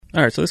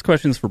All right, so this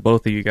question is for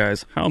both of you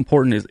guys. How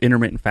important is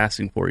intermittent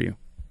fasting for you?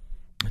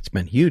 It's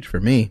been huge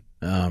for me.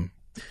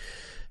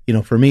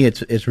 For me,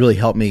 it's really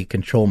helped me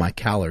control my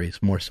calories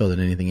more so than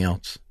anything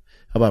else.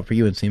 How about for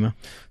you, Nsima?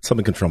 It's helped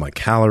me control my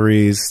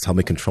calories. It's helped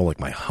me control like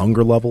my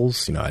hunger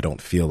levels. I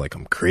don't feel like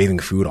I'm craving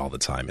food all the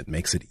time. It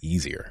makes it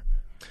easier.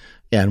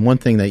 Yeah, and one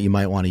thing that you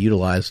might want to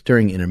utilize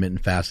during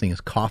intermittent fasting is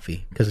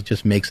coffee, because it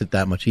just makes it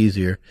that much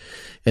easier.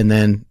 And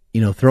then,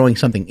 throwing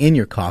something in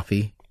your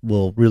coffee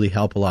will really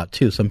help a lot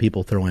too. Some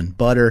people throw in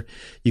butter.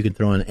 You can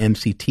throw in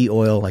MCT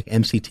oil, like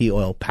MCT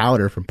oil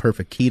powder from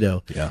Perfect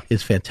Keto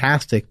is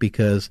fantastic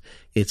because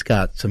it's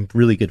got some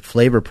really good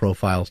flavor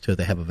profiles to it.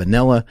 They have a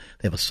vanilla,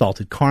 they have a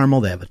salted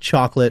caramel, they have a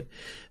chocolate.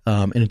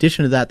 In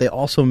addition to that, they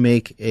also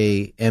make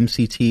a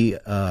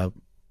MCT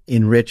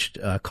enriched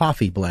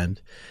coffee blend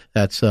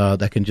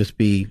that can just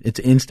be, it's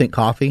instant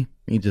coffee.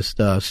 You just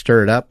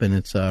stir it up and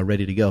it's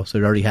ready to go. So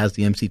it already has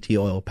the MCT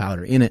oil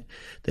powder in it.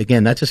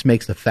 Again, that just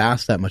makes the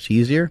fast that much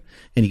easier,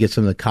 and you get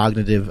some of the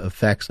cognitive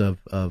effects of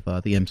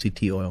the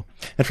MCT oil.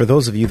 And for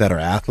those of you that are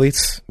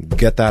athletes,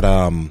 get that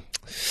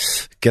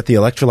get the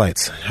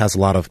electrolytes. It has a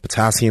lot of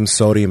potassium,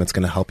 sodium. It's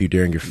going to help you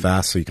during your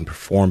fast so you can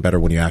perform better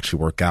when you actually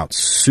work out.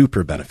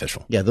 Super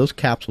beneficial. Yeah, those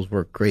capsules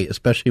work great,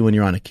 especially when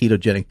you're on a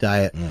ketogenic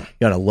diet.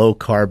 You're on a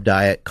low-carb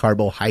diet.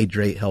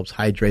 Carbohydrate helps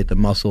hydrate the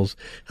muscles,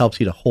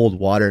 helps you to hold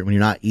water. When you're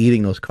not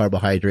eating those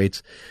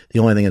carbohydrates, the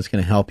only thing that's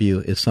going to help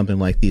you is something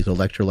like these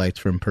electrolytes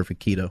from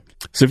Perfect Keto.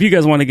 So if you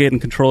guys want to get in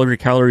control of your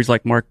calories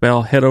like Mark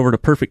Bell, head over to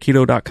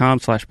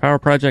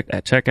perfectketo.com/powerproject.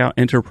 At checkout,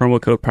 enter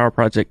promo code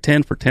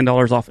PowerProject10 for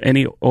 $10 off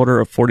any order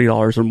of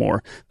 $40 or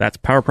more. That's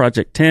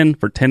PowerProject10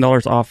 for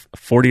 $10 off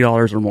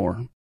 $40 or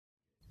more.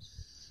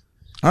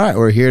 All right,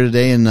 we're here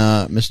today in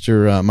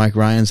Mr. Mike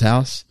Ryan's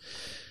house.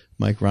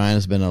 Mike Ryan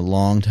has been a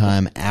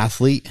long-time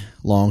athlete,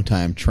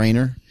 long-time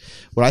trainer.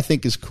 What I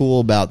think is cool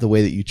about the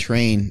way that you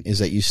train is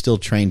that you still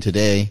train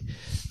today.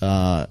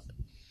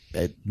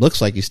 It looks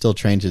like you still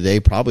train today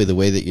probably the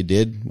way that you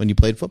did when you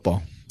played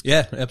football.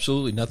 Yeah,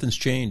 absolutely. Nothing's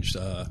changed.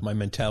 My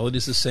mentality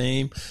is the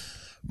same.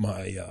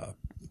 My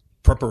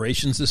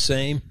preparation's the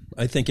same.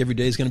 I think every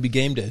day is going to be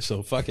game day,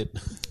 so fuck it.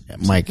 Yeah,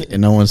 Mike,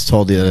 no one's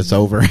told you that it's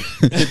over.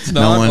 It's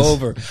not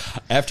over.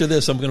 After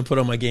this, I'm going to put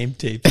on my game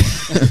tape.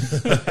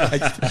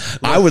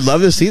 I would love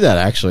to see that,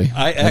 actually.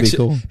 That'd be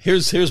cool.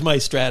 Here's my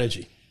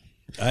strategy.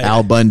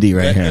 Al Bundy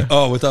right here.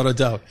 Oh, without a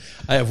doubt.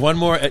 I have one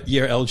more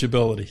year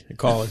eligibility in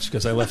college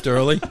because I left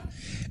early.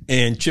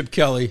 And Chip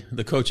Kelly,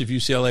 the coach of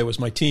UCLA, was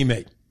my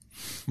teammate.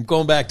 I'm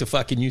going back to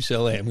fucking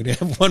UCLA. I'm going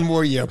to have one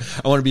more year.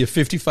 I want to be a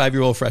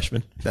 55-year-old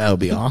freshman. That would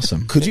be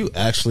awesome. Could you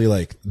actually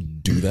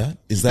do that?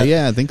 Is that?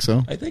 Yeah, I think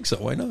so. I think so.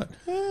 Why not?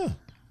 Yeah.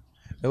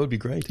 That would be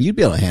great. You'd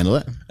be able to handle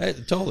it.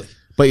 Totally.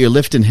 But you're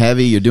lifting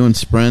heavy. You're doing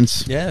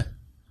sprints. Yeah.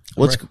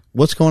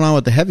 What's going on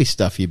with the heavy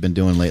stuff you've been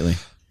doing lately?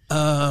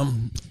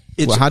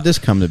 How'd this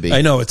come to be?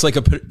 I know. It's like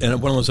one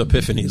of those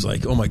epiphanies.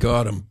 Like, oh my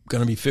God, I'm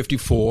going to be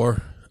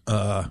 54.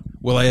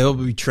 Will I ever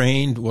be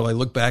trained? Will I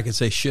look back and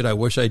say, shit, I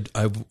wish I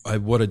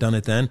would have done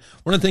it then?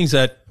 One of the things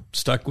that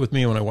stuck with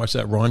me when I watched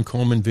that Ron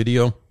Coleman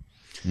video,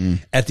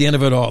 at the end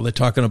of it all, they're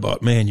talking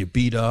about, man, you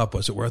beat up.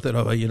 Was it worth it?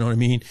 You know what I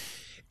mean?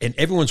 And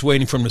everyone's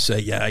waiting for him to say,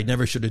 yeah, I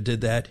never should have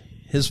did that.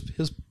 His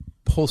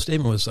whole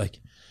statement was like,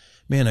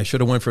 man, I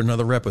should have went for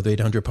another rep with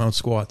 800-pound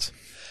squats.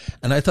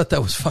 And I thought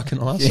that was fucking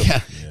awesome. Yeah.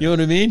 You know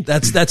what I mean?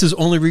 That's his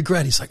only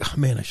regret. He's like, oh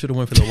man, I should have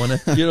went for the one.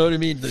 You know what I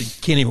mean? He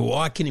can't even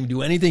walk, can't even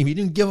do anything. He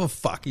didn't give a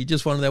fuck. He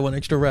just wanted that one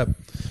extra rep.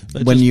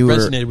 That when just you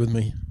resonated with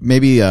me.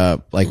 Maybe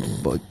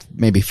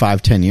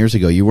 5-10 years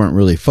ago, you weren't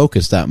really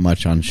focused that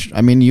much on.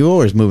 You were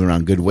always moving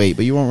around good weight,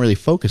 but you weren't really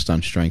focused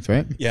on strength,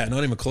 right? Yeah,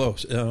 not even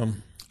close.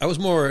 I was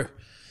more.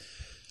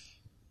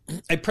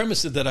 I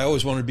premised it that I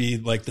always wanted to be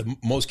like the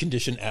most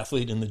conditioned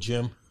athlete in the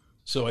gym.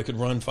 So I could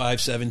run 5,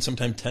 7,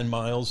 sometimes 10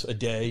 miles a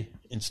day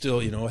and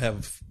still,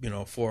 have,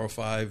 4 or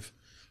 5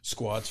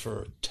 squats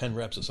for 10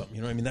 reps or something.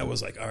 You know what I mean? That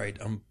was like, all right,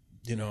 I'm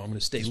going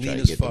to stay lean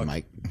as fuck.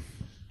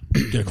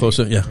 Get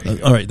closer. Yeah.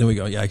 All right. There we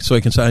go. Yeah. So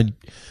I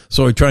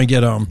trying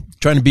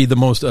to be the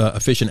most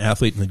efficient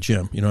athlete in the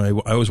gym. I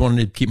always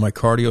wanted to keep my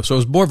cardio. So I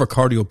was more of a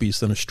cardio beast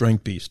than a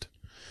strength beast.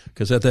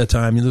 Because at that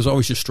time, there's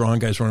always just strong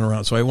guys running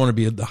around. So I want to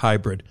be the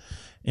hybrid.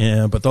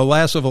 But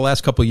over the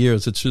last couple of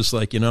years, it's just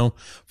like,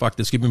 fuck,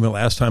 this give me my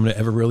last time to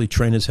ever really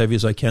train as heavy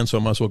as I can, so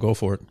I might as well go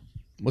for it.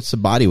 What's the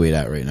body weight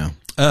at right now?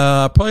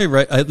 Probably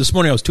right. This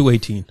morning I was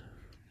 218.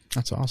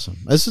 That's awesome.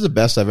 This is the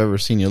best I've ever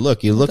seen you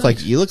look. You look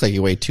like you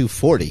weigh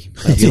 240.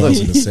 That's what I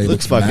was going to say.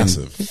 Looks fucking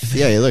massive.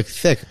 Yeah, you look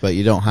thick, but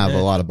you don't have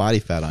a lot of body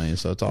fat on you,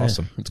 so it's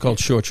awesome. Yeah. It's called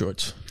short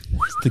shorts.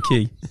 It's the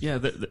key. Yeah,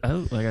 I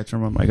got to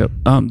turn my mic up.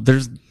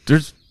 There's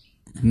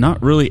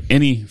not really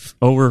any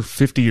over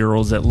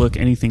 50-year-olds that look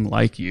anything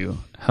like you.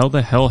 How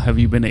the hell have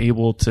you been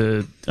able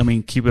to,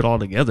 keep it all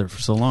together for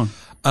so long?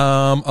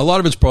 A lot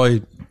of it's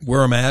probably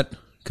where I'm at,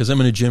 because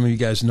I'm in a gym, you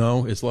guys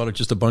know. It's a lot of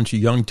just a bunch of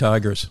young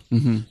tigers,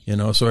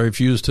 so I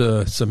refuse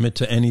to submit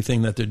to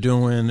anything that they're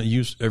doing.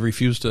 I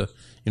refuse to,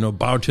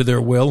 bow to their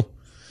will.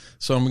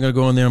 So I'm going to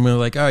go in there. I'm going to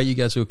like, all right, you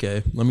guys are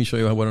okay. Let me show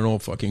you what an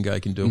old fucking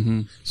guy can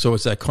do. So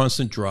it's that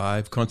constant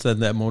drive, constant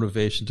that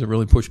motivation to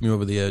really push me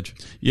over the edge.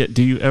 Yeah.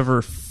 Do you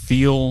ever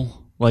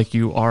feel like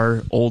you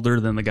are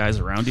older than the guys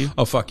around you?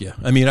 Oh, fuck yeah.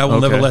 I mean, I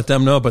will never let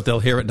them know, but they'll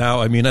hear it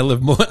now. I mean,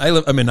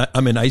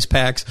 I'm in ice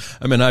packs.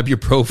 I'm in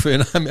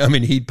ibuprofen. I'm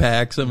in heat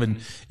packs. I'm in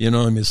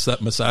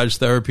massage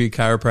therapy,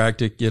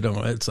 chiropractic.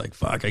 It's like,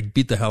 fuck, I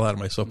beat the hell out of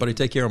myself, but I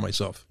take care of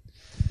myself.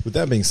 With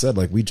that being said,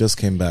 like, we just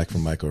came back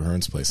from Mike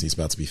O'Hearn's place. He's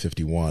about to be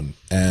 51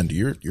 and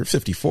you're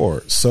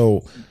 54.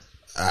 So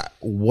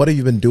what have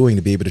you been doing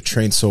to be able to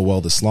train so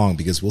well this long?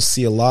 Because we'll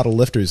see a lot of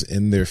lifters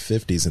in their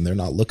 50s and they're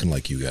not looking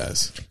like you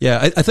guys.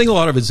 Yeah, I think a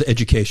lot of it's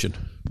education.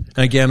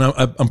 And again,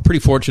 I'm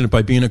pretty fortunate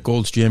by being at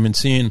Gold's Gym and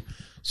seeing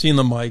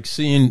the mic,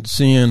 seeing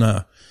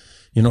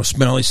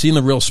Smelly, seeing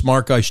the real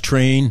smart guys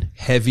train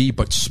heavy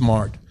but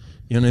smart.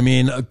 You know what I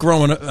mean?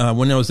 Growing up,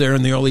 when I was there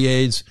in the early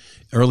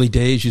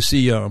days, you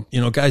see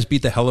guys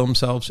beat the hell out of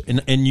themselves,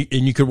 and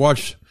you could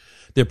watch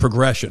their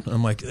progression.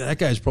 I'm like, that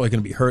guy's probably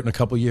going to be hurt in a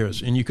couple of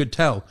years. And you could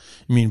tell.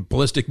 I mean,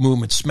 ballistic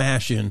movements,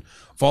 smashing,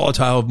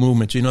 volatile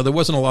movements. There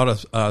wasn't a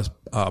lot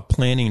of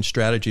planning and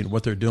strategy in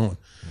what they're doing.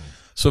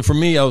 So for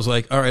me, I was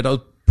like, all right, I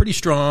was pretty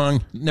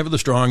strong, never the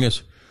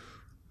strongest.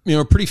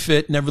 Pretty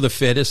fit, never the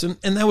fittest. And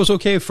that was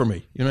okay for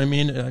me. You know what I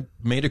mean? I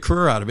made a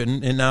career out of it.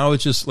 And now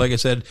it's just, like I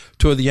said,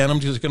 toward the end,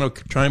 I'm just going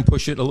to try and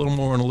push it a little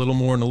more and a little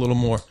more and a little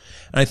more.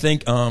 And I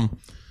think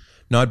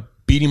not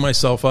beating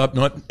myself up,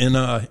 not in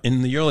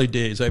the early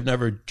days, I've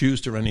never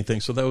juiced or anything.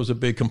 So that was a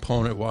big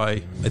component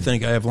why I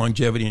think I have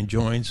longevity in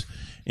joints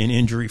and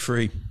injury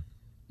free.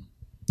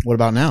 What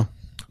about now?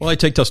 Well, I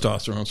take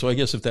testosterone, so I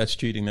guess if that's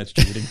cheating, that's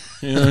cheating.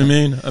 You know what I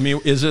mean? I mean,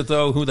 is it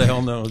though? Who the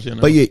hell knows?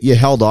 But you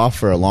held off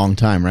for a long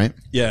time, right?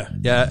 Yeah.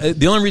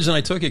 The only reason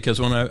I took it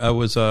because when I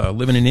was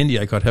living in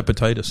India, I got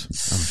hepatitis.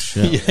 Oh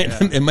shit! Yeah,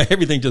 and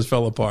everything just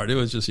fell apart. It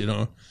was just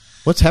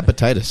What's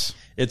hepatitis?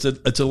 It's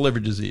a liver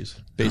disease,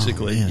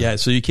 basically. Oh, yeah,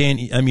 so you can't.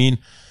 I mean,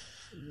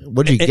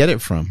 where did you get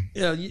it from?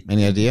 Yeah,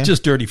 any idea?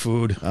 Just dirty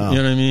food. Oh. You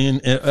know what I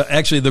mean?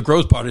 Actually, the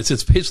gross part is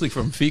it's basically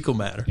from fecal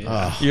matter.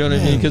 Oh, you know what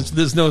I mean? Because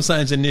there's no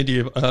signs in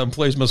India.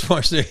 Employees must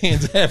wash their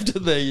hands after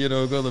they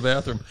go to the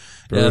bathroom.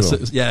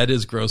 Yeah, it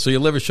is gross. So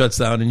your liver shuts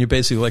down, and you're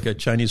basically like a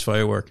Chinese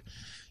firework.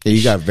 Yeah,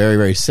 you got very,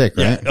 very sick,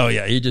 right? Yeah. Oh,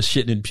 yeah. You're just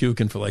shitting and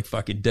puking for like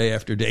fucking day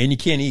after day. And you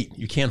can't eat.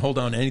 You can't hold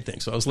on to anything.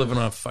 So I was living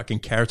off fucking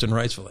carrots and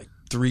rice for like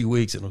 3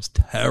 weeks, and it was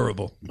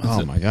terrible.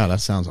 Oh, my God. That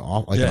sounds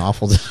awful, an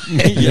awful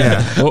day.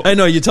 Yeah. Well, I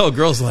know. You tell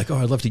girls like, oh,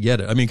 I'd love to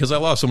get it. I mean, because I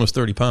lost almost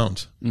 30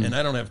 pounds, and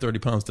I don't have 30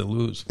 pounds to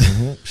lose.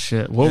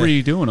 Shit. What were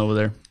you doing over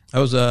there? I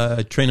was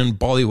training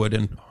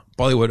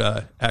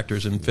Bollywood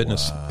actors in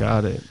fitness. Wow.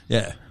 Got it.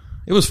 Yeah.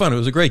 It was fun. It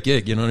was a great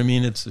gig. You know what I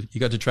mean?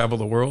 You got to travel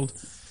the world.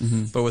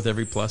 But with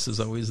every plus is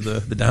always the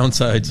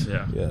downsides.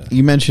 Yeah.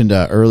 You mentioned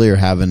earlier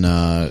having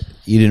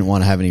you didn't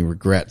want to have any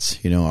regrets.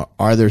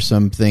 Are there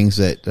some things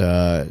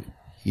that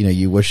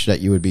you wish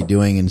that you would be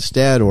doing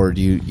instead, or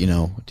do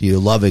you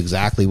love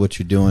exactly what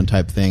you're doing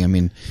type thing? I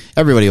mean,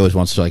 everybody always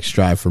wants to like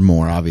strive for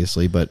more,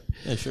 obviously, but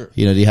yeah, sure.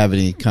 Do you have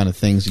any kind of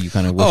things that you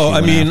kind of wish you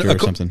went after or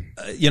something?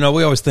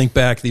 We always think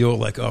back the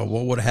old like, oh,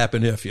 what would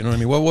happen if? You know what I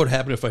mean? What would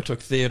happen if I took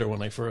theater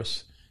when I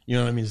first? You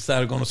know what I mean?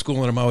 Started going to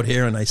school and I'm out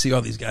here and I see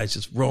all these guys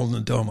just rolling the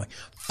dough. I'm like,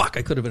 fuck,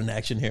 I could have been an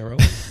action hero.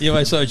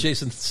 I saw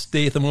Jason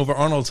Statham over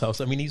Arnold's house.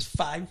 I mean, he's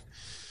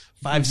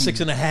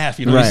 5'6.5".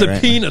 He's a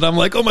peanut. I'm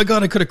like, oh my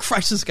God, I could have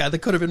crushed this guy. That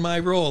could have been my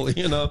role,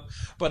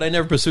 But I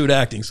never pursued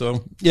acting.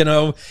 So,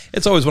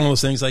 it's always one of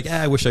those things like,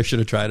 I wish I should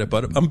have tried it,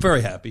 but I'm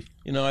very happy.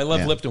 I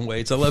love lifting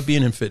weights. I love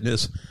being in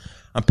fitness.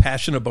 I'm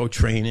passionate about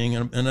training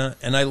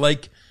and I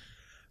like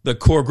the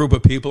core group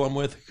of people I'm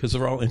with because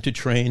they're all into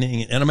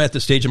training. And I'm at the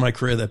stage of my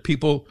career that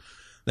people,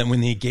 that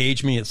when they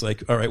engage me, it's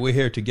like, all right, we're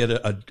here to get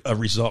a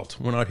result.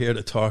 We're not here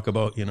to talk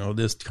about,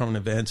 this current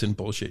events and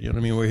bullshit. You know what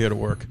I mean? We're here to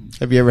work.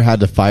 Have you ever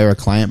had to fire a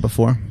client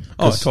before?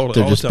 Oh,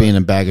 totally. They're just being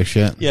a bag of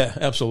shit? Yeah,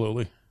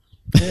 absolutely.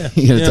 Yeah.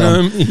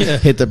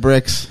 Hit the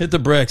bricks. Hit the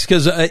bricks.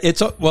 Because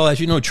as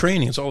you know,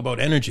 training, it's all about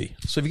energy.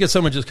 So if you get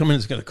someone just coming in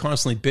that's going to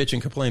constantly bitch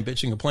and complain,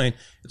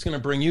 it's going to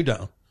bring you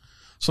down.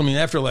 So, I mean,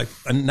 after like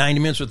 90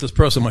 minutes with this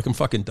person, I'm like, I'm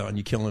fucking done.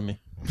 You're killing me.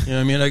 You know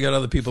what I mean? I got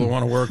other people who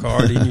want to work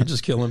hard, and you're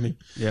just killing me.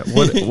 Yeah.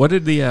 What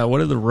did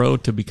the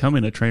road to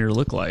becoming a trainer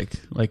look like?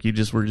 Like you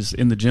just were just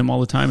in the gym all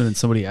the time, and then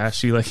somebody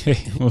asked you like, "Hey,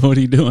 what are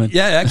you doing?"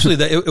 Yeah, actually,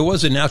 it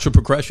was a natural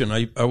progression.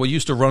 I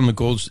used to run the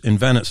Golds in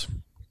Venice,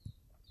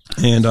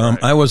 and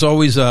I was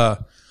always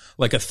like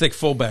a thick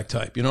fullback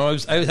type.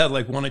 I had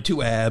like 1 or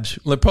 2 abs,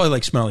 probably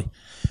like Smelly,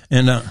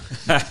 and.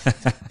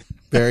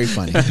 Very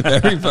funny.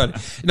 Very funny.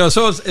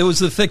 So it was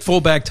the thick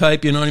fullback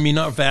type, you know what I mean?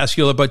 Not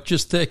vascular, but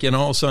just thick. And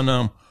all of a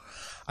sudden,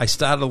 I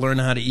started to learn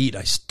how to eat.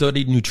 I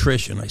studied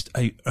nutrition.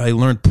 I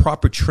learned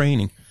proper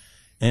training.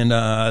 And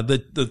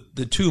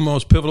the 2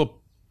 most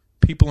pivotal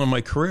people in my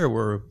career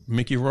were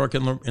Mickey Rourke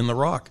and The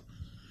Rock.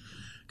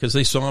 Because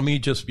they saw me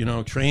just,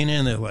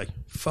 training. They're like,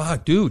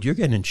 fuck, dude, you're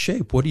getting in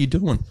shape. What are you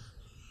doing?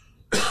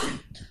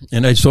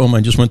 And I told him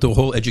I just went through a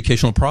whole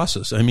educational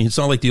process. I mean, it's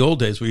not like the old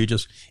days where you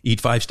just eat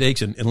 5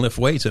 steaks and lift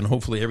weights and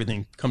hopefully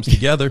everything comes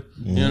together.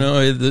 You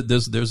know,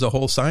 there's a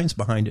whole science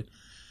behind it.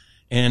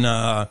 And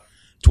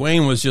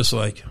Dwayne was just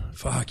like,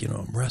 fuck, you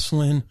know, I'm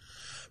wrestling,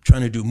 I'm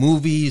trying to do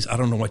movies, I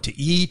don't know what to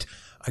eat.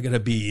 I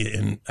gotta be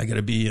in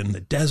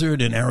the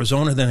desert in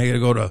Arizona. Then I gotta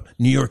go to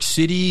New York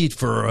City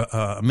for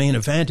a main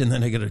event, and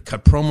then I gotta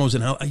cut promos.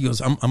 And he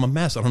goes, I'm a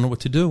mess. I don't know what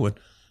to do. And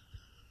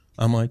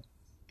I'm like,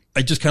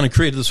 I just kind of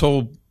created this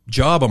whole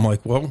job. I'm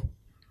like, well,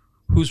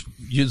 you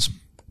just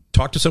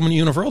talk to someone at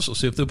Universal,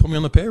 see if they'll put me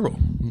on the payroll.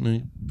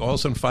 And all of a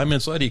sudden, 5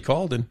 minutes later, he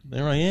called, and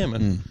there I am,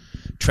 and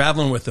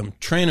traveling with him,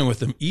 training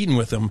with him, eating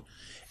with him,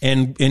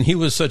 and he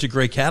was such a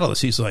great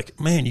catalyst. He's like,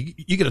 man,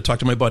 you got to talk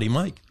to my buddy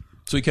Mike.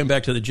 So he came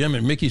back to the gym,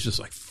 and Mickey's just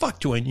like,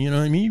 fuck, Dwayne, you know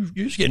what I mean?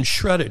 You're just getting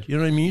shredded. You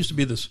know what I mean? He used to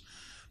be this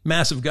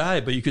massive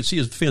guy, but you could see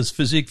his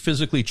physique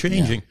physically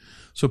changing. Yeah.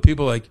 So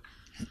people like,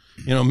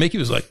 you know, Mickey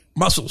was like,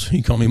 Muscles.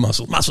 He called me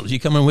Muscles, you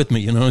coming with me?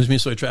 You know what I mean?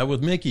 So I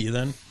traveled with Mickey.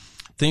 Then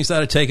things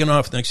started taking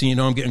off. Next thing you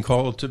know, I'm getting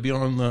called to be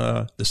on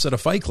the set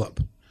of Fight Club,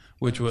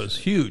 which was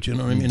huge. You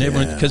know what I mean?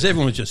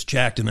 Everyone was just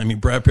jacked. And I mean,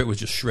 Brad Pitt was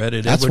just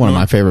shredded. That's one of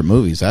my favorite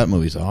movies. That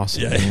movie's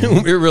awesome. Yeah,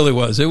 it really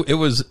was. It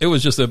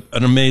was just an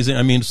amazing,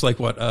 I mean, it's like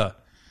what,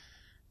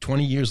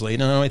 20 years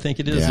later now, I think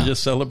it is. Yeah.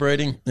 Just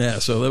celebrating. Yeah.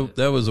 So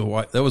that was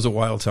a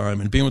wild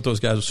time, and being with those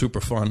guys was super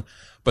fun.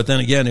 But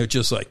then again, it was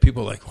just like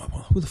people were like,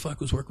 well, who the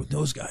fuck was working with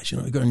those guys? You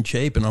know, I got in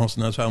shape, and all of a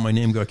sudden that's how my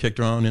name got kicked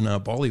around in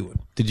Bollywood.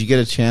 Did you get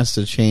a chance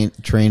to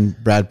train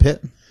Brad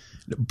Pitt?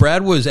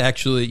 Brad was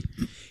actually,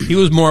 he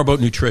was more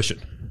about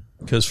nutrition.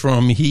 Because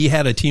he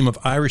had a team of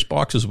Irish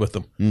boxers with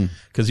him,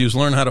 because he was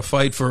learning how to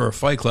fight for a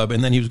Fight Club,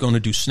 and then he was going to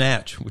do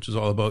snatch, which is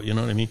all about, you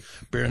know what I mean,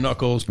 bare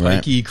knuckles,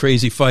 pikey,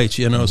 crazy fights,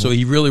 you know. So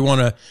he really want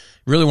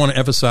to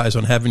emphasize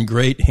on having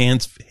great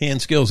hand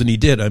skills, and he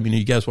did. I mean,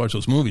 you guys watch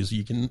those movies,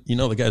 the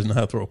guys know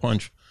how to throw a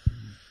punch.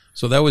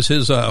 So that was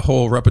his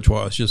whole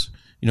repertoire. It's just,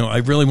 you know, I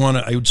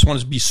just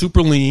want to be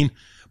super lean,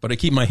 but I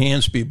keep my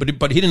hands speed.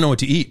 But he didn't know what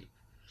to eat,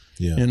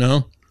 you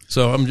know.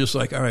 So I'm just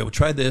like, all right, well,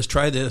 try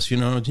this, you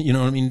know what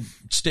I mean?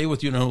 Stay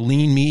with, you know,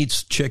 lean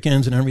meats,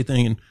 chickens and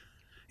everything. And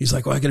he's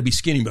like, well, I got to be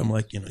skinny. But I'm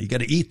like, you know, you got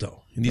to eat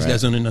though. And these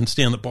guys don't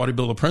understand the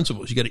bodybuilder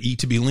principles. You got to eat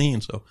to be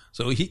lean. So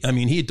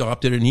he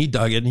adopted it and he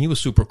dug it, and he was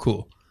super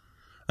cool.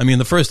 I mean,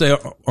 the first day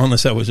on the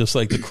set was just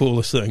like the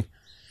coolest thing.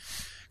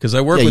 Because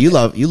I work with... you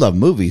love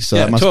movies, so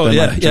that must have been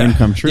like a dream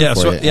come true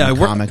for you.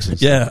 Comics and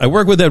stuff. I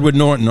work with Edward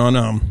Norton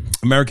on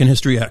American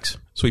History X.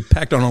 So he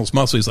packed on all his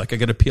muscle. He's like, I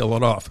got to peel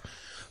it off.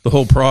 The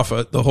whole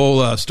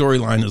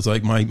storyline is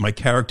like my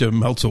character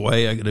melts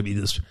away. I got to be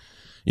this,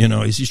 you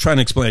know. He's trying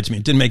to explain it to me.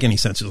 It didn't make any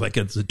sense. It's like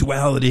it's a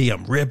duality.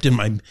 I'm ripped in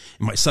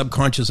my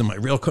subconscious, in my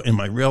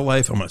real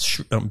life.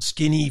 I'm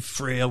skinny,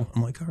 frail.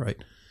 I'm like, all right.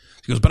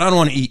 He goes, but I don't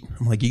want to eat.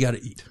 I'm like, you got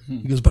to eat.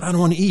 He goes, but I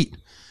don't want to eat.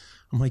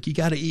 I'm like, you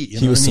got to eat. You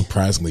know he was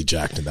surprisingly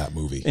jacked in that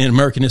movie. In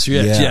American History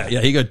X,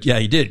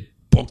 he did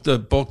bulked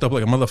up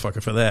like a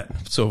motherfucker for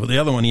that. So for the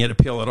other one, he had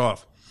to peel it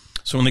off.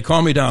 So when they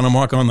call me down, I'm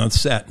walking on the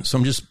set. So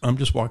I'm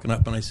just walking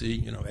up, and I see,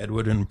 you know,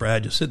 Edward and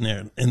Brad just sitting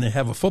there, and they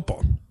have a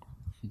football.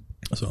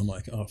 So I'm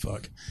like, oh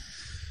fuck,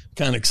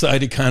 kind of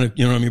excited,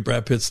 you know what I mean?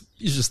 Brad Pitt's,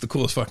 he's just the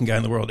coolest fucking guy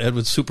in the world.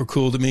 Edward's super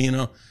cool to me, you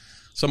know.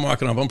 So I'm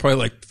walking up, I'm probably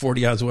like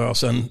 40 yards away. All of a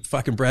sudden,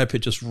 fucking Brad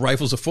Pitt just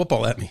rifles a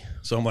football at me.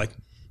 So I'm like,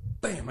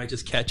 bam, I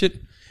just catch it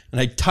and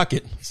I tuck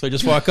it. So I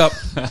just walk up,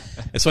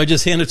 and so I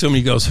just hand it to him. And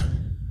he goes,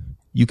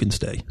 you can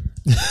stay.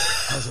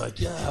 I was like,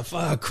 yeah,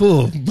 fuck,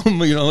 cool.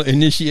 You know,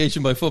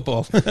 initiation by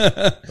football.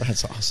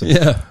 That's awesome.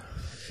 Yeah.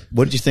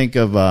 What did you think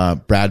of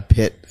Brad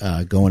Pitt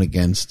going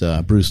against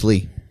Bruce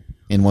Lee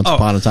in Once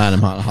Upon a Time in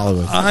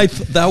Hollywood?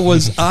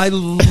 I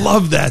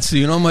love that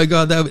scene. Oh my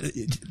God,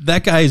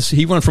 that guy's,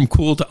 he went from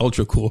cool to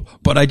ultra cool.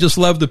 But I just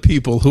love the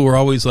people who are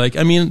always like,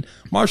 I mean,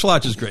 martial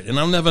arts is great, and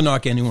I'll never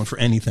knock anyone for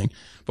anything.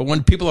 But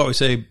when people always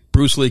say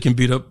Bruce Lee can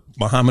beat up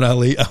Muhammad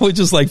Ali, I was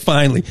just like,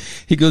 finally.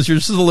 He goes, you're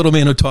just a little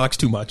man who talks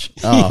too much.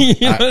 Oh, you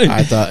know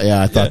I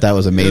thought that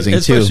was amazing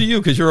especially too. Especially you,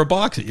 because you're a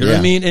boxer. You know what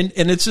I mean? And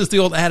it's just the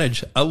old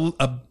adage,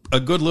 a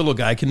good little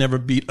guy can never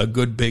beat a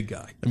good big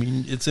guy. I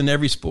mean, it's in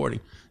every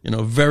sporting. You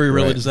know, very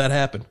rarely does that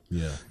happen.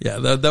 Yeah. Yeah,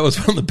 that was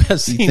one of the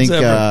best scenes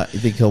ever. You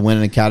think he'll win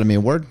an Academy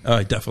Award?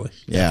 Definitely.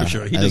 Yeah, for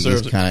sure. He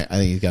deserves it. I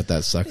think he's got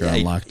that sucker on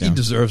lockdown. He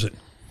deserves it.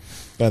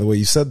 By the way,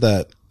 you said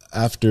that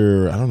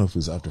after, I don't know if it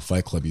was after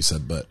Fight Club, you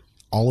said, but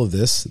all of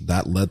this,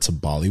 that led to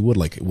Bollywood?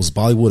 Like, was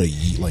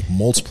Bollywood like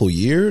multiple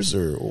years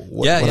or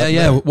what?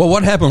 Yeah. Well,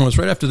 what happened was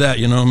right after that,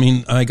 you know, I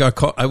mean,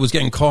 I was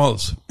getting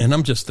calls, and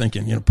I'm just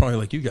thinking, you know, probably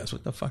like you guys,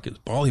 what the fuck is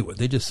Bollywood?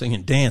 They just sing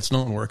and dance.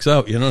 No one works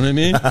out. You know what I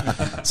mean?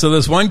 So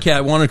this one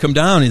cat wanted to come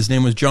down. His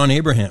name was John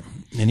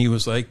Abraham, and he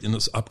was like in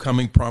this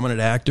upcoming prominent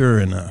actor,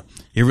 and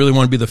he really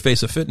wanted to be the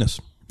face of fitness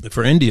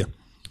for India.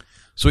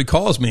 So he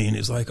calls me, and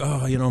he's like,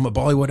 oh, you know, I'm a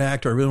Bollywood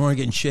actor. I really want to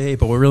get in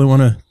shape. I really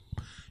want to,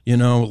 you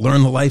know,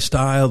 learn the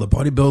lifestyle, the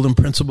bodybuilding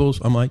principles.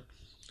 I'm like,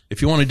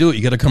 if you want to do it,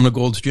 you got to come to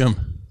Gold's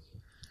Gym.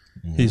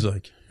 Mm-hmm. He's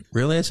like,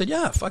 really? I said,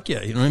 yeah, fuck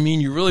yeah. You know what I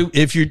mean? You really,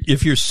 if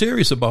you're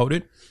serious about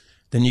it,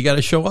 then you got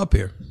to show up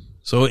here.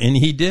 So, and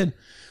he did.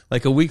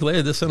 like a week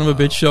later, this son of a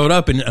bitch showed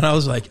up, and I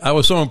was like, I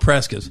was so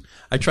impressed because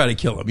I tried to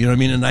kill him. You know what I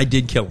mean? And I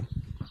did kill him.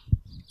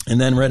 And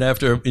then right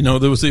after,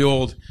 there was the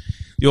old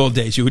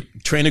days. You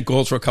would train at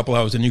Gold's for a couple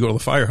hours, and you go to the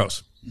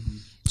firehouse.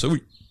 So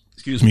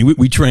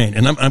we train,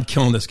 and I'm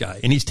killing this guy,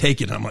 and he's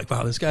taking it. I'm like,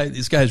 wow, this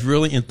guy's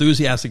really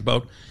enthusiastic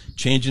about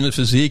changing his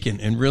physique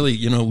and really,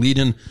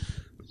 leading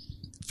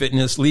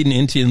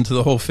into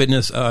the whole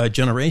fitness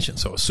generation.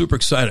 So I was super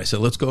excited. I said,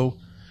 let's go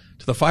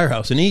to the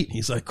firehouse and eat.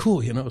 He's like,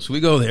 cool, So we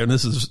go there, and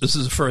this is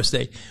the first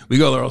day. We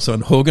go there. All of a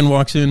sudden, Hogan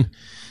walks in,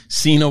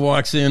 Cena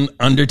walks in,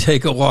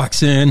 Undertaker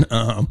walks in,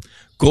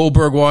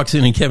 Goldberg walks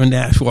in, and Kevin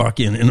Nash walk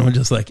in, and I'm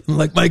just like,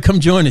 Mike, come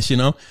join us,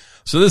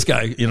 So this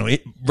guy,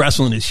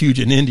 wrestling is huge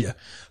in India.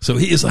 So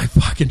he is like,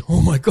 fucking,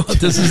 oh my God,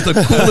 this is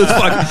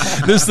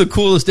the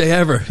coolest day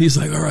ever. He's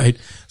like, all right.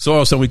 So all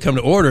of a sudden we come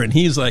to order, and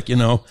he's like,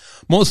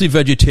 mostly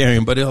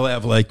vegetarian, but he'll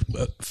have like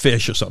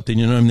fish or something,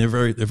 they're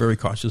very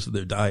cautious of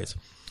their diets.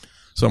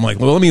 So I'm like,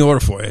 well, let me order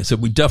for you. I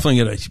said, we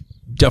definitely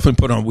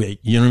put on weight.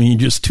 You know what I mean?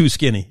 You're just too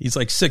skinny. He's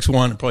like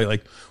 6'1", and probably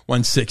like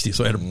 160.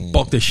 So I had to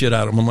bulk this shit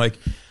out of him. I'm like,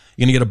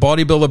 you're going to get a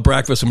bodybuilder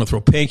breakfast. I'm going to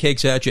throw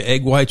pancakes at you,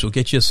 egg whites. We'll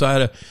get you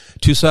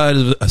two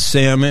sides of a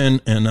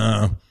salmon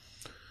and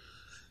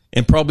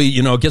probably,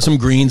 get some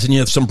greens and you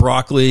have some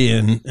broccoli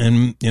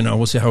and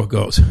we'll see how it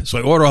goes. So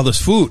I order all this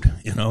food,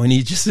 and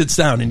he just sits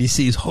down and he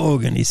sees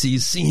Hogan, he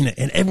sees Cena,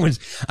 and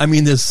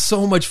there's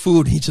so much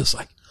food. He's just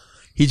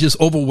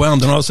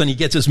overwhelmed. And all of a sudden he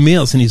gets his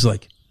meals and he's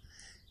like,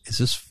 is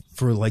this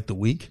for like the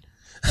week?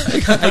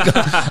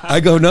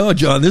 I go, no,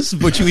 John, this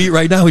is what you eat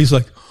right now. He's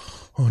like,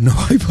 oh no,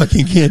 I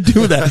fucking can't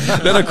do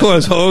that. Then of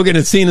course Hogan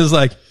and Cena's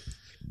like,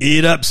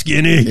 eat up,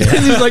 skinny. Yeah.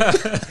 And he's like,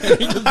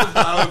 he just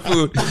devoured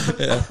food.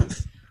 Yeah.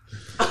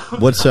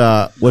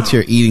 What's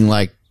your eating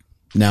like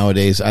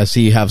nowadays? I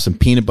see you have some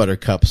peanut butter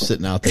cups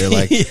sitting out there.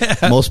 Like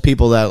most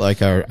people that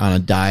like are on a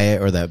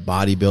diet or that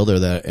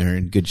bodybuilder that are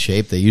in good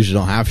shape, they usually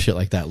don't have shit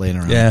like that laying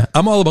around. Yeah,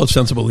 I'm all about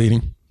sensible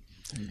eating.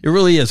 It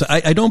really is.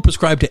 I don't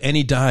prescribe to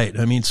any diet.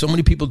 I mean, so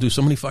many people do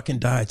so many fucking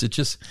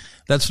diets.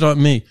 That's not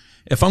me.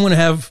 If I'm going to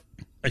have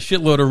a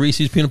shitload of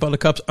Reese's peanut butter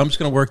cups, I'm just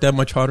going to work that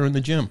much harder in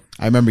the gym.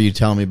 I remember you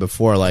telling me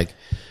before, like,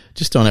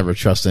 just don't ever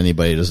trust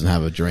anybody who doesn't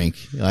have a drink.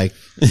 Like,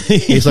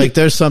 he's like,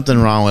 there's something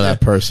wrong with that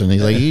person.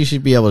 He's like, you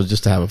should be able to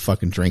just have a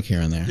fucking drink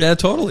here and there. Yeah,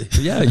 totally.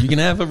 Yeah, you can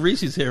have a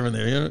Reese's here and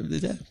there.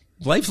 Yeah.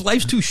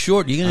 Life's too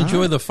short. You can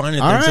enjoy the finer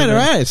things. All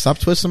right. Stop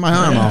twisting my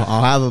arm.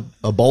 I'll have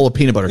a bowl of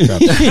peanut butter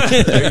cups.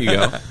 There you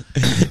go.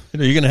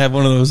 You're going to have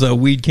one of those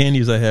weed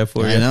candies I have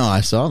for you. I know.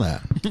 I saw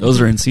that. Those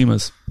are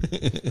Enzimas.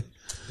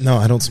 No,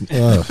 I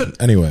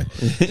don't. Anyway,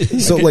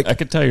 so I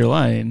could tell you're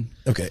lying.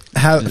 Okay,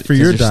 for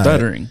your diet,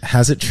 stuttering.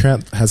 has it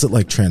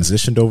like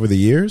transitioned over the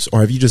years,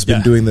 or have you just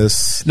been doing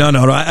this? No.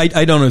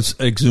 I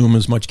don't exhume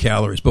as much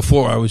calories.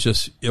 Before I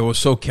was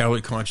so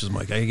calorie conscious. I'm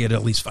like, I get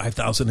at least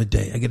 5,000 a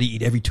day. I got to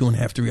eat every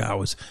 2.5, 3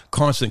 hours,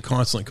 constant.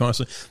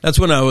 That's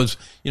when I was,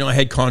 I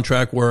had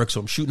contract work, so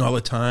I'm shooting all the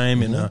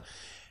time, and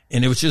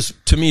it was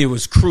just, to me, it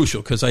was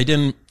crucial because I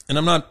didn't. And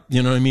I'm not,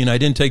 I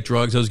didn't take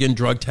drugs. I was getting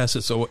drug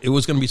tested, so it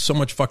was going to be so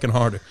much fucking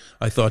harder,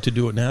 I thought, to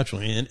do it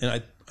naturally.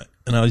 And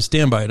I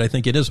stand by it. I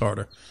think it is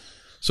harder.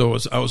 So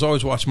I was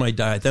always watching my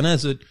diet. Then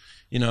as it,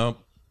 I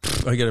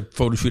get a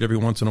photo shoot every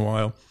once in a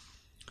while.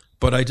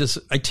 But I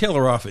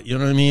tailor off it, you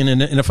know what I mean?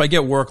 And if I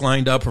get work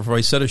lined up or if I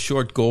set a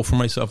short goal for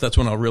myself, that's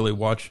when I'll really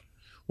watch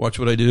what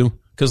I do.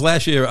 Because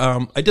last year,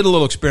 I did a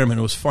little experiment.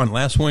 It was fun.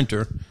 Last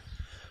winter,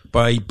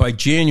 by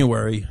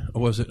January,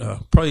 or was it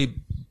probably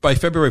by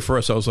February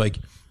 1st, I was like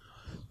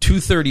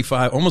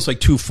 235, almost like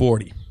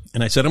 240.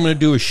 And I said, I'm going to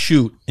do a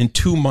shoot in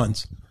 2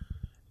 months.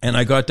 And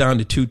I got down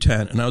to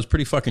 210, and I was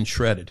pretty fucking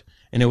shredded.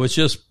 And it was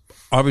just,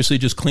 obviously,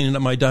 just cleaning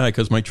up my diet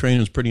because my training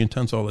was pretty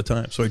intense all the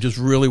time. So I just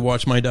really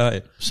watched my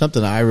diet.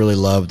 Something I really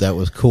loved that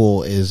was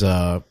cool is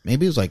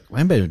maybe it was like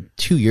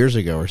 2 years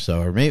ago or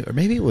so, or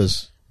maybe it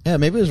was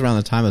around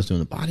the time I was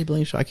doing the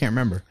bodybuilding show. I can't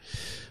remember.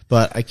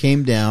 But I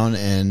came down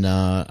and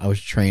I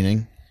was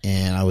training,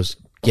 and I was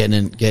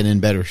getting in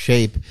better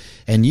shape.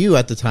 And you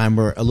at the time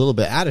were a little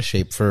bit out of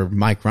shape for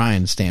Mike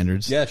Ryan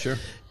standards. Yeah, sure.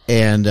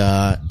 And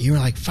you were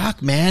like,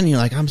 fuck, man. You're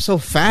like, I'm so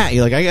fat.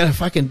 You're like, I got to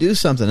fucking do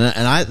something.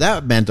 And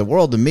that meant the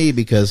world to me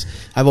because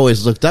I've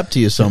always looked up to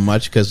you so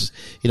much because,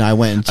 I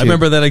went into... I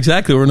remember that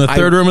exactly. We're in the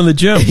third room in the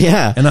gym.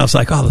 Yeah. And I was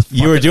like,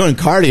 you were doing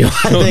cardio,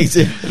 I think,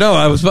 too. No,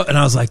 I was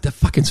like, that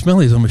fucking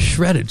Smelly's almost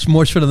shredded. It's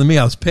more shredded than me.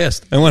 I was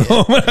pissed. I went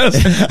home. And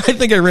I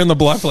think I ran the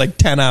block for like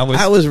 10 hours.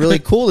 That was really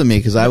cool to me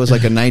because I was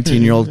like a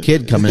 19-year-old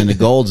kid coming into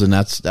Gold's, and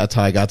that's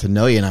how I got to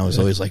know you. And I was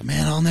always like,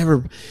 man, I'll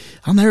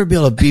never be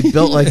able to be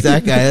built like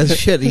that guy. That's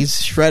shit.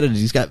 He's shredded.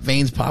 He's got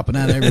veins popping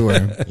out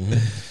everywhere.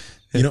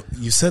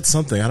 You said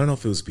something. I don't know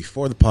if it was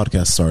before the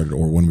podcast started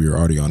or when we were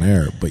already on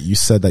air, but you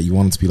said that you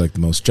wanted to be like the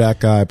most jacked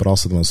guy, but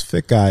also the most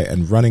fit guy,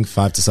 and running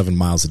 5 to 7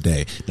 miles a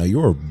day. Now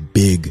you're a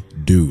big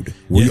dude.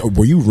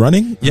 Were you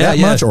running that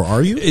much, or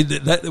are you?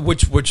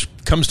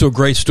 Which comes to a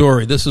great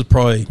story. This is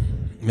probably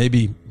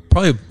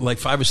like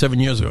 5 or 7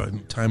 years ago.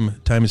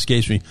 Time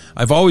escapes me.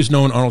 I've always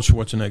known Arnold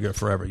Schwarzenegger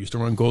forever. I used to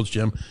run Gold's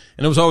Gym,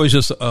 and it was always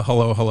just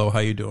hello, how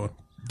you doing?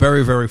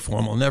 very, very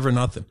formal, never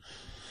nothing.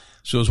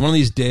 So it was one of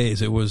these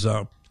days. It was,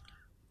 I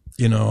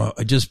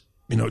just,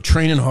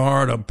 training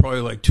hard. I'm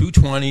probably like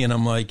 220, and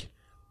I'm like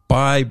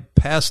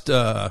past,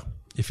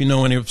 if you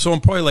know any, so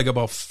I'm probably like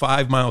about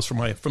 5 miles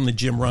from the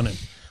gym running,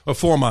 or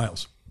 4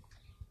 miles,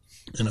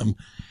 and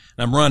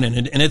I'm running,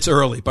 and it's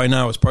early. By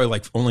now, it's probably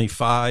like only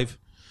 5.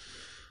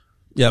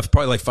 Yeah, it's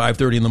probably like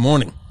 5:30 in the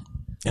morning,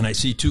 and I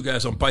see 2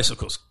 guys on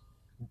bicycles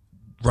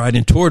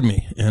riding toward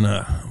me, and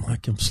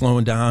I'm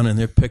slowing down, and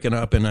they're picking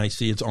up, and I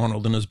see it's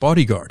Arnold and his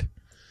bodyguard.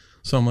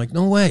 So I'm like,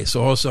 no way.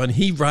 So all of a sudden,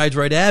 he rides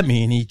right at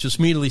me, and he just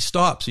immediately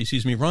stops. He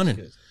sees me running.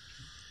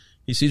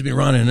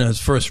 And his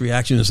first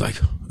reaction is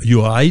like, "Are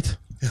you all right?"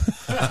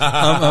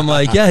 I'm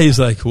like, "Yeah." He's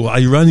like, "Why are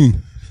you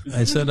running?"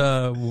 I said,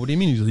 "What do you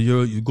mean?" He's like,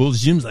 "You go to the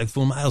gym's like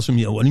 4 miles from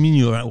here. What do you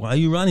mean? Why are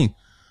you running?"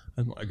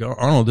 I'm like,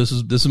 "Arnold, this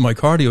is my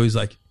cardio." He's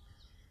like,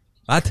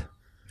 "What?"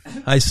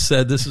 I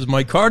said, "This is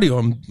my cardio.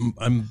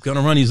 I'm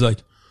gonna run." He's like,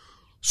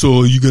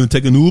 "So are you gonna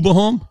take an Uber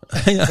home?"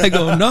 I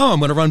go, "No,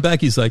 I'm gonna run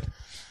back." He's like,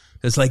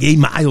 "It's like 8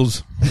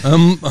 miles."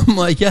 I'm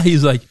like, "Yeah."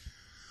 He's like,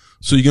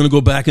 "So you're gonna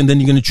go back and then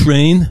you're gonna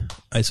train?"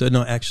 I said,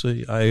 "No,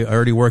 actually, I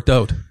already worked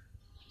out."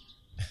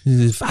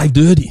 He said,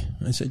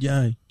 5:30. I said, "Yeah,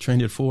 I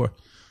trained at 4.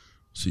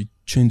 So you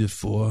trained at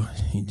 4,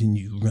 and then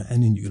you ran,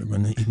 and then you're gonna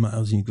run 8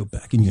 miles, and you go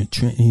back and you're gonna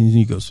train." And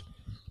he goes,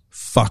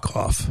 "Fuck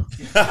off."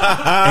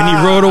 And he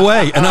rode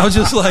away. And I was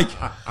just like,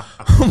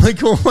 I'm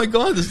like, oh my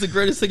God, this is the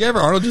greatest thing ever.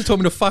 Arnold just told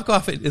me to fuck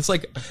off. It's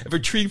like, if a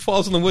tree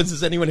falls in the woods,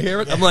 does anyone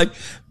hear it? I'm like,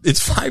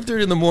 it's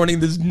 5:30 in the morning.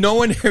 There's no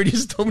one here. He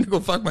just told me to go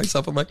fuck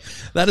myself. I'm like,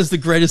 that is the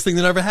greatest thing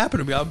that ever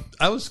happened to me.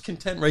 I was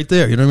content right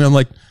there. You know what I mean? I'm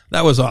like,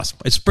 that was awesome.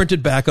 I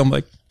sprinted back. I'm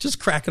like, just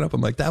cracking up.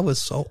 I'm like, that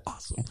was so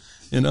awesome.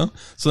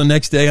 So the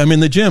next day I'm in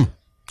the gym,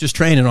 just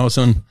training. All of a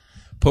sudden,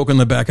 poking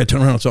the back. I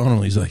turn around. It's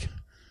Arnold. He's like,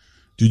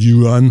 "Did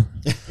you run?"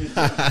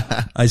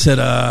 I said,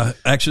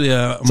 actually,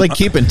 it's like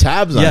keeping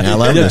tabs on you. I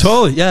love this.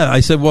 Totally. Yeah.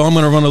 I said, "Well, I'm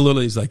going to run a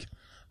little." He's like,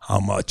 "How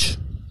much?"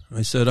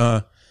 I said,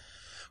 "Well,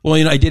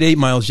 I did 8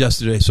 miles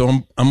yesterday, so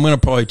I'm going to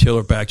probably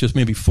tailor it back, just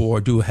maybe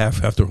 4, do a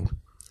half after."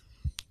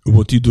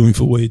 "What are you doing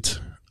for weights?"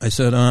 I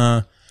said,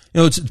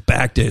 it's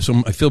back day,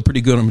 so I feel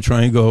pretty good. I'm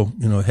trying to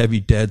go, heavy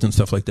deads and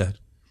stuff like that.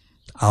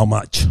 "How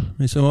much?"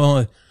 I said,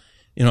 "Well,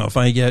 if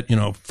I get,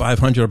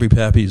 500, I'll be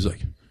happy." He's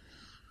like,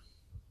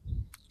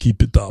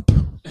 "Keep it up."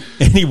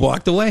 And he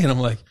walked away, and I'm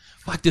like,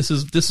 fuck, this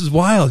is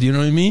wild. You know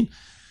what I mean?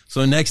 So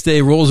the next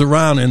day rolls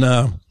around,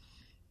 and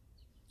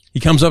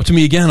he comes up to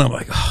me again. I'm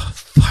like, oh,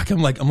 fuck.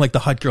 I'm like the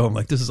hot girl. I'm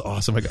like, this is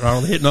awesome. I got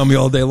Arnold hitting on me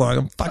all day long.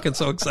 I'm fucking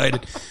so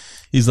excited.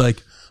 He's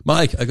like,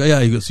 "Mike." I go,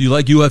 "Yeah." He goes, "You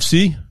like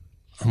UFC?"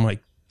 I'm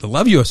like, "I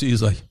love UFC."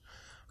 He's like,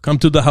 "Come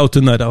to the house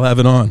tonight. I'll have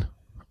it on."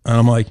 And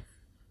I'm like,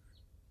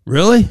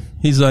 "Really?"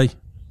 He's like,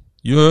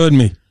 "You heard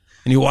me."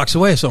 And he walks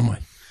away. So I'm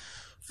like,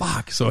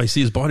 fuck. So I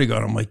see his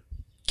bodyguard. I'm like,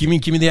 give me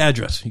the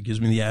address. He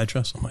gives me the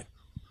address. I'm like,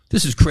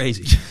 this is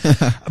crazy.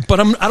 But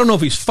I don't know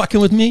if he's fucking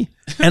with me,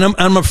 and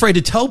I'm afraid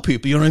to tell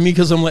people. You know what I mean?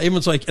 Because I'm like,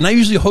 everyone's like, and I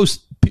usually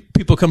host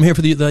people come here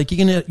for the, like, "You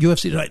can at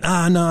UFC tonight?"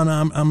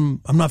 No,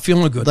 I'm not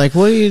feeling good. Like,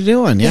 what are you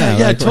doing?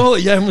 Yeah,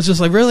 totally. Yeah, everyone's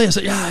just like, "Really?" I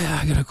said, yeah,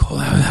 I gotta call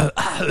out.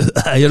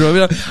 You know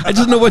what I mean? I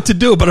just know what to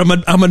do, but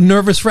I'm a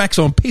nervous wreck,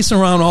 so I'm pacing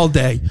around all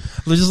day.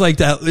 I'm just like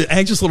that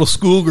anxious little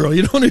schoolgirl.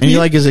 You know what I mean? And you're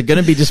like, is it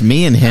going to be just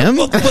me and him?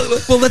 Well,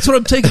 that's what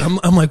I'm taking.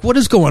 I'm like, what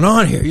is going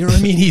on here? You know what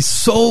I mean? He's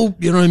so,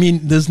 you know what I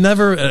mean? There's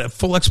never a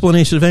full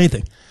explanation of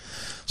anything.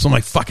 So I'm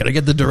like, fuck it. I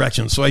get the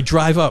directions. So I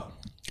drive up,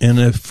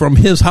 and from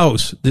his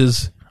house,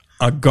 there's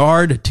a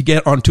guard to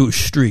get onto a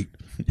street.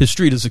 His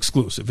street is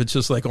exclusive. It's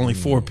just like only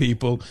 4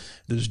 people.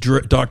 There's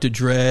Dr.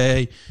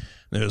 Dre.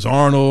 There's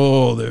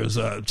Arnold. There's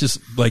just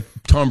like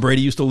Tom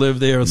Brady used to live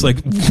there. It's like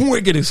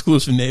wicked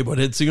exclusive neighborhood.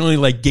 It's the only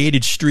like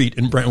gated street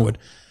in Brentwood.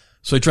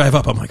 So I drive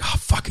up. I'm like, oh,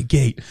 fuck, a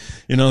gate.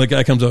 The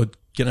guy comes out.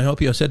 "Can I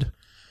help you?" I said,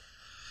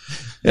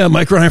 "Yeah,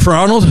 Mike Ryan for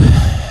Arnold."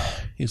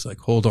 He's like,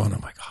 "Hold on."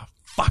 I'm like, oh,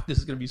 fuck, this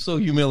is going to be so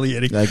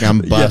humiliating. Like, I'm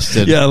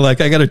busted. Yeah, like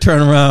I got to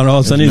turn around. All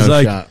of a sudden he's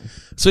like, shot.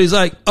 So he's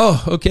like,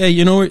 "Oh,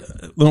 okay,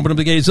 open up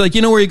the gate." He's like,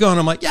 "You know where you're going?"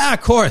 I'm like, "Yeah,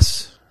 of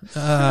course."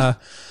 I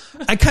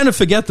kind of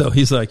forget, though.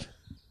 He's like,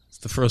 "It's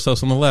the first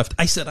house on the left."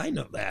 I said, "I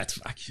know that."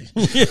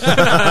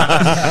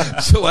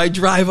 So I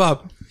drive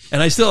up,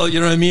 and I still, you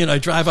know what I mean? I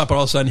drive up, and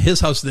all of a sudden his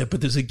house is there,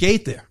 but there's a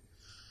gate there.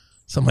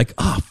 So I'm like,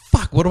 oh,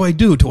 fuck, what do I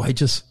do?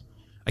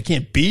 I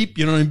can't beep,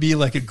 you know what I mean? Be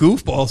like a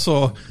goofball.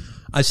 So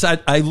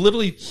I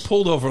literally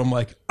pulled over. I'm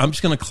like, I'm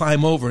just going to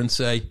climb over and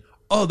say,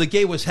 "Oh, the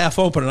gate was half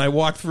open," and I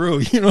walked through.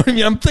 You know what I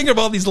mean? I'm thinking of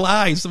all these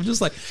lies. I'm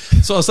just like,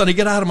 so all of a sudden I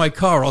get out of my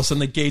car. All of a sudden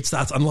the gate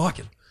starts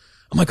unlocking.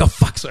 I'm like, oh,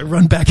 fuck. So I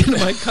run back into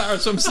my car.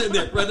 So I'm sitting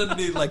there right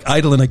underneath, like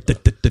idling,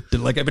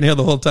 like I've been here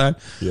the whole time.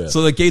 Yeah.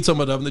 So the gate's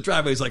opened up, and the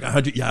driveway's like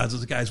 100 yards.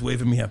 There's a guy's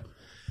waving me up.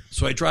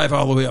 So I drive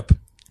all the way up.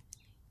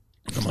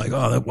 I'm like,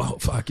 oh, wow,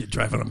 fuck it.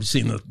 Driving, I'm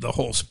seeing the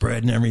whole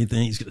spread and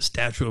everything. He's got a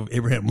statue of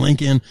Abraham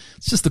Lincoln.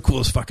 It's just the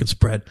coolest fucking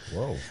spread.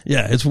 Whoa.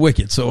 Yeah, it's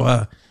wicked.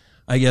 So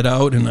I get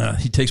out, and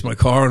he takes my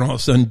car, and all of a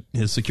sudden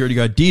his security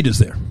guard, Dieter's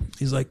there.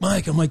 He's like,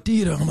 "Mike." I'm like,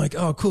 "Dieter." I'm like,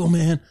 "Oh, cool,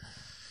 man."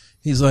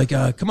 he's like,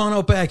 come on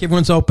out back.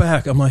 Everyone's out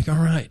back. I'm like, all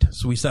right.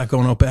 So we start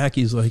going out back.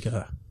 He's like,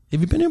 have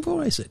you been in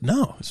before? I said,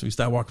 no. So we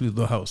start walking through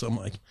the house. I'm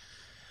like,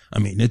 I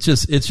mean, it's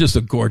just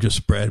a gorgeous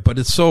spread, but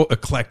it's so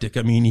eclectic.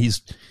 I mean,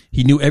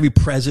 he knew every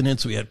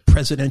president, so he had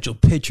presidential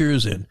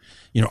pictures and,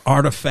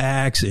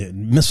 artifacts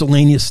and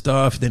miscellaneous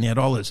stuff. Then he had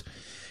all his,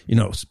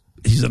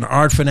 he's an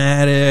art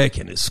fanatic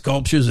and his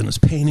sculptures and his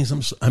paintings.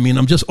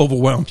 I'm just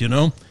overwhelmed,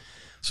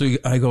 So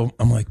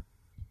I'm like,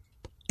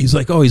 he's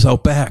like, oh, he's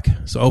out back.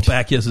 So out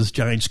back, he has this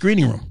giant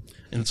screening room,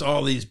 and it's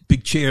all these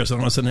big chairs. And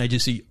all of a sudden, I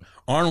just see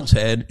Arnold's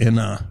head and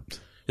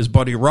his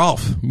buddy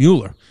Ralph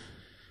Mueller,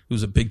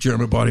 who's a big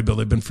German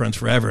bodybuilder, been friends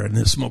forever, and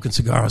they're smoking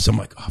cigars. I'm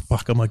like, oh,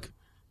 fuck. I'm like,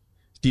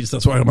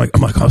 that's why I'm like,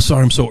 oh,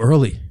 sorry, I'm so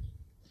early.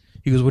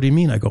 He goes, what do you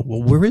mean? I go,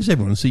 well, where is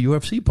everyone? It's a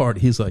UFC party.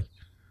 He's like,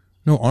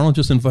 no, Arnold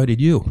just invited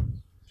you.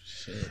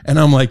 Shit. And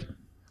I'm like,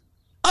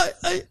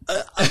 I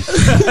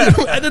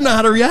didn't know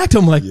how to react.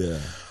 I'm like,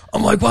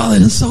 wow,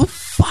 that is so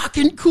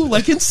fucking cool.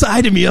 Like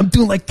inside of me, I'm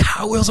doing like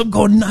cartwheels. I'm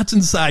going nuts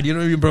inside, you know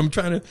what I mean? But I'm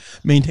trying to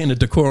maintain a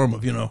decorum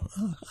of, oh,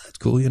 that's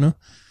cool,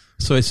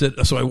 So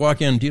so I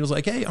walk in, Dino's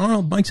like, hey,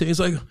 Arnold, Mike's here. He's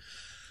like,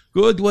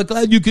 good, well,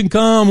 glad you can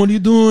come. What are you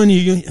doing?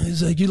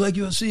 He's like, you like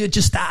UFC? It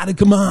just started.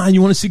 Come on,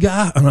 you want a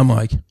cigar? And I'm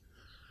like,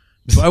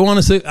 if I want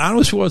a cigar,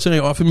 Arnold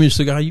Schwarzenegger offered me a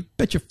cigar, you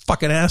bet your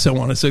fucking ass I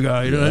want a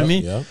cigar. You know what I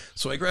mean? Yeah.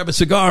 So I grab a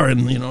cigar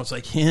and, it's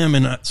like him.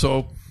 And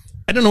so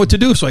I don't know what to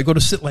do. So I go to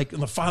sit like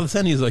in the farthest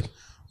end. He's like,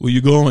 where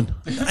you going?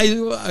 I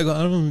go, I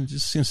don't know,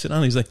 just sit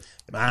down. He's like,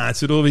 come on,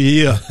 sit over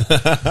here.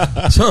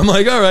 So I'm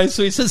like, all right.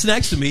 So he sits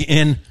next to me,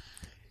 and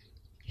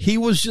he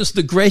was just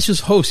the gracious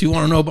host. You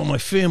want to know about my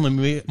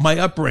family, my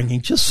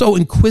upbringing, just so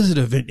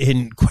inquisitive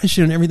and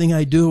questioning everything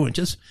I do, and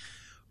just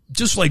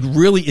like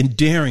really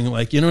endearing,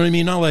 like, you know what I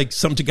mean? Not like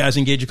some guys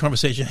engage in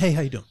conversation. Hey,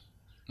 how you doing?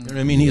 You know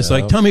what I mean? He's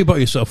like, tell me about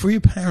yourself. Who are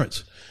your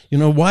parents?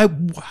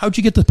 How'd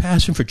you get the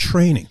passion for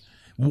training?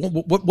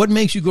 What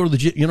makes you go to the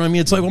gym? You know what I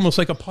mean? It's like almost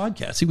like a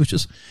podcast. He was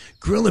just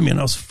grilling me, and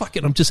I was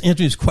I'm just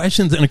answering his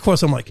questions. And of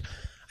course, I'm like,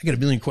 I got a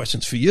million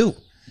questions for you.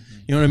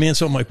 You know what I mean?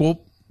 So I'm like,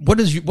 well, what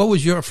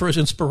was your first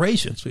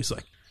inspiration? So he's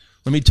like,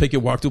 let me take you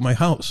a walk through my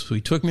house. So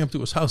he took me up to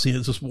his house. He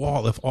has this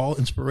wall of all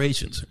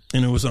inspirations.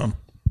 And it was,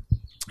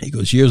 he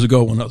goes, years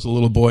ago when I was a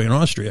little boy in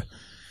Austria,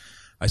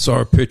 I saw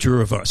a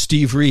picture of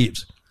Steve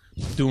Reeves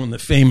doing the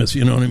famous,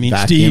 you know what I mean?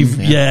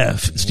 Vacuum,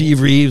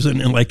 Steve Reeves,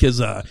 and like his,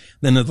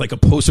 then there's like a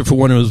poster for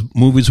one of his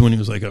movies when he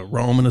was like a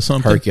Roman or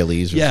something.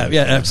 Hercules.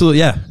 Absolutely,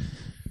 yeah.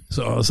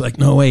 So I was like,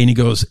 no way. And he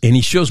goes, and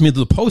he shows me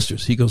the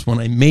posters. He goes,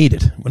 when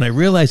I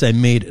realized I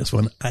made it, is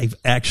when I've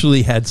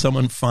actually had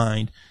someone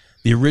find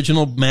the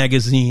original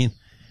magazine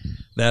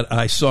that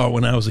I saw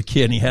when I was a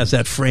kid. And he has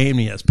that framed.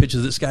 He has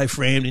pictures of this guy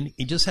framed, and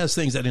he just has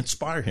things that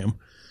inspire him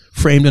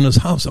framed in his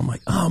house. I'm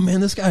like, oh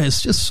man, this guy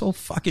is just so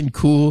fucking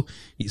cool.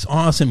 He's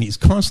awesome. He's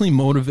constantly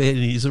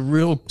motivated. He's a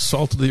real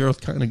salt of the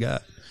earth kind of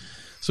guy.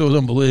 So it was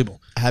unbelievable.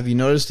 Have you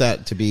noticed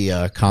that to be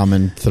a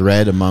common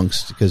thread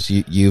amongst, because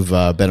you've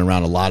been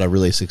around a lot of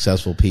really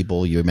successful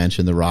people. You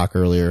mentioned The Rock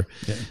earlier,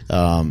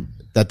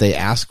 that they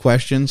ask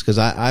questions. Because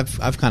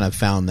I've kind of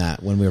found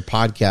that when we're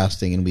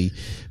podcasting and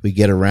we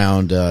get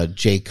around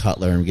Jay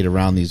Cutler and we get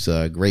around these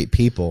great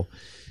people,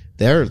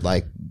 they're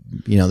like,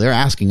 they're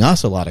asking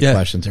us a lot of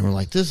questions, and we're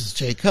like, this is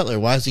Jay Cutler.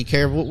 Why does he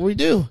care what we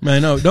do? I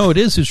know. No, it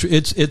is.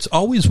 It's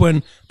always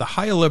when the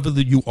higher level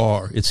that you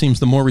are, it seems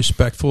the more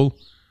respectful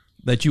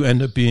that you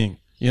end up being.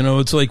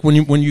 It's like when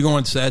you go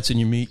on sets and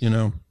you meet,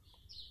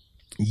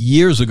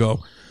 years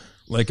ago,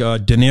 like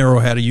De Niro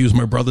had to use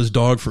my brother's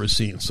dog for a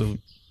scene. So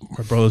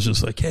my brother's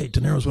just like, hey, De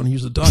Niro's want to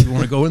use the dog. You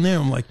want to go in there?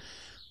 I'm like,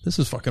 this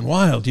is fucking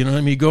wild. You know what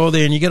I mean? You go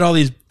there and you get all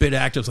these big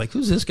actors like,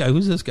 who's this guy?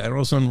 Who's this guy? And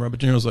all of a sudden,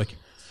 Robert De Niro's like,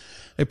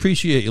 I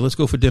appreciate you. Let's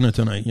go for dinner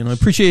tonight. I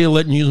appreciate you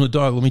letting you use my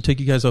dog. Let me take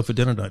you guys out for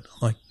dinner tonight.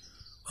 I'm like,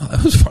 oh,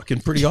 that was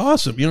fucking pretty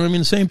awesome. You know what I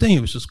mean? The same thing.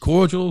 It was just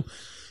cordial,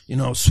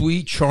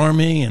 sweet,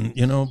 charming,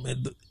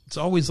 and, it's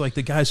always like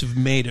the guys who've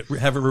made it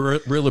have a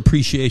real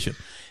appreciation.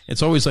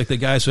 It's always like the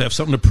guys who have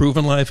something to prove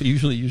in life,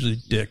 usually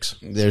dicks.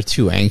 They're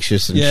too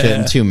anxious and shit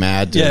and too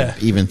mad to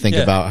even think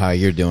about how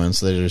you're doing,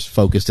 so they're just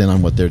focused in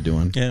on what they're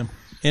doing. Yeah,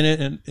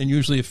 and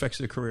usually affects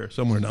their career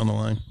somewhere down the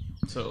line.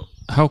 So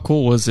how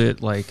cool was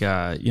it, like,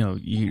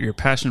 your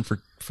passion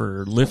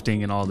for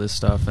lifting and all this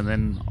stuff, and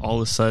then all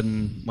of a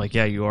sudden, like,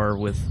 you are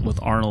with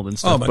Arnold and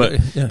stuff,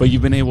 but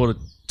you've been able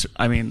to,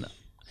 I mean,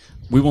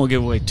 we won't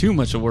give away too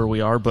much of where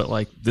we are, but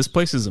like, this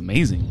place is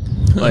amazing.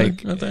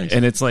 Like,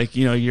 and it's like,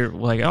 you're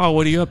like, oh,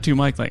 what are you up to,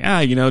 Mike? Like,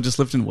 just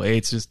lifting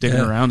weights, just digging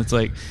around. It's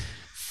like,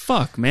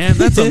 fuck, man,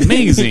 that's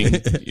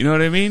amazing. You know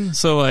what I mean?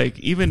 So like,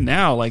 even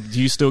now, like,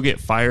 do you still get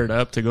fired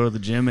up to go to the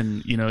gym,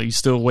 and you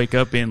still wake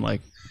up being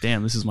like,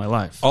 damn, this is my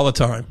life? All the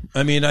time.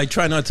 I mean, I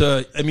try not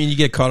to, you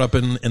get caught up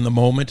in the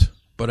moment,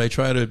 but I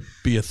try to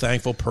be a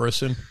thankful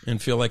person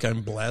and feel like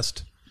I'm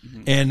blessed.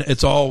 Mm-hmm. And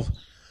it's all,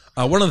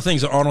 one of the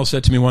things that Arnold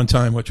said to me one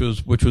time, which was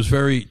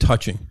very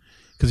touching,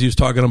 because he was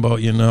talking about,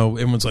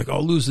 everyone's like,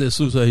 oh, lose this,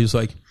 lose that. He's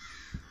like,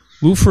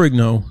 Lou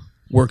Ferrigno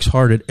works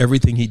hard at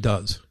everything he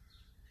does.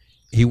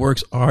 He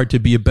works hard to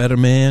be a better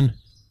man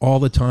all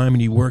the time,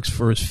 and he works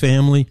for his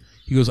family.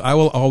 He goes, I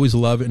will always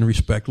love and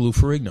respect Lou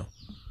Ferrigno.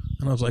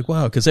 And I was like,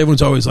 wow, because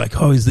everyone's always like,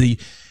 oh, he's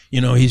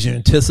your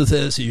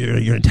antithesis,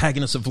 your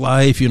antagonist of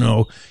life.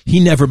 He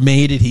never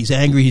made it. He's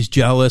angry. He's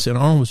jealous. And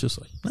Arnold was just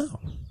like, no,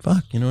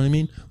 fuck. You know what I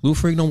mean? Lou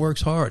Ferrigno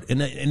works hard.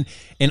 And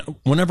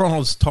whenever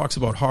Arnold talks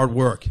about hard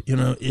work,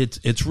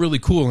 it's really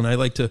cool. And I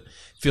like to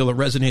feel it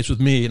resonates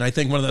with me. And I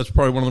think that's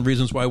probably one of the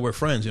reasons why we're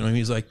friends.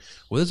 He's like,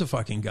 well, there's a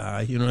fucking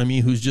guy,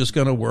 who's just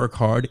going to work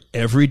hard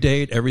every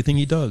day at everything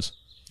he does.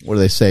 What do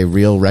they say?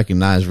 Real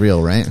recognize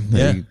real, right?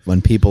 Yeah.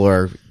 When people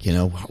are,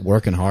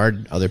 working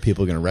hard, other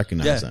people are going to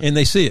recognize them. And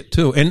they see it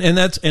too. And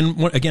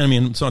again,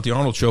 it's not the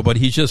Arnold show, but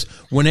he's just,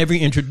 whenever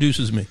he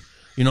introduces me,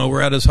 we're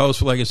at his house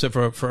for, like I said,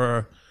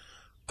 for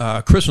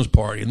a Christmas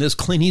party, and there's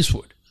Clint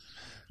Eastwood.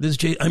 This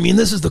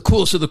is the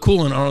coolest of the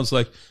cool. And Arnold's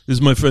like, this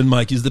is my friend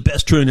Mike. He's the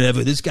best trainer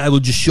ever. This guy will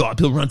just show up.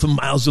 He'll run for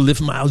miles, he'll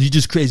lift miles. He's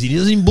just crazy. He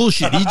doesn't even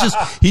bullshit. He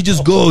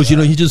just goes,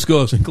 he just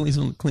goes. And Clint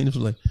Eastwood's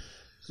like,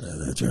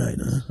 that's right,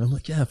 huh? I'm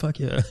like, yeah, fuck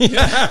yeah.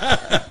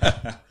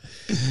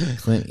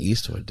 Clint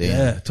Eastwood, damn.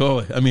 Yeah,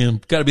 totally.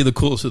 Got to be the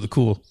coolest of the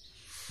cool.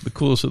 The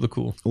coolest of the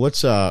cool.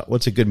 What's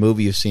a good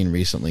movie you've seen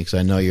recently? Because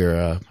I know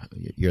you're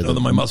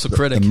my muscle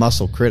critic. The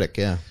muscle critic,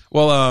 yeah.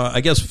 Well,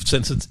 I guess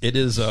since it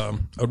is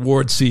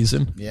award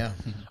season. Yeah.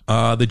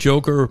 The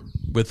Joker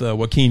with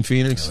Joaquin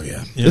Phoenix. Oh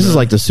yeah. This is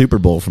like the Super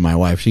Bowl for my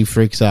wife. She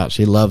freaks out.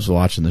 She loves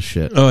watching the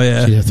shit. Oh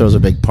yeah. She throws a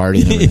big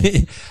party and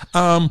everything.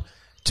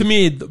 To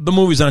me, the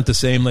movies aren't the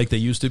same like they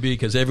used to be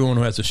because everyone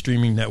who has a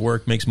streaming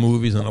network makes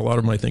movies, and a lot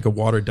of them I think are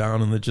watered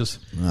down, and they're just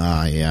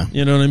yeah.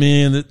 You know what I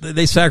mean?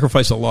 They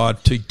sacrifice a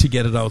lot to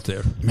get it out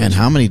there. Man,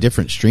 how many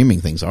different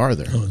streaming things are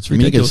there? Oh, it's you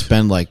could ridiculous.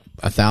 spend like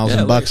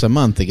 $1,000 a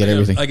month to get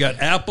everything. I got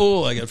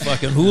Apple, I got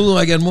fucking Hulu,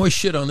 I got more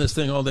shit on this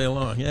thing all day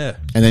long. Yeah.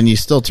 And then you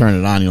still turn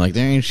it on. You're like,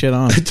 there ain't shit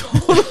on.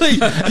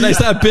 Totally. And I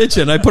start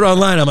bitching. I put it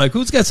online. I'm like,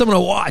 who's got something to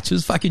watch?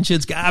 This fucking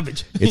shit's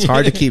garbage. It's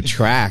hard to keep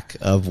track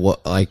of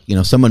what,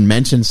 someone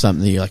mentions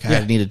something. You're like,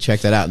 I need to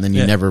check that out. And then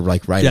you never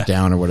write it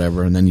down or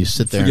whatever. And then you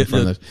sit there in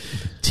front of the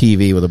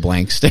TV with a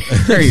blank stare.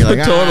 You're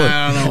like, totally.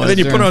 I don't know. And then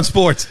you put on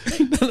sports.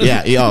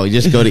 Yeah. You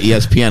just go to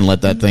ESPN and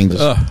let that thing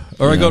just.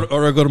 I go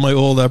to my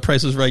old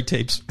Price is Right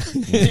tapes.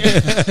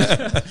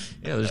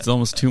 Yeah, there's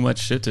almost too much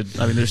shit to.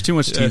 There's too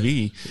much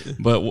TV.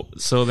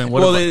 But so then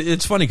what? Well,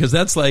 it's funny because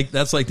that's like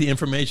the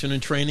information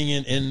and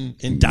training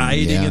and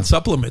dieting and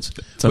supplements.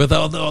 With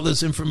all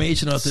this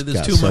information out there,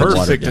 there's too much.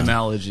 Perfect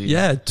analogy.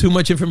 Yeah, too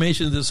much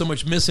information. There's so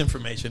much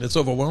misinformation. It's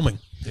overwhelming.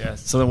 Yeah.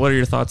 So then, what are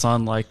your thoughts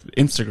on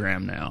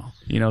Instagram now?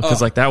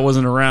 Because that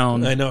wasn't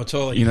around. I know,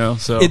 totally.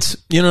 So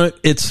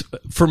it's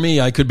for me.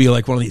 I could be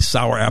like one of these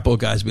sour apple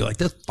guys. Be like,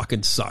 that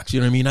fucking sucks. You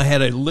know what I mean? I had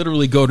to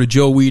literally go to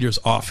Joe Weider's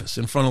office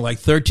in front of like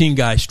 13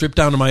 guys, strip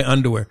down to my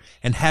underwear,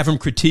 and have him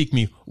critique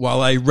me while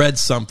I read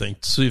something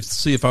to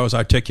see if I was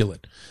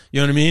articulate. You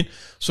know what I mean?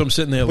 So I'm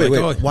sitting there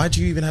wait, why'd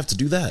you even have to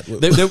do that?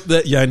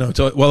 Yeah, I know.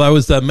 Well, I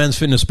was the men's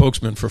fitness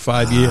spokesman for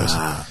 5 years.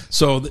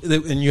 So,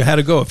 and you had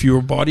to go. If you were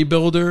a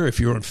bodybuilder, if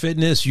you were in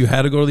fitness, you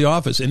had to go to the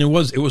office. And it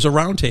was a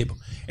round table.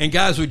 And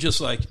guys were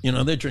just like,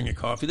 they're drinking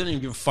coffee. They don't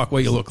even give a fuck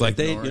what you look like.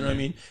 You know what I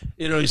mean?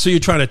 So you're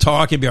trying to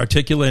talk and be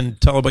articulate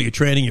and tell about your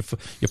training, your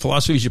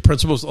philosophies, your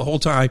principles the whole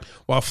time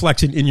while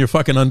flexing in your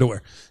fucking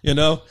underwear,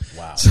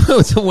 Wow.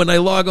 So when I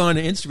log on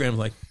to Instagram, I'm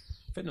like,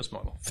 fitness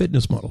model.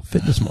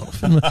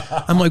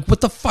 I'm like, what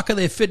the fuck are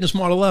they a fitness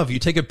model of? You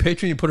take a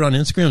picture and you put it on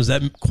Instagram. Does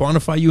that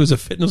quantify you as a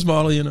fitness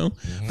model,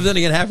 Mm-hmm. But then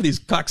again, half of these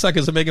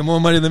cocksuckers are making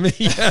more money than me.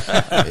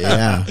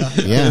 Yeah.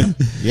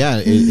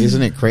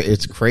 Isn't it crazy?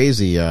 It's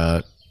crazy.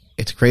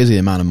 It's crazy the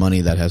amount of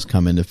money that has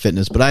come into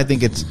fitness. But I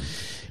think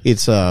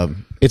it's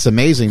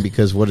amazing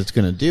because what it's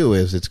going to do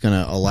is it's going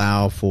to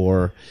allow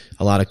for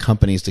a lot of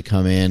companies to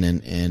come in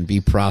and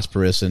be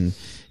prosperous and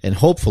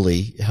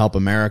hopefully help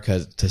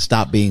America to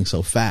stop being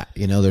so fat.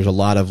 There's a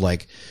lot of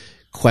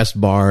Quest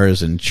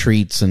bars and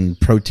treats and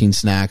protein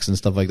snacks and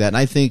stuff like that. And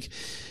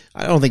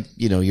I don't think,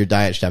 your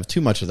diet should have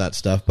too much of that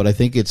stuff, but I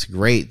think it's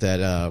great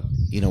that,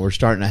 we're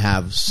starting to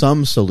have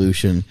some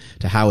solution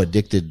to how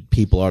addicted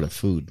people are to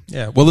food.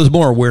 Yeah. Well, there's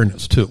more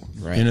awareness too.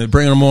 Right.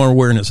 Bringing more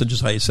awareness and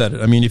just how you said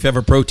it. If you have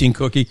a protein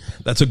cookie,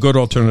 that's a good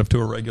alternative to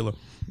a regular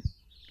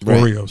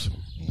Oreos.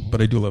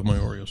 But I do love my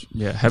Oreos.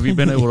 Yeah. Have you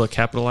been able to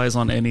capitalize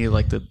on any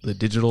the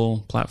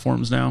digital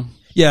platforms now?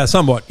 Yeah,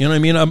 somewhat. You know what I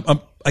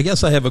mean? I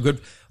guess I have a good,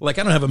 I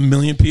don't have a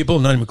million people,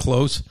 not even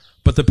close,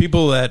 but the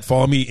people that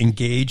follow me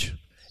engage.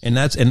 And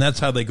that's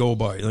how they go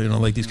by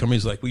it. These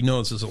companies, we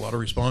know there's a lot of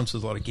response,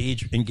 there's a lot of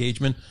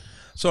engagement.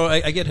 So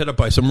I get hit up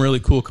by some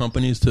really cool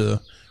companies to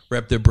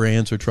rep their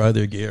brands or try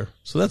their gear.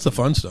 So that's the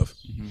fun stuff.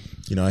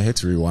 I hate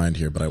to rewind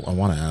here, but I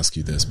want to ask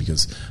you this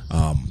because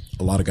a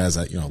lot of guys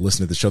that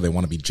listen to the show, they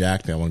want to be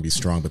jacked, they want to be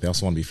strong, but they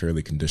also want to be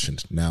fairly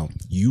conditioned. Now,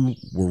 you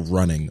were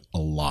running a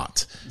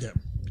lot. Yeah.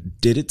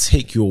 Did it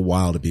take you a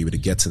while to be able to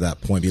get to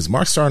that point? Because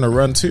Mark's starting to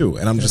run too.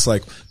 And I'm just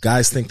like,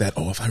 guys think that,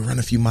 if I run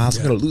a few miles,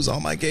 I'm going to lose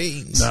all my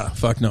gains. Nah,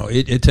 fuck no.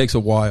 It takes a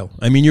while.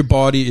 Your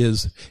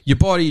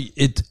body,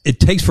 it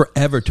takes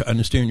forever to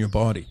understand your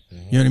body.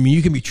 You know what I mean?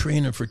 You can be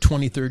training for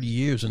 20, 30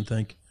 years and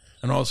think,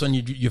 and all of a sudden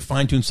you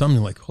fine tune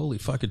something like, holy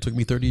fuck, it took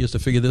me 30 years to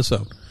figure this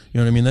out. You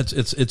know what I mean?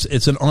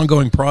 It's an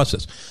ongoing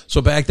process.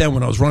 So back then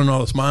when I was running all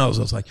those miles,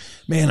 I was like,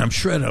 man, I'm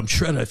shredded,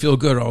 I feel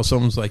good. All of a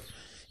sudden it's like,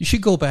 you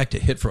should go back to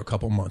HIIT for a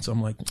couple months.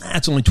 I'm like,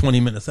 it's only 20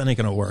 minutes, that ain't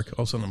gonna work.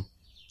 All of a sudden I'm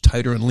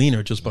tighter and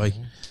leaner just by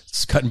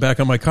cutting back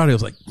on my cardio. I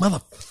was like,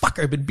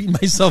 motherfucker, I've been beating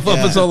myself up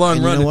for so long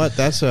and running. You know what?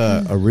 That's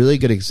a really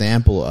good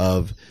example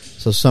of,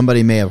 so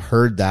somebody may have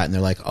heard that and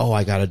they're like, oh,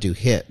 I got to do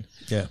HIIT.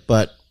 Yeah.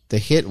 But the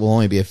HIIT will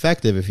only be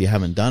effective if you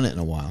haven't done it in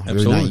a while.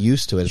 Absolutely. You're not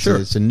used to it.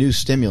 It's a new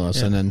stimulus.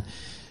 Yeah. And then,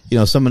 you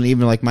know, someone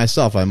even like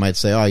myself, I might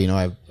say, oh, you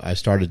know, I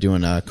started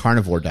doing a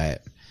carnivore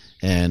diet.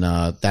 And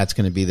that's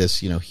going to be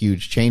this, you know,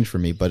 huge change for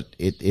me. But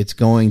it's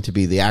going to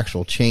be the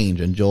actual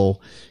change. And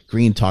Joel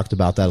Green talked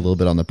about that a little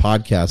bit on the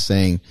podcast,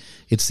 saying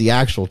it's the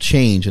actual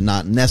change and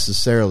not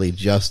necessarily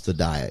just the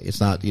diet. It's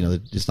not, you know,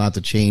 it's not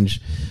the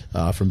change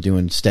from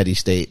doing steady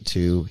state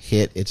to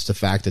HIIT. It's the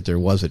fact that there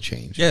was a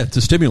change. Yeah, it's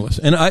a stimulus.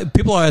 And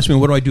people ask me,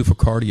 what do I do for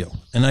cardio?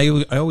 And I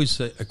always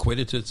equate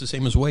it to, it's the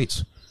same as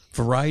weights.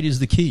 Variety is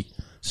the key.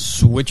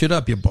 Switch it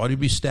up. Your body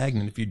will be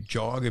stagnant. If you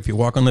jog, if you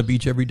walk on the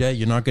beach every day,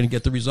 you're not going to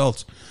get the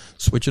results.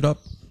 Switch it up.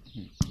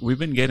 We've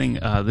been getting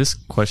this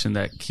question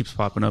that keeps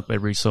popping up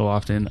every so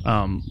often.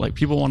 Like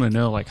people want to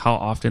know like how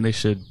often they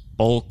should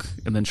bulk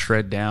and then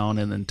shred down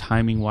and then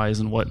timing wise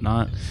and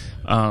whatnot.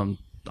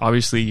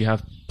 Obviously you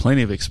have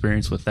plenty of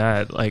experience with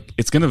that. Like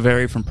it's going to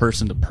vary from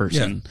person to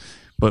person. Yeah.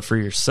 But for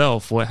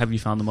yourself, what have you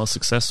found the most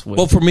success with?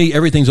 Well, for me,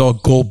 everything's all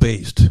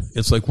goal-based.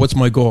 It's like, what's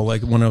my goal?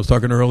 Like when I was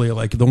talking earlier,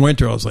 like the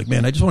winter, I was like,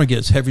 man, I just want to get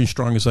as heavy and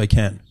strong as I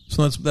can.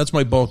 So that's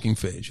my bulking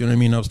phase. You know what I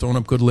mean? I was throwing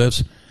up good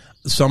lifts.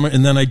 Summer,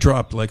 and then I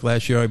dropped, like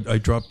last year, I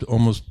dropped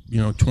almost,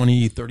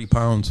 20, 30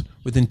 pounds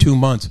within 2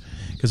 months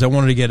because I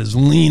wanted to get as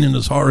lean and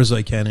as hard as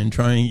I can and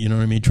try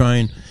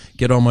and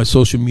get all my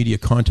social media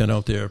content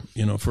out there,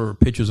 for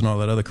pictures and all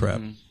that other crap.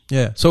 Mm-hmm.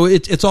 Yeah. So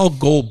it's all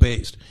goal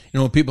based.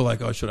 People are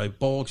like, oh, should I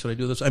bulk? Should I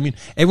do this? I mean,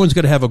 everyone's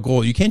got to have a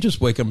goal. You can't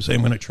just wake up and say, I'm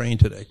going to train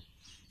today.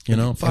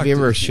 Have you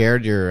ever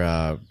shared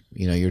your,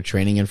 your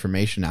training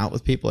information out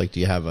with people? Like, do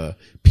you have a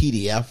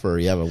PDF or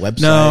you have a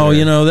website? No,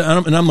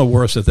 I'm the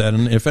worst at that.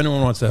 And if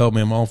anyone wants to help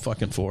me, I'm all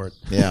fucking for it.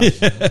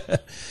 Yeah.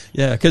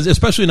 Yeah. Cause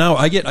especially now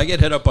I get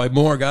hit up by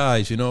more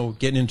guys,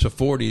 getting into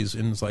 40s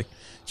and it's like,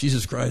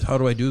 Jesus Christ, how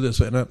do I do this?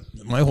 And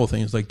my whole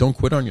thing is like, don't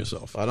quit on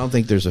yourself. I don't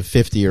think there's a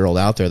 50-year-old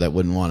out there that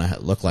wouldn't want to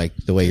look like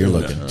the way you're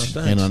looking.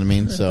 You know what I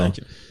mean? Yeah, so thank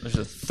you. There's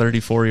a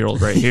 34-year-old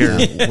right here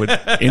would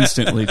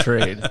instantly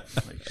trade.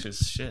 Like,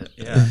 just shit.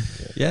 Yeah.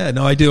 Yeah.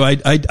 No, I do.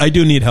 I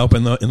do need help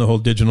in the whole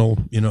digital,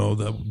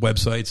 the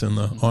websites and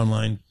the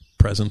online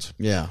presence.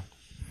 Yeah.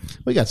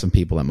 We got some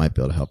people that might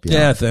be able to help you.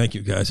 Yeah, thank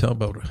you guys. How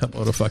about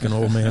a fucking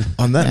old man?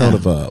 On that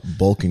note of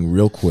bulking,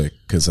 real quick,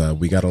 because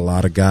we got a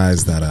lot of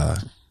guys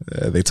that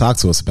they talk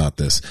to us about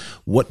this.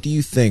 What do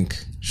you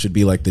think should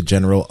be like the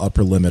general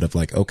upper limit of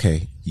like,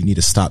 okay, you need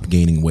to stop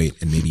gaining weight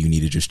and maybe you need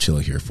to just chill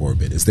here for a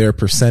bit? Is there a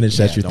percentage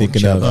that you're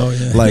thinking of? Oh,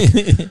 yeah. Like,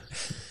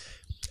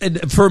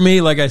 and for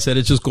me, like I said,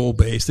 it's just goal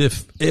based.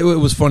 If it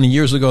was funny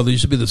years ago, there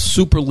used to be the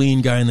super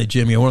lean guy in the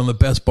gym. He had one of the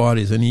best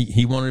bodies, and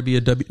he wanted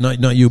to be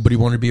not you, but he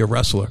wanted to be a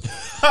wrestler. You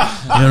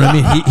know what I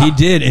mean? He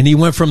did, and he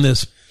went from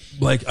this.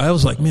 Like, I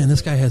was like, man,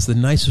 this guy has the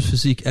nicest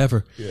physique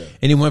ever. Yeah.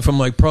 And he went from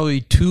like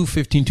probably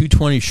 215,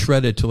 220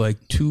 shredded to like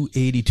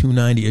 280,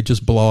 290. It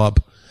just blow up.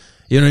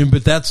 You know what I mean?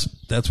 But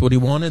that's what he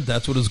wanted.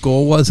 That's what his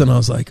goal was. And I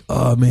was like,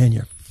 oh man,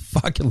 you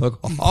fucking look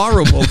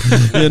horrible,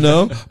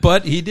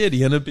 But he did.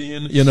 He ended up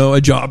being,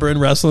 a jobber in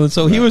wrestling.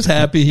 So he was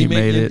happy. He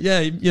made it.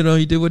 Yeah.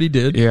 He did what he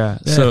did. Yeah.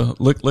 So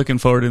looking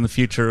forward in the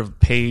future of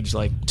page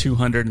like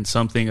 200 and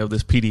something of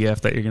this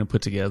PDF that you're going to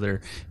put together.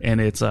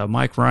 And it's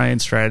Mike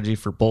Ryan's strategy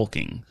for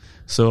bulking.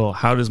 So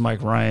how does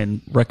Mike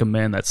Ryan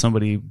recommend that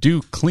somebody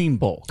do clean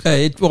bulk?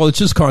 It's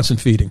just constant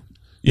feeding.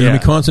 You know what I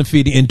mean? Constant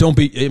feeding.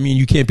 And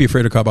you can't be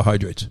afraid of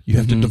carbohydrates. You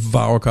have to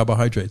devour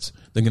carbohydrates.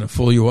 They're going to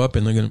fill you up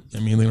and they're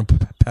going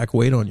to pack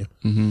weight on you.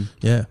 Mm-hmm.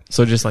 Yeah.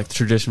 So just like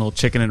traditional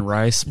chicken and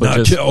rice, but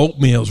just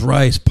oatmeals,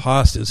 rice,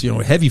 pastas,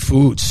 heavy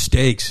foods,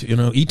 steaks,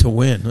 eat to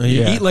win.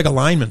 Eat like a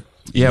lineman.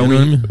 Yeah,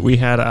 we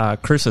had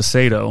Chris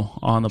Aceto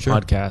on the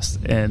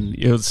podcast, and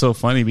it was so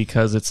funny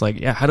because it's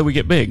like, how do we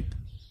get big?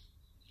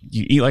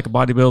 You eat like a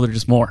bodybuilder,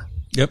 just more.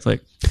 Yep. It's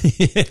like,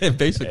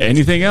 basically.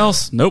 Anything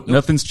else? Nope,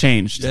 nothing's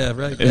changed. Yeah,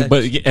 right.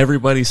 But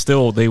everybody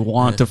still, they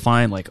want to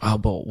find like, I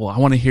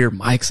want to hear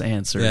Mike's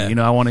answer.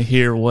 Yeah. I want to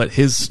hear what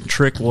his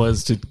trick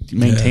was to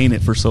maintain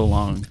it for so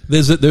long.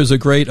 There's a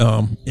great,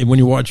 when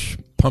you watch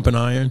Pumping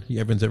Iron,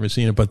 everyone's ever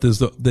seen it, but there's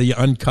the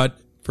uncut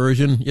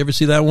version. You ever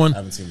see that one? I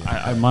haven't seen it.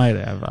 I might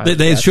have.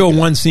 They show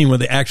one scene where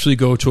they actually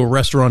go to a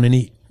restaurant and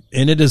eat.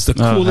 And it is the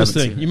coolest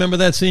thing. You remember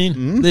that scene?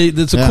 Mm-hmm.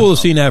 It's the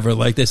coolest scene ever.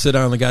 Like, they sit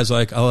down and the guy's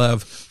like, I'll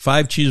have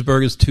 5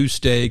 cheeseburgers, 2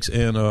 steaks,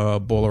 and a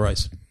bowl of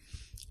rice.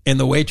 And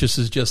the waitress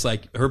is just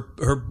like,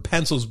 her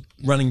pencil's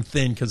running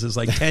thin because there's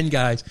like 10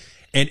 guys.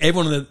 And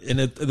everyone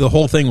the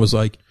whole thing was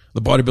like,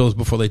 the bodybuilders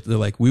before they're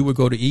like, we would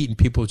go to eat and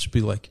people would just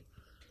be like,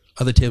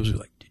 other tables would be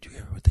like, did you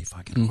hear what birthday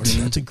fucking order.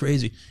 That's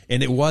crazy.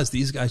 And it was.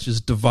 These guys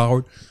just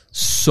devoured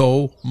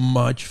so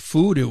much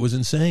food. It was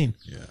insane.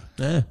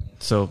 Yeah.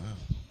 So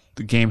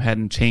the game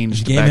hadn't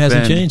changed. The game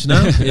hasn't changed.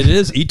 No, it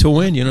is eat to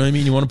win. You know what I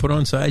mean? You want to put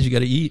on size, you got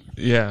to eat.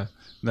 Yeah.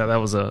 No, that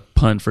was a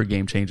pun for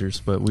Game Changers,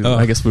 but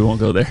I guess we won't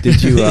go there.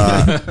 Did you?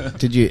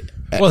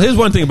 Well, here's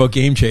one thing about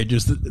Game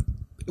Changers,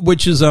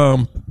 which is,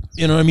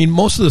 you know, I mean,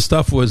 most of the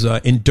stuff was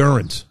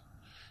endurance.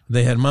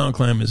 They had mountain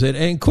climbers, and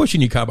of course you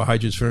need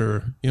carbohydrates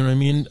for, you know what I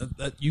mean.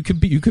 You could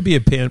be a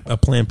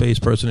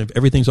plant-based person if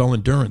everything's all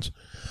endurance,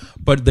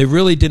 but they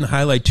really didn't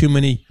highlight too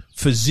many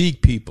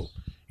physique people.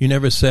 You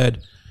never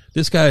said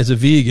this guy is a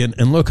vegan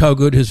and look how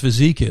good his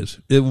physique is.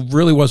 It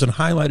really wasn't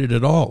highlighted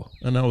at all,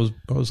 and I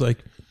was like,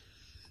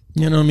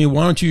 you know what I mean.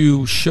 Why don't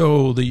you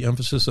show the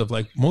emphasis of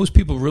like most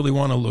people really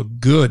want to look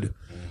good,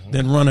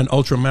 then run an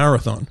ultra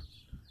marathon,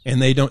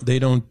 and they don't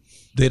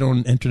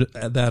enter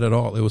that at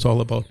all. It was all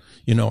about,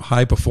 you know,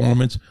 high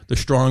performance, the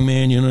strong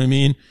man, you know what I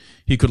mean?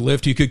 He could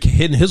lift, he could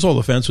hit, and his whole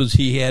offense was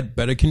he had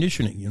better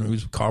conditioning. You know, he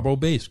was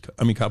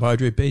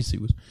carbohydrate based.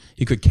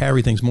 He could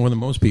carry things more than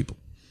most people.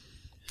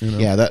 You know?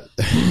 Yeah, that,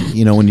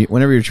 you know,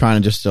 whenever you're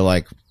trying to just to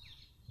like,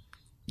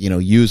 you know,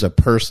 use a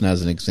person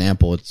as an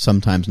example, it's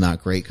sometimes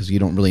not great because you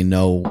don't really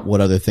know what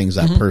other things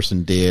that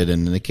person did.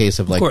 And in the case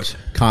of like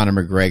Conor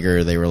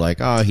McGregor, they were like,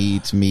 "Oh, he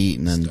eats meat,"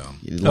 and then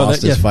he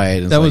lost his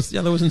fight. And that was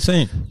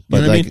insane.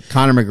 But like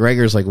Conor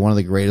McGregor is like one of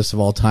the greatest of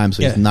all time,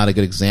 so he's not a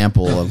good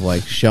example of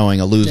like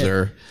showing a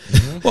loser.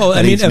 Well,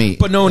 I mean,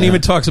 but no one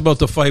even talks about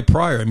the fight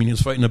prior. I mean, he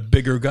was fighting a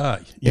bigger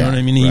guy. You know what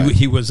I mean?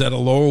 He was at a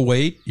lower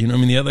weight. You know what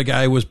I mean? The other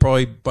guy was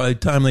probably, by the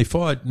time they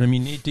fought, I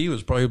mean, Nate Diaz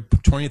was probably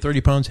 20,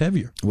 30 pounds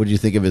heavier. What did you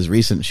think of his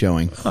recent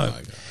showing?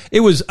 It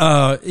was,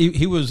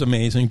 he was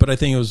amazing, but I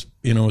think it was,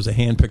 you know, it was a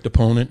hand-picked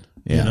opponent.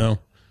 Yeah. You know,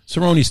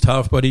 Cerrone's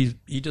tough, but he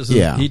doesn't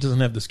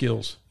have the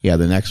skills. Yeah,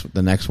 the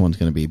next one's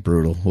going to be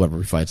brutal.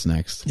 Whoever fights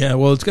next. Yeah,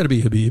 well, it's got to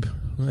be Khabib.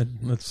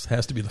 That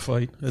has to be the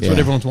fight. That's what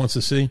everyone wants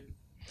to see.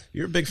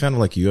 You're a big fan of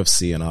like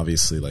UFC, and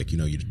obviously, like, you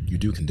know, you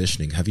do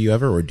conditioning. Have you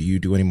ever, or do you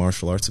do any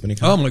martial arts of any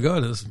kind? Oh my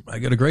God, I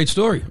got a great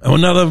story.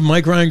 Another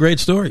Mike Ryan great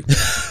story.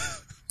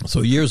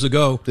 So years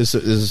ago, this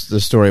is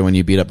the story when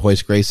you beat up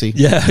Hoist Gracie.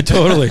 Yeah,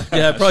 totally.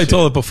 Yeah, I probably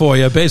told it before.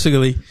 Yeah,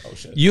 basically,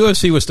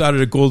 UFC was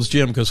started at Gold's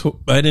Gym because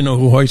I didn't know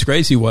who Hoist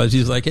Gracie was.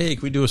 He's like, "Hey,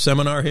 can we do a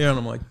seminar here?" And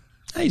I'm like,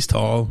 "Hey, he's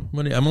tall."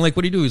 I'm like,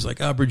 "What do you do?" He's like,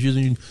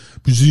 Brazilian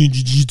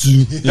Jiu-Jitsu.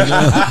 You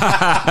know?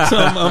 So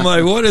I'm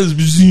like, "What is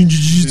Brazilian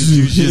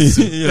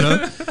Jiu-Jitsu?" You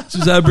know,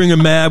 so I bring a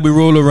mat, we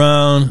roll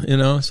around. You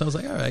know, so I was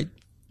like, "All right."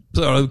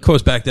 So of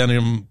course, back down to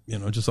him, you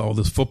know, just all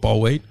this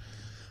football weight.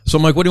 So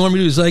I'm like, "What do you want me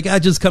to do?" He's like,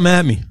 just come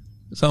at me."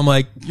 So I'm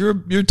like,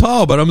 "You're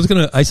tall, but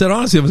I said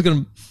honestly, I'm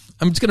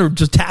just gonna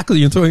just tackle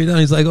you and throw you down."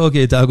 He's like,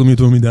 "Okay, tackle me,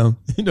 throw me down."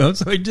 You know,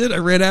 so I did. I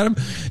ran at him,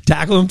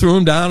 tackled him, threw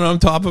him down on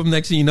top of him.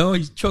 Next thing you know,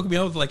 he's choking me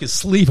out with like his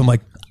sleeve. I'm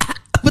like,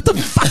 "What the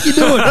fuck you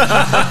doing?"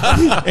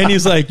 And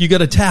he's like, "You got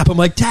to tap." I'm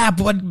like, "Tap?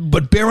 What?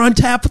 But bear on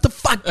tap? What the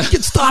fuck? You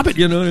can stop it."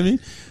 You know what I mean?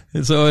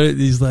 And so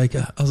he's like,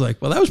 I was like,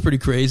 "Well, that was pretty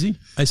crazy."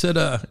 I said,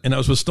 and I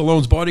was with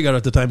Stallone's bodyguard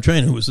at the time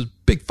training, who was this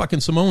big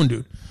fucking Samoan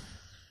dude.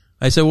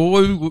 I said,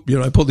 "Well,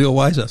 I pulled the old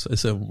wise ass. I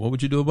said, what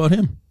would you do about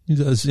him?" He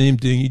said, "The same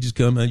thing. He just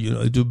come and,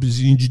 I do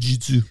Brazilian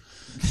Jiu-Jitsu."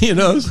 You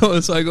know,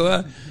 so I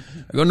go,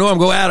 "No, I'm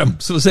go at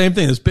him." So the same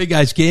thing. This big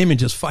guy's came and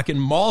just fucking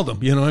mauled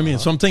him. You know what I mean?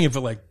 So I'm thinking for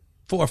like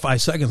 4 or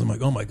 5 seconds, I'm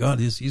like, "Oh my God,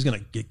 he's going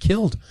to get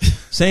killed."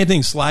 Same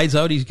thing, slides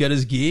out. He's got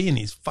his gi and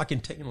he's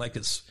fucking taking like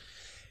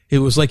it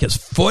was like his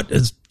foot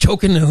is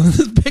choking.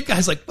 This big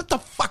guy's like, "What the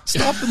fuck?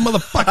 Stop the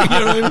motherfucker."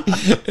 You know what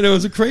I mean? And it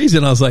was crazy.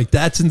 And I was like,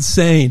 "That's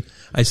insane."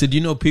 I said,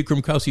 "You know, Pete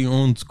Krimkowski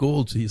owns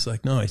Gold's." He's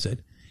like, "No." I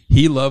said,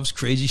 "He loves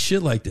crazy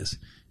shit like this.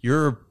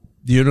 You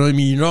know what I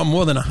mean? You're not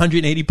more than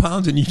 180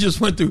 pounds and you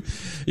just went through,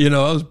 you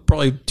know, I was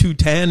probably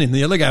 210 and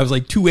the other guy was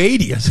like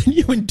 280. I said,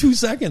 "You in 2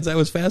 seconds." That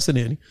was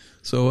fascinating.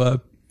 So,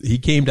 he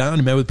came down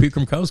and met with Pete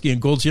Krimkowski, and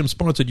Gold's Gym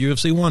sponsored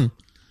UFC 1.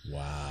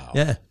 Wow.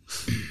 Yeah.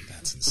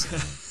 That's insane.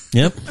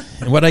 Yep.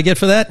 And what I get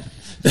for that?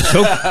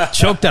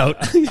 Choked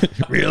out.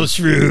 Real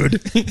shrewd.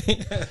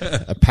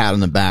 A pat on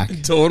the back.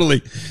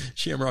 Totally.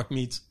 Shamrock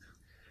meats.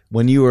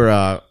 When you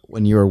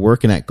were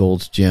working at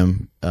Gold's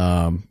Gym,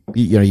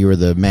 you were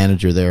the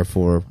manager there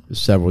for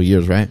several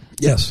years, right?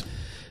 Yes.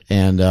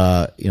 And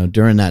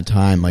during that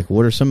time, like,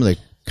 what are some of the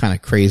kind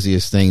of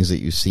craziest things that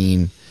you've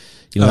seen?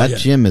 You know,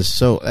 gym is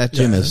so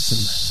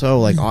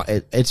like,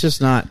 it's just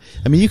not,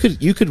 I mean, you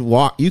could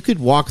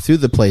walk through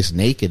the place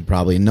naked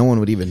probably and no one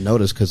would even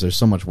notice because there's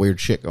so much weird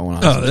shit going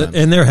on. Oh,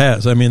 and there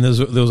has. I mean, there was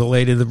a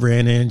lady that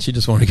ran in, she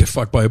just wanted to get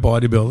fucked by a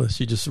bodybuilder.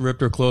 She just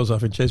ripped her clothes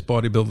off and chased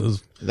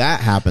bodybuilders. That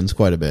happens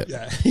quite a bit.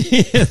 Yeah.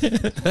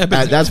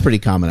 That's pretty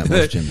common at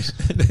most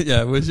gyms.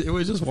 Yeah, it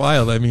was just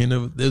wild. I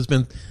mean, there's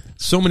been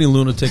so many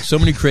lunatics, so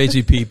many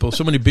crazy people,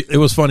 it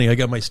was funny. I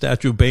got my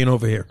statue of Bane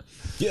over here.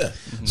 Yeah.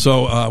 Mm-hmm.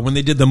 So when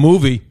they did the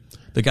movie,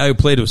 the guy who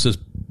played it was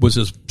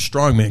this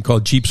strong man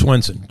called Jeep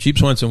Swenson. Jeep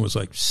Swenson was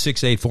like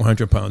 6'8",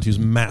 400 pounds. He was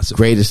massive.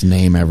 Greatest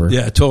name ever.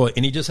 Yeah, totally.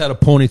 And he just had a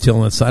ponytail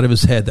on the side of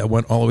his head that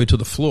went all the way to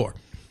the floor.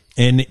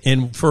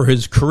 And for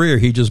his career,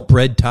 he just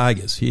bred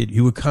tigers.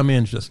 He would come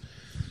in just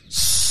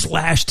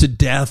slashed to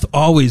death.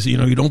 Always,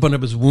 you'd open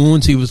up his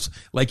wounds. He was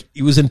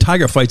in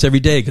tiger fights every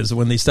day because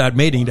when they start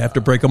mating, you'd have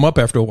to break him up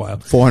after a while.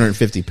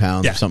 450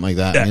 pounds or something like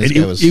that. Yeah, I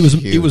mean,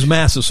 he was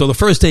massive. So the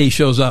first day he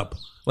shows up,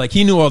 like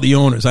he knew all the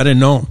owners. I didn't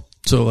know him.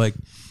 So like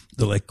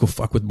they're like, go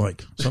fuck with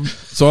Mike.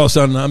 So all of a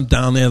sudden I'm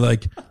down there,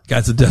 like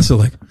guys at the desk are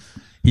like,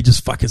 he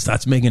just fucking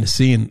starts making a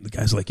scene. The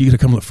guy's like, you gotta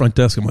come to the front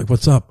desk. I'm like,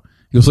 what's up?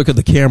 He goes, look at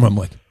the camera. I'm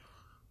like,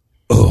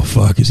 oh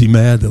fuck, is he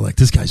mad? They're like,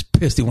 this guy's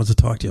pissed. He wants to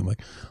talk to you. I'm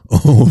like,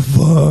 oh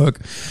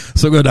fuck.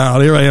 So I go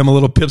down. Here I am, a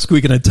little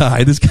pipsqueak in a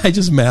tie. This guy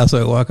just mad.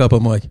 So I walk up.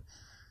 I'm like,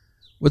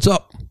 what's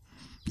up?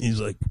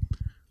 He's like,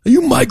 are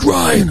you Mike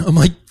Ryan? I'm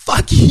like,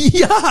 fuck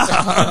yeah.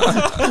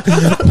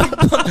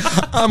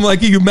 I'm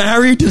like, are you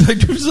married? Did I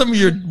do something with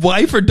your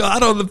wife or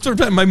daughter? All the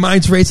time my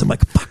mind's racing. I'm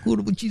like, fuck,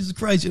 Jesus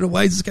Christ,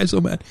 why is this guy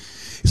so mad?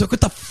 He's like,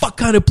 what the fuck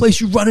kind of place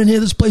you running here?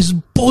 This place is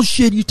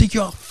bullshit. You think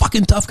you're all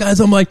fucking tough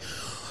guys? I'm like,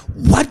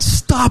 what?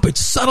 Stop it.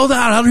 Settle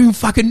down. I don't even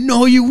fucking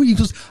know you. He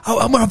goes,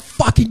 I'm going to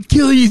fucking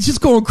kill you. He's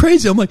just going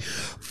crazy. I'm like,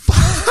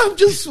 I'm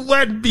just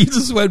sweating, beads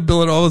of sweat,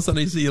 Bill. And all of a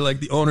sudden I see like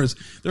the owners,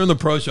 they're in the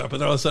pro shop.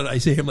 And then all of a sudden I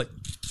see him like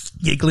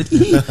giggling.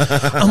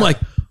 I'm like,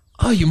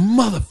 oh, you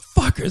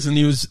motherfuckers. And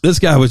this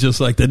guy was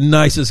just like the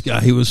nicest guy.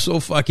 He was so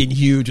fucking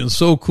huge and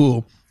so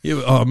cool.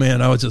 Oh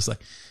man, I was just like,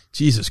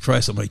 Jesus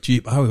Christ. I'm like,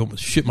 gee, I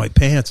almost shit my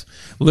pants.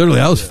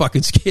 Literally, I was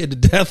fucking scared to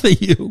death of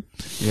you.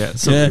 Yeah.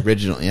 So the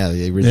original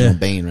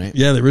Bane, right?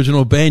 Yeah, the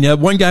original Bane. Yeah.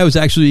 One guy was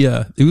actually,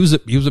 he was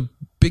a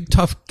big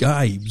tough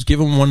guy. He was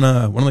giving one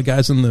of the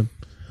guys on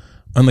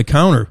the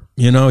counter,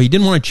 he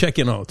didn't want to check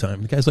in all the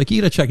time. The guy's like,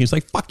 you got to check in. He's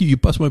like, fuck you, you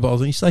bust my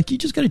balls. And he's like, you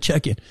just got to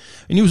check in.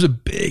 And he was a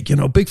big,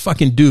 big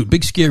fucking dude,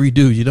 big scary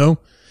dude,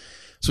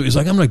 So he's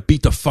like, I'm going to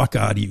beat the fuck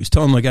out of you. He's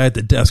telling the guy at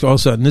the desk. All of a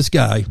sudden, this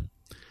guy,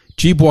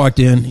 Jeep walked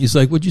in. He's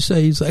like, what'd you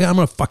say? He's like, I'm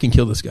going to fucking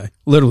kill this guy.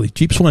 Literally,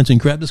 Jeep Swenson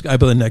grabbed this guy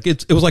by the neck.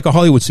 It was like a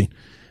Hollywood scene.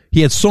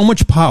 He had so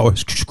much power,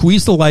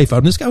 squeezed the life out.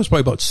 And this guy was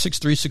probably about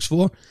 6'3",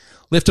 6'4",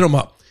 lifted him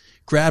up,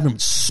 grabbed him,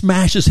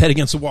 smashed his head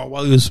against the wall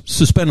while he was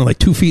suspended like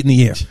 2 feet in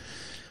the air.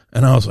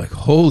 And I was like,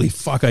 holy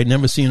fuck, I'd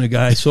never seen a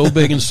guy so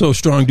big and so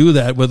strong do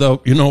that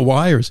without,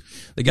 wires.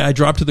 The guy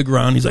dropped to the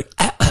ground. He's like,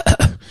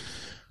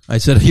 I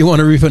said, you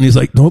want a refund? He's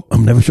like, nope,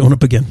 I'm never showing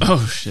up again.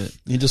 Oh shit.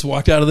 He just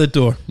walked out of that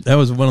door. That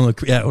was one of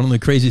the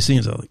crazy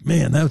scenes. I was like,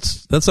 man,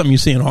 that's something you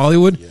see in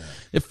Hollywood. Yeah.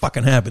 It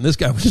fucking happened. This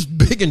guy was just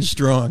big and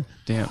strong.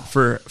 Damn.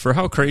 For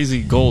how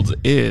crazy Gold's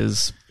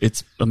is,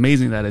 it's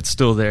amazing that it's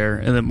still there.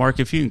 And then Mark,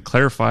 if you can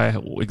clarify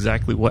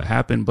exactly what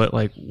happened, but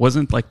like,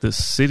 wasn't like the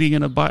city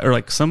going to buy, or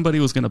like somebody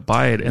was going to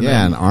buy it? And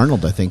and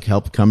Arnold, I think,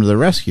 helped come to the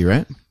rescue,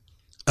 right?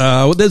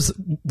 There's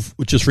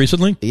just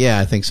recently. Yeah,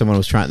 I think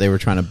someone they were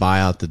trying to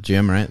buy out the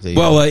gym, right?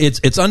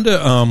 It's under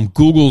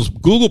Google.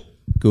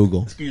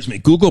 Excuse me.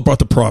 Google bought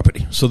the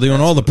property, so they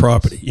own all the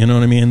property. You know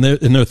what I mean?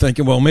 And they're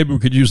thinking, well, maybe we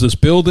could use this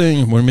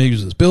building. We may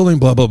use this building.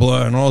 Blah blah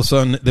blah. And all of a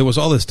sudden, there was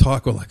all this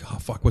talk. We're like, oh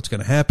fuck, what's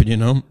going to happen?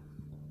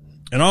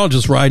 And all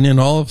just riding in,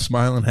 all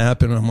smiling,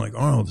 happy. And I'm like,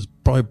 oh, there's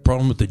probably a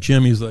problem with the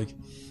gym. He's like,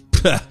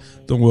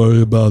 don't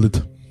worry about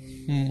it.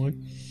 I'm like,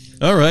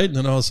 all right. And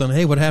then all of a sudden,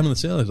 hey, what happened to the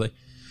sale? He's like,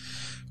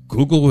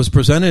 Google was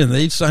presented and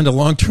they signed a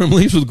long-term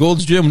lease with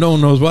Gold's Gym. No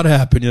one knows what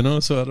happened,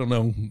 So I don't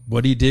know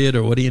what he did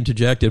or what he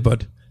interjected,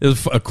 but it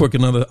was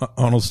another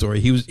Arnold story.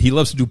 He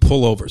loves to do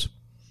pullovers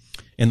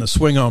and the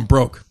swing arm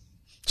broke.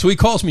 So he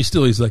calls me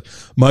still. He's like,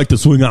 Mike, the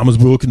swing arm was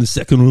broke in the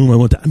second room. I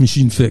want that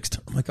machine fixed.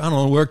 I'm like, I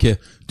don't work here.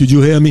 Did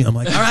you hear me? I'm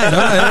like, all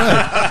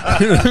right.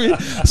 You know what I mean?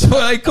 So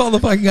I call the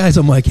fucking guys.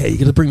 I'm like, hey, you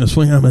got to bring the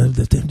swing arm. We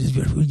got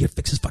to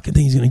fix this fucking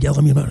thing. He's going to yell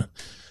at me about it.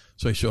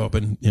 So I show up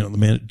and, the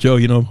man, Joe,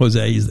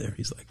 Jose, he's there.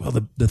 He's like, well,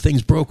 the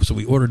thing's broke, so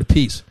we ordered a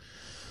piece.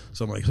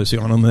 So I'm like, so I see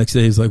on the next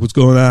day, he's like, what's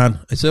going on?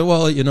 I said,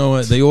 well,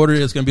 they ordered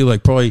it. It's going to be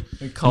like probably.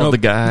 Call the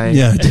guy.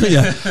 Yeah.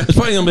 It's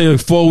probably going to be like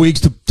 4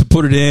 weeks to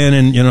put it in,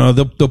 and,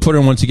 they'll put it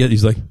in once you get it.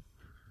 He's like,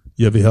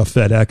 you ever have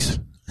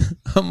FedEx?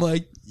 I'm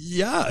like,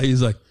 yeah.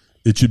 He's like,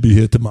 it should be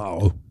here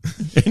tomorrow.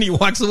 And he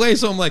walks away.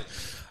 So I'm like,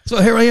 so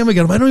here I am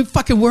again. I don't even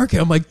fucking work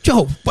here. I'm like,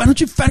 Joe, why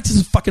don't you fax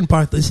this fucking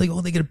part? They say, oh,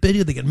 they get a bid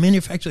it, they get a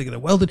manufacture, they get a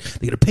welded,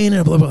 they get a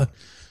painted, blah, blah.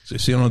 So you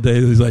see on the day,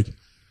 he's like,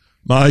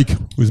 Mike,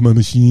 where's my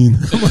machine?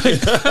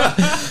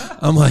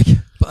 I'm like,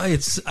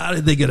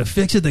 they got to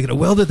fix it, they got to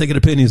weld it, they got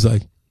to paint it. He's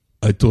like,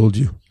 I told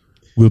you,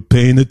 we'll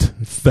paint it,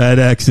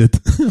 FedEx it.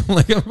 I'm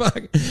like,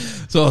 fuck.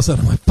 So all of a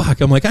sudden, I'm like, fuck.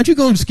 I'm like, aren't you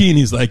going skiing?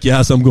 He's like,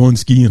 yes, I'm going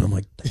skiing. I'm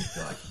like,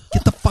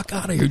 get the fuck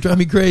out of here. Drive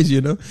me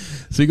crazy, So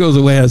he goes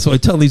away. So I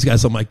tell these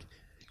guys, I'm like,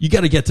 you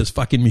got to get this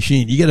fucking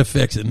machine. You got to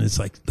fix it. And it's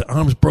like, the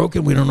arm's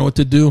broken. We don't know what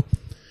to do.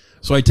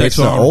 So I text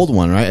It's the old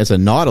one, right? It's a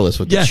Nautilus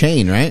with the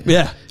chain, right?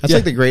 Yeah. That's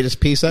like the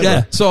greatest piece ever.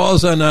 Yeah. So all of a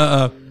sudden,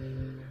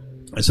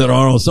 I said,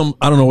 Arnold,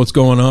 I don't know what's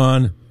going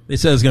on. They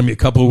said it's going to be a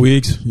couple of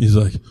weeks. He's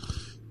like,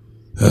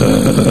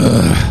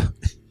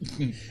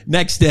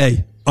 next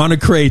day, on a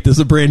crate, there's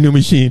a brand new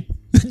machine.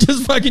 It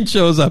just fucking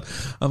shows up.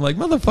 I'm like,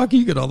 motherfucker,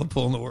 you get all the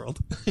pull in the world.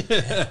 What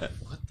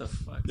the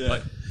fuck?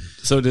 Yeah.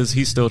 So does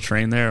he still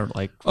train there?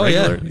 Like,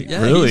 regularly?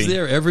 Yeah. Really? He's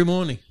there every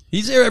morning.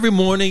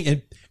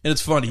 And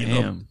it's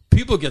funny,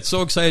 people get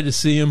so excited to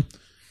see him.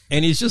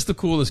 And he's just the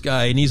coolest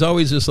guy. And he's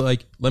always just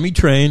like, let me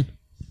train.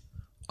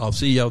 I'll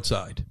see you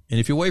outside. And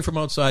if you're away from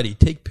outside, he'd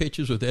take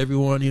pictures with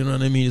everyone. You know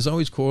what I mean? He's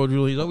always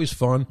cordial. He's always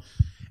fun.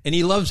 And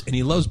he loves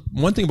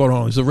one thing about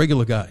Arnold, he's a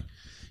regular guy.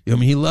 You know what I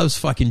mean? He loves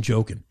fucking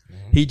joking.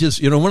 He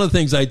just, one of the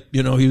things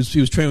he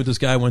was training with this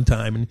guy one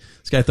time, and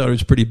this guy thought he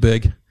was pretty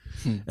big.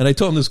 And I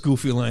told him this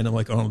goofy line. I'm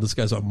like, Arnold, this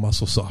guy's on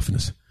muscle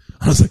softness.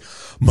 I was like,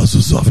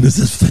 muscle softness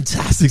is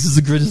fantastic. This is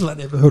the greatest line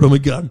I ever heard. Oh my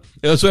God.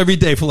 So every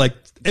day for like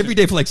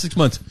 6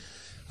 months.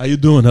 How you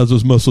doing? How's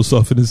those muscle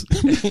softness?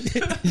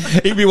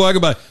 He'd be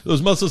walking by.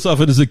 Those muscle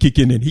softness are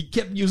kicking in. He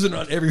kept using it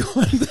on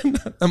everyone.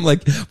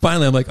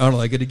 Finally, I'm like,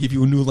 Arnold, I got to give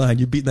you a new line.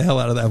 You're beating the hell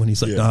out of that one.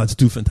 He's like, no, it's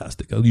too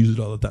fantastic. I'll use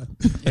it all the time.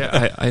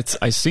 Yeah,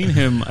 I seen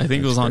him. I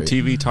think it was on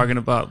TV talking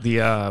about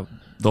the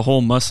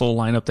whole muscle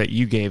lineup that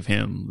you gave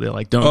him. They're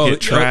like, don't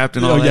get trapped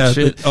and all that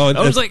shit.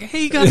 I was like,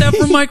 hey, you got that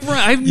from Mike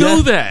Ryan. I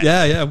know that.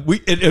 Yeah.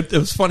 It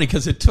was funny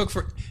because it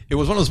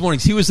was one of those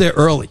mornings. He was there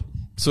early.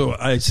 So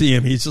I see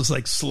him. He's just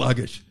like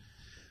sluggish.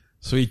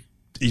 So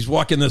he's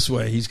walking this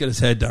way. He's got his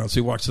head down. So he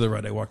walks to the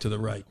right. I walk to the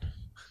right.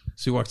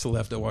 So he walks to the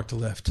left. I walk to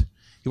the left.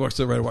 He walks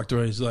to the right. I walk to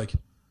the right. He's like,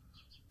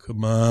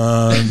 come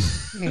on.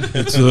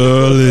 It's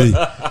early.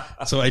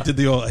 So I did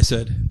I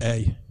said,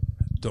 hey,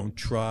 don't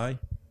try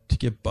to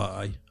get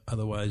by.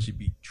 Otherwise, you'd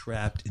be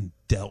trapped and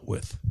dealt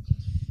with.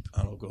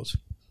 Arnold goes,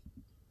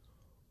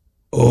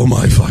 oh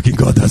my fucking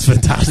God, that's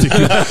fantastic.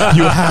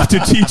 You have to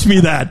teach me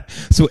that.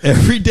 So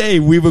every day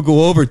we would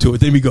go over to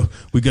it. Then we go,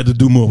 we got to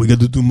do more. We got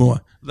to do more.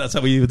 That's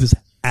how we do this.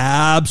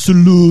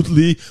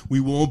 Absolutely, we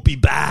won't be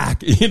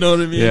back. You know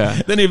what I mean?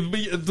 Yeah.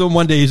 Then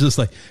one day he's just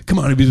like, come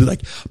on. He'd be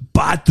like,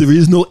 but there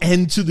is no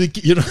end to the,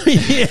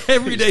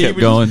 every day. He kept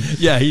going.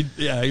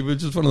 He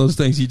was just one of those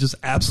things he just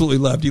absolutely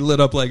loved. He lit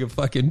up like a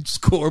fucking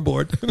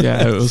scoreboard.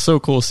 Yeah, it was so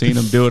cool seeing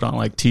him do it on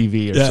like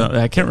TV or something.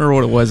 I can't remember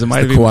what it was. It might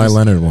have The been Kawhi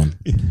Leonard one.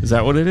 Is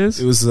that what it is?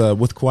 It was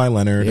with Kawhi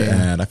Leonard,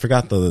 and I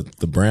forgot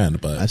the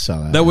brand, but I saw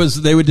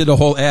that. They did a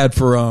whole ad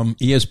for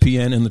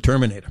ESPN and the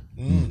Terminator.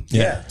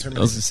 yeah, I was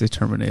going to say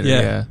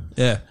Terminator.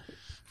 Yeah.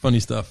 Funny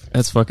stuff.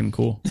 That's fucking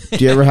cool. Do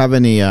you ever have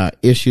any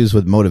issues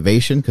with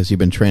motivation? Because you've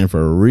been training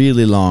for a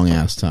really long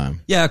ass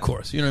time. Yeah, of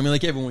course. You know what I mean?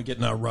 Like everyone we get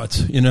in our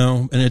ruts,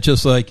 and it's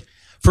just like,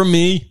 for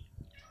me,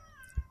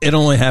 it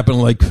only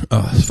happened like,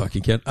 this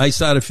fucking cat. I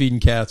started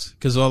feeding cats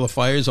because of all the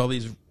fires, all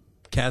these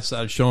cats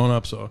started showing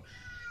up, so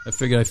I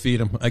figured I'd feed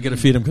them. I got to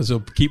feed them because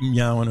they'll keep them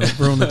yowling and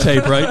ruin the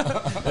tape,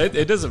 right?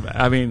 It doesn't matter.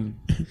 I mean,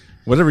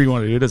 whatever you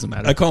want to do, it doesn't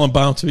matter. I call him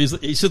Bouncer.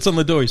 He sits on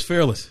the door. He's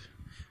fearless.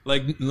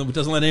 Like,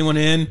 doesn't let anyone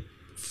in.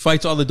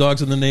 Fights all the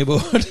dogs in the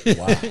neighborhood.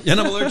 Wow. And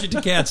I'm allergic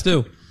to cats,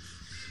 too.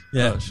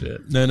 Yeah. Oh,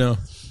 shit. No.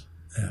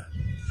 Yeah.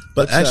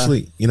 But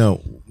actually,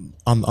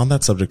 on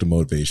that subject of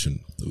motivation,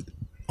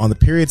 on the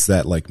periods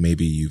that like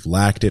maybe you've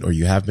lacked it or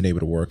you have been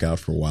able to work out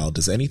for a while,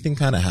 does anything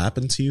kind of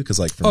happen to you? Because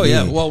like for me,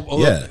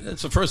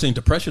 that's the first thing.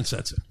 Depression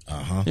sets in.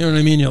 You know what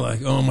I mean? You're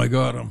like, oh my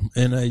God,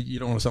 you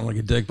don't want to sound like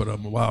a dick, but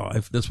wow,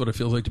 that's what it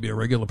feels like to be a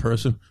regular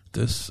person.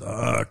 This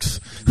sucks.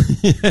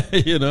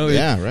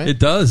 Yeah, right. It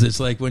does. It's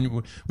like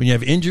when you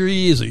have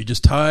injuries or you're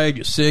just tired,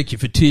 you're sick, you're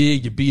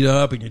fatigued, you're beat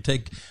up, and you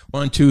take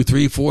 1, 2,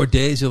 3, 4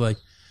 days. You're like,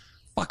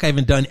 fuck, I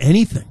haven't done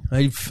anything.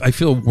 I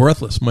feel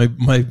worthless.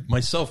 My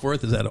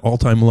self-worth is at an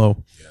all-time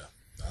low. Yeah.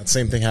 That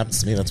same thing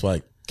happens to me. That's why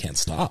I can't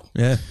stop.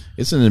 Yeah.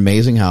 Isn't it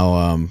amazing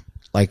how,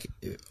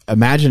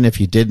 imagine if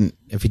you didn't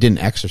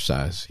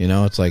exercise,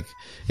 it's like,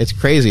 it's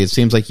crazy. It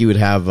seems like you would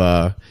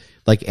have,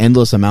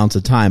 endless amounts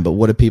of time, but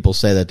what do people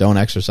say that don't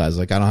exercise?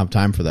 Like, I don't have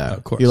time for that.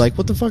 Of course. You're like,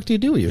 what the fuck do you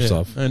do with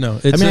yourself? Yeah, I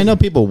know. I know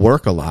people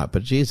work a lot,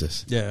 but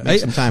Jesus. Yeah. Make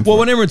some time for well, it.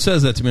 when everyone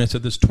says that to me, I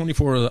said, there's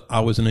 24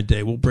 hours in a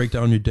day. We'll break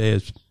down your day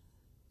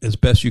as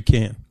best you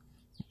can.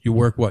 You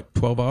work,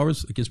 12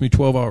 hours? It gives me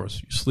 12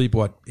 hours. You sleep,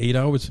 8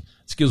 hours?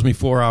 It gives me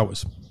 4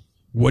 hours.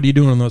 What are you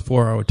doing in that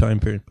 4-hour time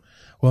period?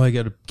 Well, I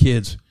got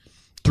kids.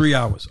 3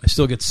 hours. I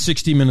still get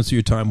 60 minutes of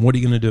your time. What are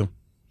you going to do?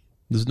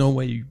 There's no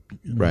way.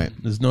 Right.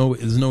 There's no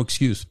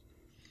excuse.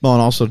 Well,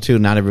 and also, too,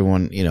 not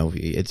everyone,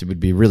 it would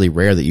be really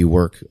rare that you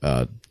work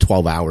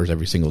 12 hours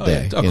every single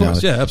day. Of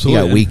course, yeah,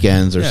 absolutely. You got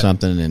weekends or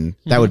something, and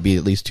that would be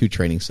at least 2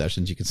 training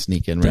sessions you could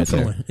sneak in right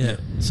there. Yeah.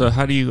 So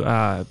how do you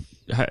how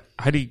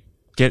do you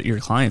get your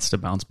clients to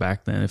bounce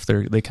back then if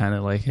they kind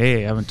of like,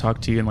 hey, I haven't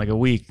talked to you in like a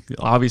week?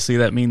 Obviously,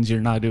 that means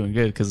you're not doing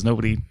good because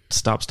nobody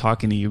stops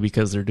talking to you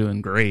because they're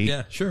doing great.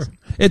 Yeah, sure.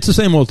 It's the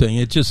same old thing.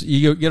 It's just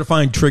you got to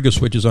find trigger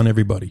switches on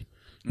everybody.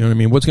 You know what I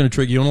mean? What's going to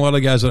trigger you? And a lot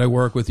of guys that I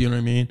work with, you know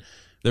what I mean?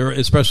 They're,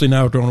 especially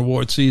now during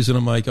award season,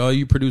 I'm like, oh,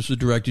 you producers,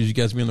 directors, you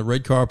guys be on the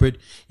red carpet.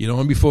 You don't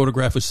want to be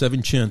photographed with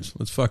 7 chins.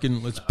 Let's pick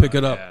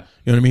it up. Yeah.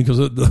 You know what I mean?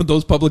 Because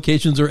those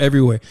publications are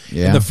everywhere.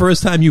 Yeah. And the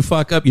first time you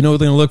fuck up, you know what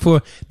they're going to look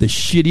for? The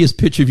shittiest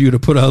picture of you to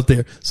put out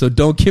there. So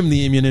don't give them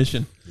the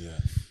ammunition. Yeah.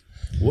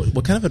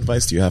 What kind of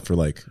advice do you have for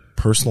like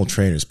personal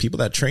trainers, people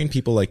that train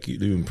people like you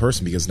do in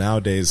person? Because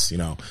nowadays,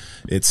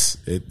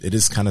 it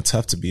is kind of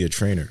tough to be a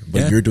trainer,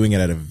 but you're doing it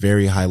at a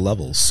very high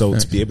level. So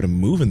to be able to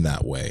move in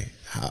that way.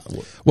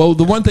 Well,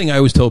 the one thing I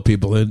always tell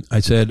people, and I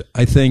said,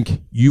 I think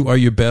you are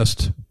your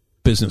best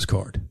business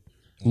card.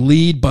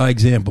 lead by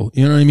example.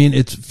 You know what I mean?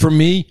 It's for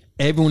me,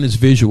 everyone is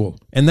visual,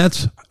 and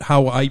that's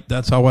how I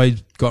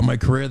got my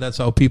career. That's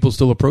how people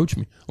still approach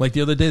me. Like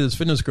the other day, this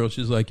fitness girl,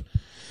 she's like,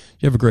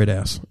 "You have a great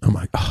ass." I'm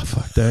like, "Oh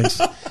fuck,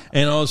 thanks."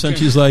 And all of a sudden,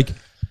 she's like,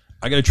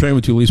 "I got to train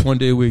with you at least one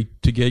day a week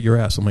to get your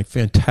ass." I'm like,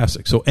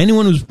 "Fantastic." So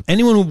anyone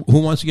who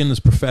wants to get in this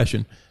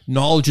profession,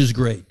 knowledge is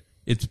great.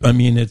 It's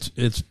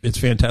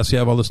fantastic to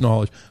have all this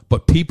knowledge,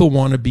 but people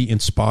want to be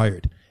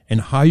inspired, and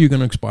how you're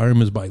going to inspire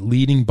them is by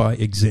leading by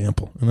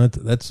example, and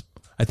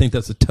I think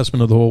that's a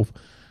testament of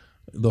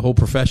the whole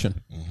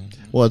profession.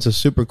 Well, it's a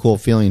super cool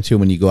feeling too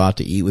when you go out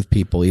to eat with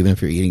people, even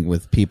if you're eating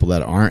with people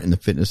that aren't in the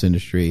fitness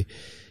industry,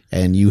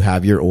 and you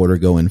have your order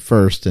go in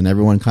first, and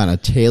everyone kind of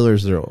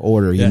tailors their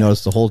order. You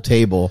notice the whole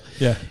table,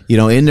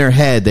 in their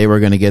head, they were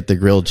going to get the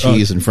grilled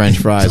cheese and French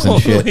fries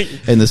totally. and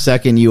shit. And the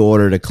second you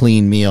ordered a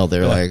clean meal,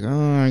 they're like, "Oh,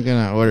 I'm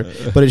going to order."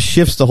 But it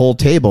shifts the whole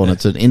table, and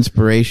it's an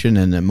inspiration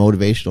and a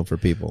motivational for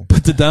people.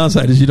 But the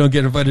downside is you don't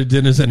get invited to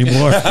dinners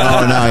anymore.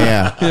 Oh, no,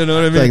 yeah. You know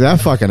what I mean? It's like,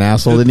 that fucking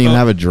asshole didn't even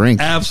have a drink.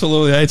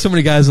 Absolutely. I had so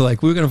many guys that are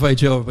like, "We were going to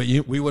invite you over, but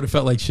we would have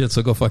felt like shit,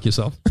 so go fuck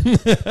yourself."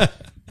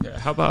 Yeah,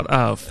 how about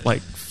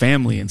like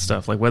family and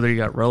stuff? Like whether you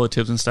got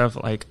relatives and stuff.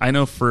 Like I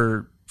know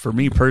for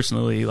me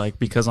personally, like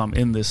because I'm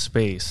in this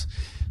space,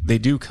 they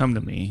do come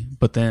to me.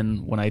 But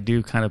then when I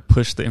do kind of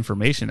push the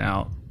information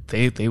out,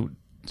 they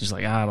just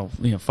like, I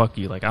don't, fuck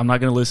you. Like I'm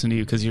not going to listen to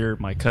you because you're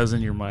my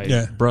cousin, you're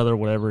my brother,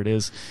 whatever it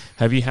is.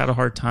 Have you had a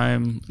hard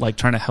time like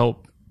trying to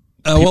help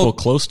people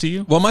close to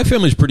you? Well, my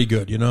family's pretty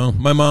good,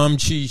 My mom,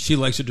 she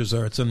likes her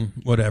desserts and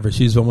whatever.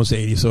 She's almost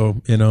 80,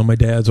 so my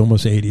dad's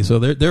almost 80, so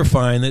they're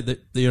fine. They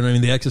you know what I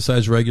mean? They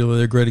exercise regularly.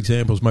 They're great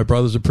examples. My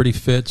brothers are pretty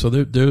fit, so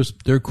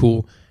they're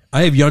cool.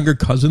 I have younger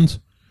cousins,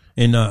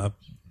 and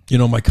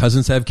my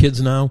cousins have kids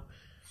now.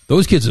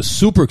 Those kids are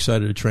super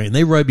excited to train.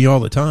 They write me all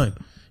the time.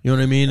 You know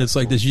what I mean? It's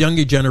like this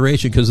younger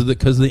generation because of the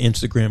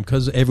Instagram,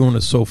 because everyone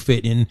is so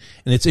fit and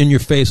it's in your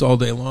face all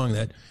day long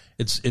that.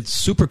 It's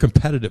super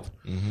competitive.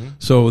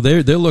 So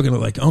they're looking at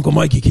like, "Uncle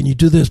Mikey, can you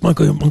do this?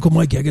 Uncle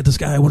Mikey, I get this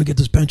guy. I want to get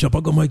this bench up.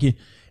 Uncle Mikey."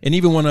 And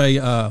even when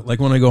I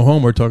when I go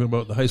home, we're talking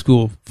about the High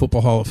School Football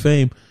Hall of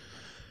Fame.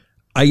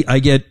 I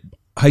get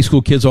high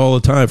school kids all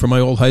the time from my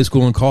old high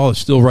school and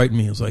college still writing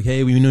me. It's like,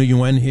 "Hey, we know you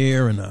went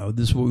here, and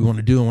this is what we want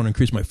to do. I want to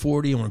increase my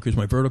 40. I want to increase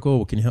my vertical.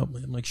 What can you help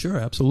me?" I'm like, "Sure,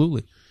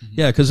 absolutely."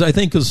 Yeah, because I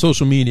think because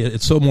social media,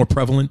 it's so more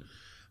prevalent.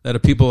 That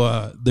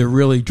people, they're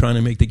really trying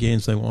to make the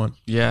gains they want.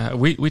 Yeah,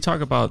 we talk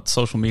about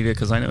social media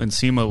because I know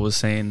Nsima was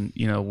saying,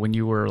 when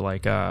you were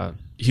like,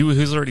 he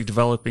was already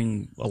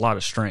developing a lot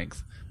of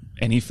strength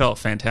and he felt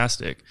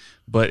fantastic.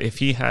 But if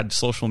he had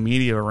social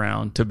media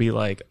around to be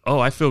like, "Oh,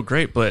 I feel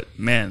great, but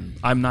man,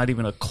 I'm not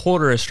even a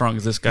quarter as strong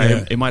as this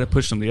guy," it might have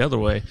pushed him the other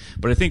way.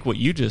 But I think what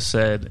you just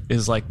said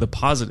is like the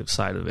positive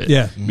side of it.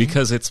 Yeah.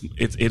 Because it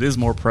is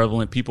more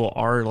prevalent. People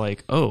are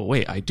like, "Oh,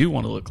 wait, I do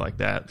want to look like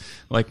that."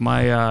 Like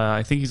my,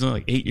 I think he's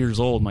only like 8 years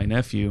old, my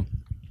nephew.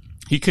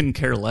 He couldn't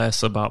care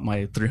less about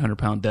my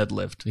 300-pound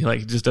deadlift.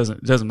 It just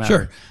doesn't matter.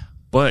 Sure.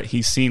 But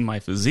he's seen my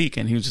physique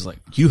and he was just like,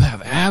 "You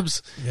have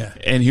abs?" Yeah.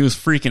 And he was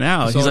freaking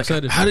out. He's like,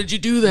 excited. "How did you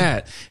do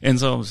that?" And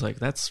so I was like,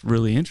 that's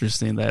really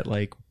interesting that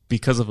like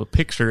because of a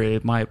picture,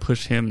 it might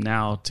push him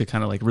now to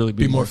kind of like really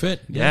be more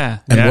fit. Yeah.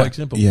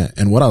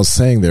 And what I was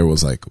saying there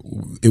was like,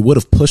 it would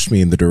have pushed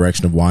me in the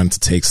direction of wanting to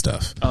take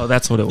stuff. Oh,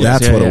 that's what it was.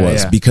 That's what it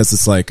was. Because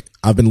it's like,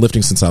 I've been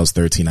lifting since I was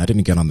 13. I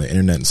didn't get on the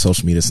internet and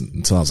social media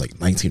until I was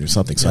like 19 or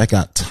something. So I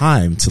got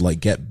time to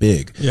like get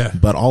big. Yeah.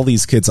 But all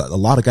these kids, a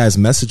lot of guys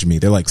message me.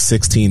 They're like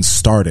 16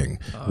 starting,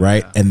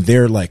 right? Yeah. And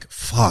they're like,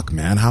 "Fuck,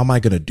 man, how am I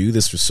going to do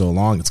this for so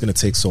long? It's going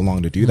to take so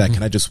long to do that.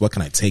 What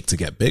can I take to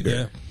get bigger?"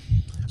 Yeah.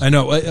 I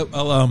know.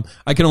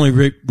 I can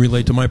only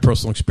relate to my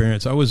personal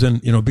experience. I was in,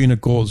 being at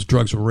Gold's,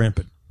 drugs were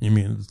rampant. I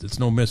mean, it's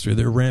no mystery.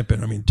 They're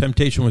rampant. I mean,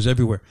 temptation was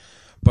everywhere.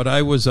 But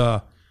I was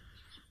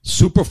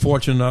super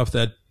fortunate enough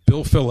that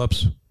Bill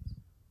Phillips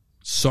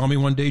saw me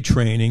one day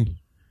training,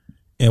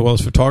 and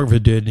his photographer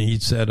did, and he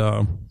said,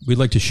 "We'd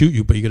like to shoot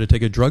you, but you got to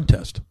take a drug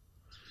test."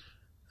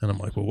 And I'm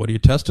like, "Well, what are you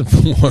testing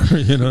for?"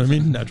 You know what I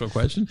mean? Natural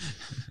question.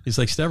 He's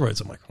like,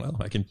 "Steroids." I'm like, "Well,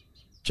 I can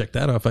check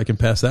that off. I can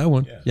pass that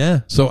one."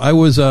 Yeah. So I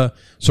was, so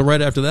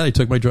right after that, I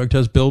took my drug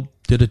test. Bill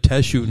did a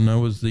test shoot, and I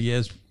was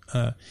the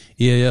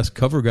EAS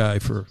cover guy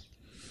for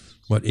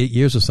 8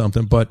 years or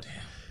something. But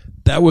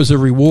that was a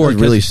reward.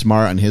 Really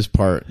smart on his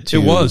part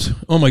too. It was.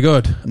 Oh my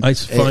God.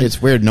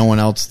 It's weird. No one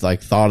else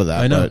thought of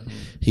that. I know. But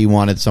he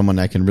wanted someone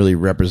that can really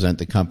represent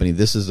the company.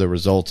 This is the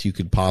results you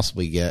could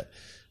possibly get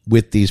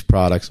with these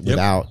products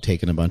without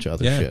taking a bunch of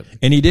other shit.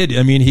 And he did.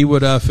 I mean, he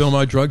would film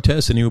our drug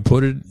tests and he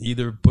would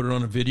either put it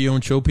on a video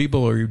and show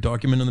people, or he would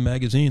document in the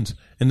magazines.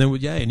 And then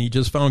and he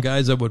just found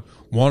guys that would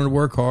want to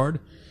work hard,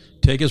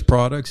 take his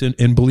products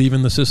and believe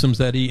in the systems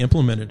that he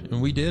implemented.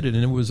 And we did it.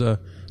 And it was,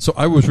 so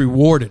I was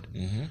rewarded,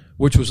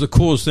 which was the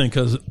coolest thing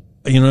because,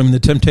 the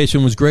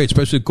temptation was great,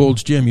 especially at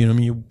Gold's Gym.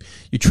 You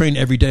train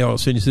every day. All of a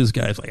sudden you see this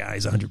guy's like,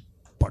 he's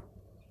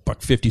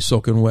 $150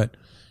 soaking wet.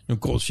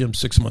 Gold's Gym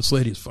 6 months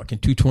later, he's fucking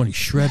 220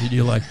 shredded.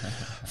 You're like,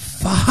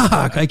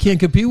 fuck, I can't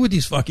compete with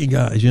these fucking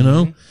guys, you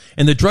know?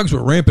 And the drugs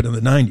were rampant in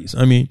the 90s.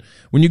 I mean,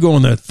 when you go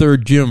in that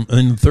third gym,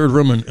 in the third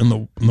room in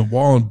the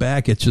wall and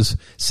back, it's just,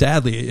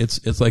 sadly,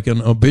 it's like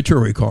an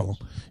obituary column.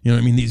 You know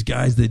what I mean? These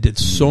guys, they did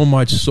so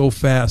much, so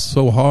fast,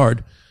 so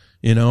hard,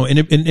 you know?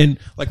 And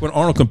like when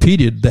Arnold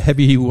competed, the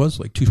heavy he was,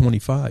 like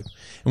 225.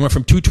 And went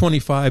from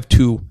 225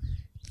 to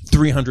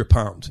 300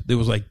 pounds. There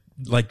was like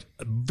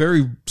a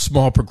very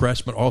small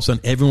progression, but all of a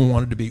sudden everyone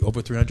wanted to be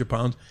over 300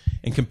 pounds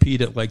and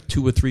compete at like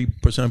 2 or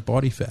 3%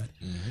 body fat.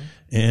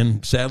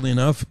 And sadly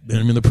enough,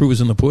 I mean, the proof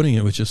is in the pudding.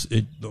 It was just,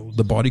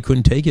 the body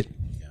couldn't take it.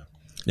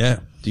 Yeah.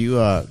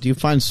 Do you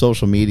find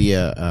social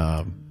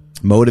media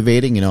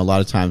motivating? You know, a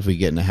lot of times we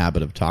get in the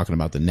habit of talking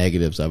about the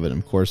negatives of it.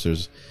 And of course,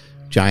 there's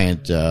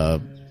giant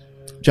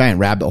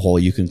rabbit hole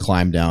you can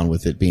climb down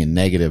with it being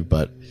negative.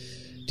 But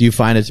do you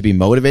find it to be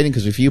motivating?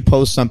 Because if you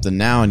post something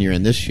now and you're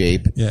in this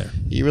shape,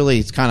 you really,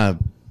 it's kind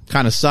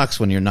of sucks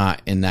when you're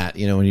not in that.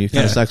 You know, when you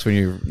kind of sucks when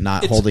you're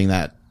not holding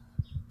that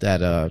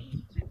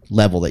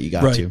level that you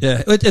got to.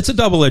 Yeah, it's a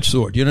double-edged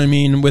sword. You know what I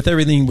mean? With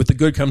everything, with the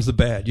good comes the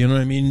bad. You know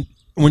what I mean?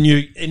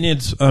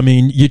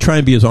 You try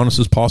and be as honest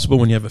as possible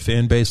when you have a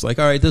fan base. Like,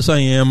 all right, this I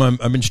am.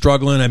 I've been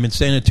struggling. I've been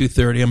staying at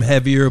 230. I'm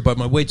heavier, but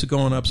my weights are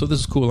going up. So this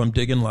is cool. I'm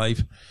digging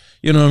life.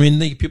 You know what I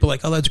mean? People are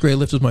like, oh, that's great.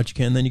 Lift as much as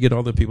you can. Then you get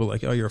all the people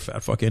like, oh, you're a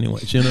fat fuck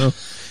anyways. You know,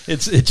 it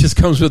just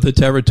comes with the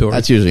territory.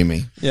 That's usually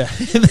me. Yeah.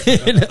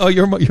 Oh,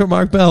 you're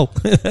Mark Bell.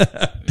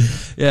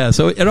 Yeah.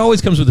 So it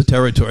always comes with the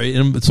territory.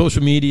 And with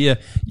social media,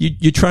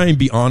 you try and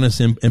be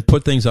honest and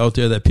put things out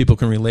there that people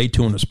can relate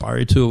to and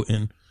aspire to,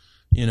 and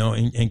you know,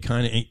 and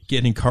kind of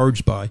get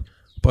encouraged by.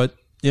 But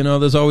you know,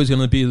 there's always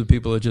going to be the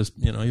people that just,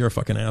 you know, you're a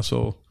fucking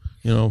asshole.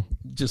 You know,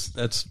 there's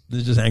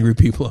just angry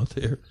people out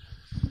there.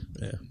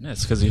 Yeah,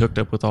 it's because he hooked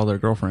up with all their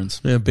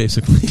girlfriends. Yeah,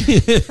 basically.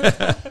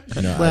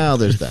 Well,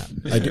 there's that.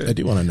 I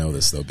do want to know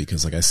this though,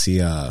 because like I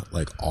see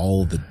like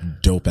all the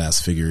dope ass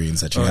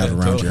figurines that you have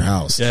around your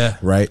house. Yeah.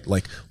 Right.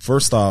 Like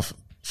first off,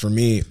 for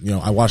me, you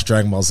know, I watched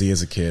Dragon Ball Z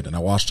as a kid, and I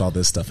watched all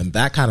this stuff, and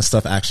that kind of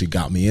stuff actually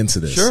got me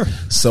into this. Sure.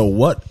 So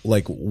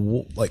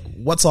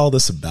what's all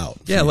this about?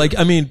 Yeah, like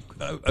I mean,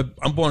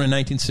 I'm born in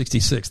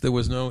 1966. There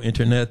was no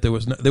internet. There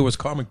was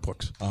comic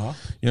books. You know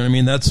what I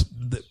mean?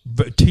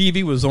 But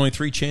TV was only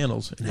 3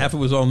 channels, and half it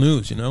was all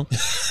news. You know,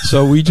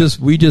 so we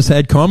just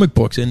had comic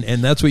books,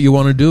 and that's what you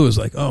want to do is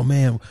like, oh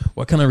man,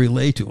 what can I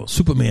relate to? Well,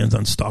 Superman's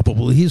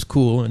unstoppable. He's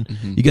cool, and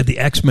you get the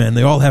X-Men.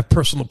 They all have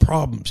personal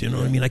problems. You know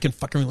what I mean? I can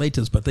fucking relate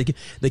to this, but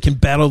they can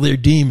battle their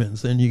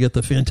demons. Then you get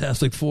the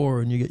Fantastic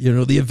Four, and you get, you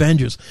know, the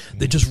Avengers.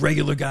 They're just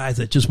regular guys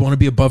that just want to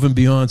be above and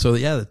beyond. So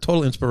yeah, the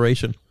total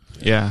inspiration.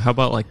 Yeah, how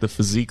about like the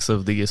physiques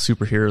of the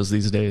superheroes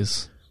these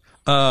days?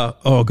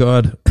 Oh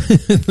God,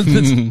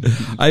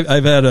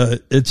 I've had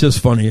it's just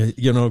funny,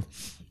 you know.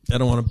 I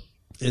don't want to.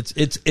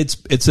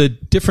 It's a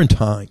different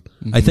time.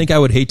 I think I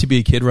would hate to be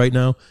a kid right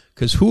now,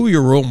 because who are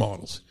your role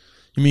models?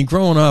 I mean,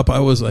 growing up, I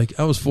was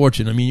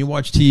fortunate. I mean, you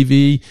watch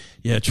TV,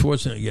 you had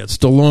Schwarzenegger, you had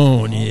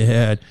Stallone, you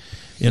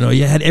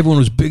had everyone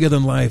was bigger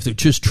than life. They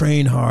just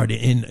trained hard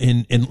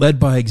and led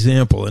by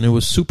example, and it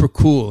was super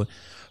cool.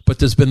 But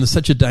there's been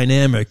such a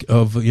dynamic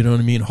of, you know what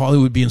I mean,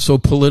 Hollywood being so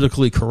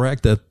politically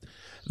correct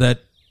that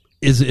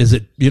is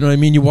it, you know what I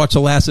mean? You watch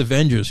The Last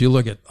Avengers, you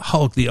look at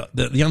Hulk, the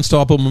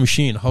unstoppable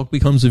machine. Hulk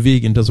becomes a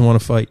vegan, doesn't want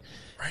to fight.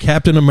 Right.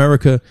 Captain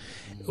America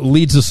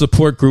leads a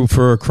support group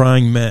for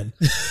crying men.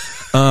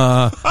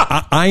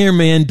 Iron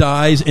Man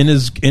dies and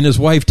his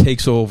wife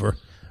takes over.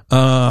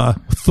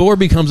 Thor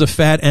becomes a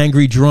fat,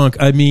 angry drunk.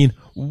 I mean,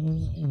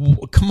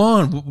 come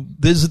on.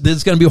 There's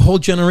going to be a whole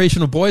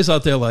generation of boys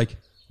out there like,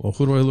 well,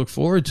 who do I look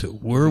forward to?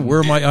 Where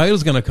are my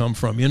idols going to come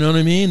from? You know what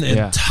I mean?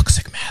 And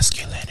toxic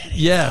masculinity.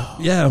 Yeah.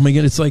 I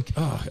mean, it's like,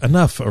 oh,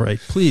 enough. All right,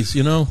 please.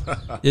 You know,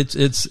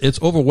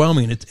 it's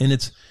overwhelming. And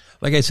it's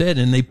like I said,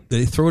 and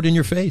they throw it in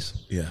your face.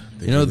 Yeah.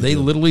 They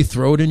literally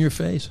throw it in your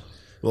face.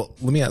 Well,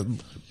 let me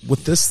add,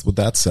 with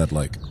that said,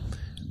 like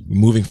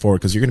moving forward,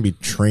 because you're going to be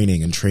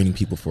training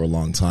people for a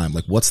long time.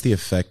 Like, what's the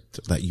effect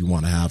that you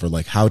want to have, or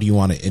like, how do you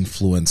want to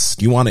influence?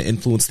 Do you want to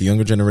influence the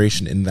younger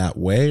generation in that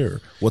way,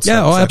 or what's?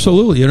 Yeah,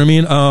 absolutely. You know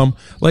what I mean?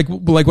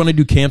 Like when I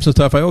do camps and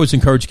stuff, I always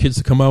encourage kids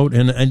to come out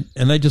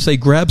and I just say,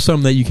 grab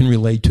something that you can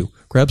relate to,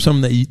 grab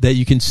something that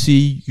you can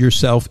see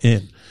yourself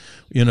in.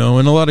 You know,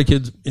 and a lot of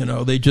kids, you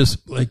know, they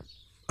just like.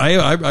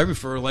 I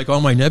refer, like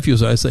all my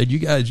nephews, I said, you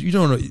guys, you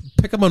don't know,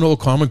 pick up an old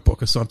comic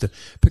book or something.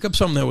 Pick up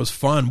something that was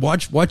fun.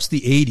 Watch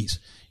the 80s.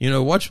 You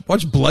know, watch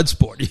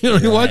Bloodsport. You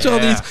know,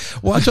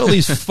 watch all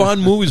these fun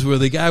movies where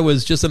the guy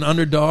was just an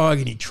underdog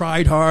and he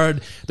tried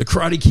hard. The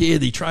Karate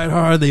Kid, he tried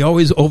hard. They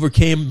always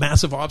overcame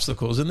massive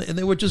obstacles, and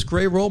they were just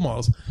great role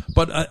models.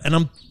 But and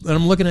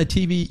I'm looking at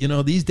TV. You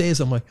know, these days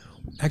I'm like,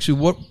 actually,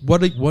 what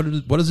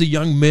does a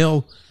young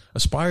male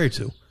aspire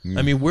to?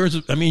 I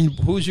mean,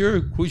 who's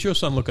your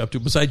son look up to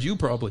besides you?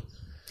 Probably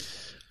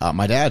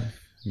my dad.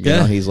 You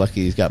know, he's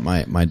lucky he's got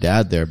my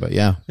dad there, but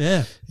yeah.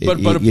 But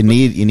you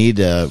need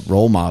a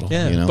role model.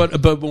 Yeah, you know?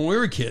 but when we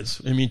were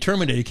kids, I mean,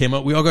 Terminator came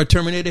out. We all got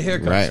Terminator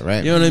haircuts.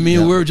 Right. You know what I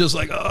mean? We were just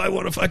like, oh, I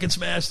want to fucking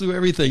smash through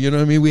everything. You know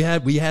what I mean? We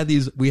had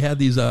these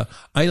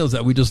idols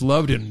that we just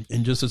loved and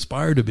just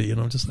aspired to be. You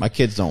know, just my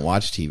kids don't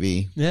watch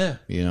TV. Yeah,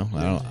 you know,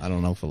 I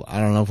don't know if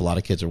a lot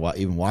of kids are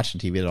even watching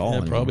TV at all. Yeah,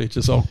 anymore. probably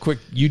just all quick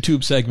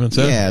YouTube segments.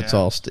 Huh? Yeah, it's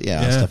all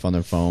stuff on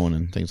their phone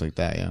and things like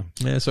that. Yeah.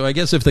 Yeah. So I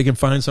guess if they can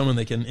find someone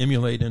they can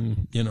emulate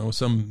in, you know,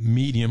 some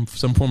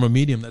form of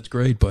medium, that's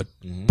great. But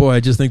boy, I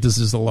just think this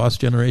is a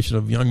lost generation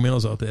of young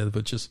males out there,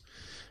 but just,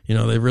 you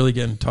know, they're really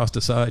getting tossed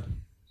aside.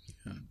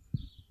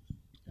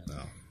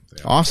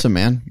 Awesome,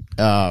 man.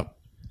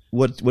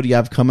 What do you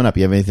have coming up?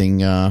 You have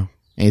anything on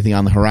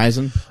the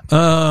horizon?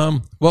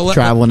 Well,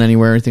 traveling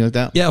anywhere, anything like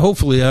that? Yeah,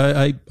 hopefully.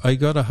 I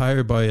got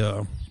hired by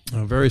a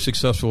very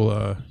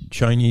successful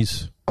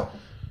Chinese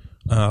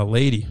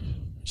lady.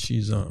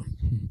 She's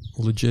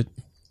legit,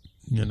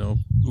 you know,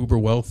 uber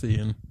wealthy,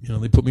 and you know,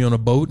 they put me on a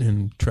boat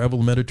and travel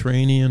the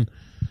Mediterranean.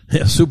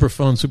 Yeah, super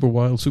fun, super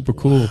wild, super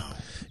cool. Wow.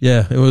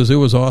 Yeah, it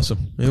was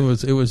awesome. It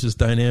was just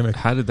dynamic.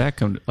 How did that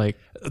come? Like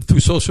through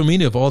social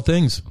media, of all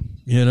things.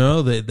 You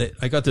know,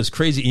 I got this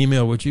crazy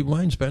email. Would you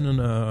mind spending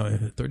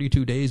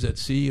 32 days at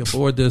sea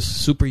aboard this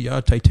super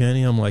yacht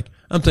Titanium?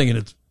 I'm thinking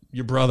it's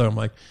your brother. I'm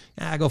like,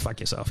 go fuck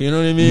yourself. You know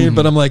what I mean?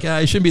 But I'm like,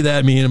 it shouldn't be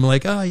that mean. I'm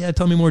like, oh yeah,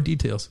 tell me more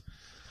details.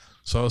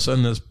 So all of a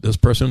sudden, this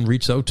person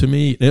reached out to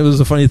me. And it was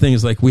the funny thing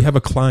is, like, we have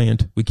a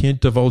client. We can't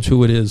divulge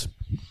who it is,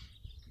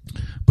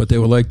 but they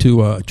would like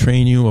to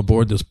train you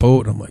aboard this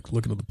boat. I'm like,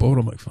 looking at the boat.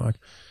 I'm like, fuck.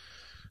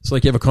 It's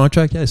like, you have a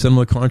contract? Yeah, I sent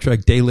them a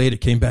contract. Day later,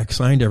 came back,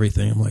 signed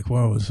everything. I'm like,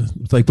 wow. It's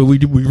like, but we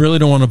really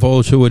don't want to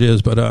divulge who it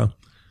is. But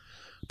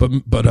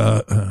you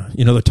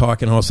know, they're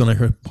talking. All of a sudden, I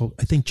heard, well,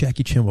 I think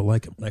Jackie Chan will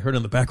like him. And I heard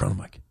in the background, I'm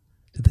like,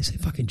 did they say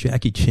fucking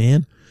Jackie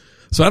Chan?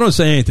 So I don't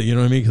say anything. You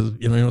know what I mean? Because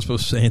you know, you're not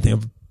supposed to say anything.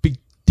 I'm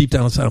deep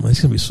down inside, I'm like,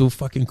 it's gonna be so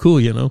fucking cool,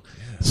 you know.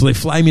 Yeah. So they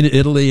fly me to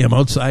Italy. I'm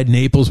outside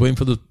Naples waiting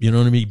for you know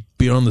what I mean,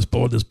 be on this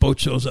boat. This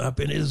boat shows up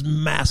and it is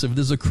massive.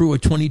 There's a crew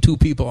of 22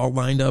 people all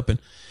lined up in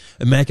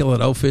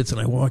immaculate outfits, and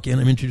I walk in.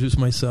 I'm introduced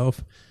myself.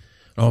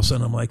 And all of a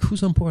sudden, I'm like,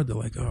 who's on board? They're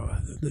like, oh,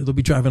 they'll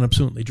be driving up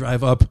soon. They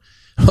drive up.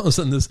 All of a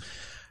sudden,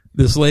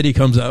 this lady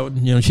comes out,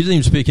 and you know, she doesn't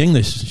even speak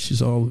English.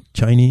 She's all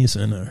Chinese,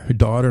 and her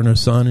daughter and her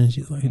son, and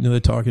she's like, you know,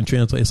 they're talking,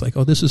 translate. It's like,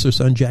 oh, this is her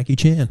son, Jackie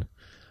Chan.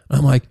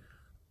 I'm like,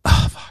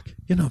 oh fuck.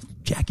 You know,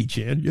 Jackie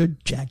Chan, you're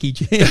Jackie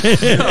Chan.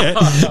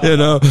 You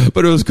know,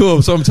 but it was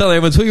cool. So I'm telling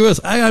everyone who he was.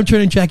 I'm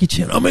training Jackie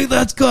Chan. Oh my,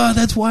 that's good.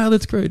 That's wild.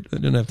 That's great. I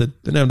didn't have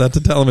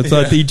to tell him it's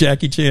not the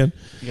Jackie Chan.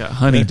 You got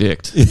honey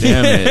dicked.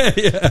 Damn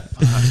it.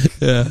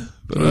 Yeah.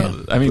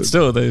 But, I mean,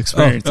 still the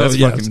experience. That's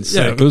fucking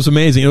sick. Yeah, it was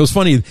amazing. It was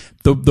funny.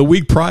 The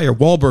week prior,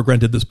 Wahlberg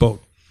rented this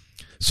boat.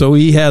 So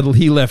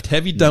he left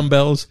heavy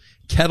dumbbells,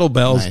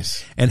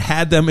 kettlebells, and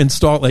had them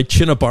installed like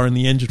chin-up bar in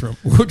the engine room,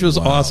 which was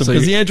awesome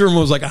because the engine room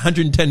was like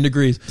 110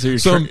 degrees.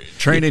 So you're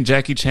training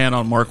Jackie Chan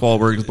on Mark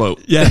Wahlberg's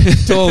boat. Yeah,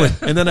 totally.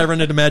 And then I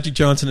ran into Magic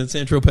Johnson in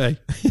San Tropez.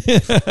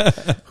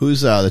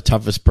 Who's the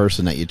toughest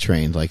person that you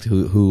trained? Like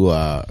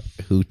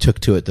who took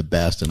to it the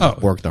best and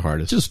worked the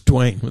hardest? Just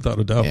Dwayne, without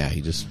a doubt. Yeah,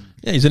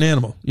 he's an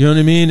animal. You know what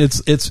I mean?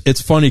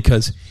 It's funny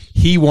because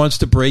he wants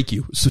to break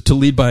you, so to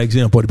lead by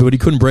example. But he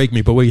couldn't break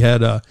me. But we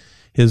had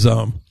his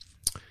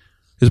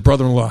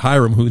brother-in-law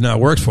Hiram, who now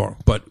works for him,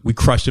 but we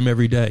crushed him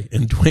every day,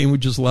 and Dwayne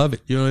would just love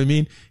it. You know what I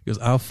mean? He goes,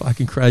 "I'll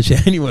fucking crush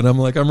anyone." I'm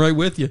like, "I'm right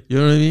with you." You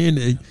know what I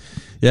mean?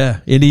 Yeah,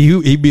 and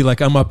he'd be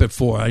like, "I'm up at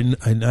 4."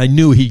 I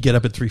knew he'd get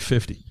up at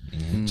 3:50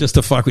 just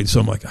to fuck with you.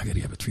 So I'm like, I gotta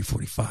get up at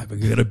 3:45. I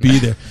gotta be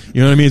there.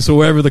 You know what I mean? So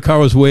wherever the car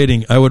was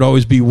waiting, I would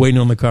always be waiting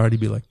on the car, and he'd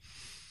be like,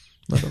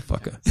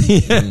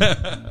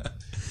 "Motherfucker."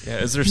 Yeah,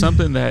 is there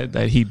something that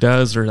he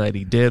does or that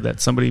he did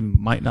that somebody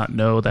might not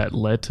know that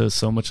led to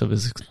so much of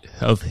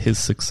his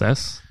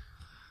success?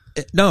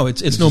 No,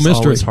 it's no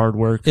mystery. It's hard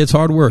work. It's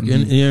hard work.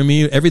 And you know what I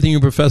mean? Everything he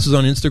professes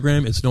on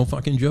Instagram, it's no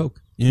fucking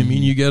joke. You know what I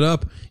mean? You get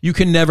up, you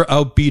can never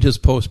outbeat his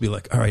post. Be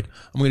like, all right,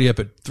 I'm going to get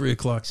up at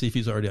 3:00, see if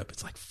he's already up.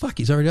 It's like, fuck,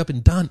 he's already up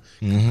and done.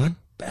 God,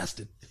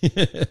 bastard.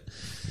 Yeah.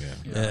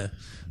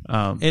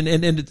 And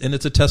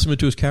it's a testament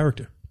to his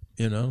character.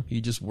 You know,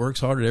 he just works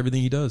hard at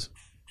everything he does.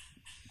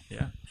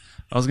 Yeah.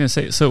 I was going to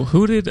say, so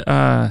who did,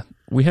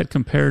 we had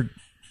compared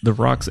The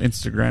Rock's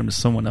Instagram to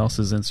someone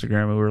else's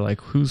Instagram, and we were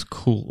like, who's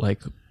cool? Like,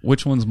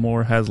 which one's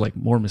has like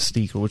more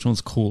mystique, or which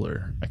one's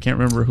cooler? I can't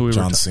remember who we were.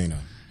 John Cena.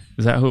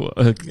 Is that who?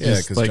 Yeah,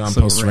 because like John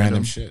posts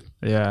random shit.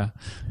 Yeah.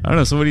 I don't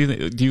know. So what do you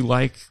think? Do you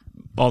like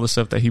all the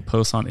stuff that he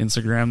posts on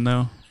Instagram,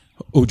 though?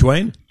 Oh,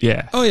 Dwayne?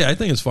 Yeah. Oh, yeah, I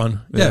think it's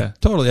fun. Yeah,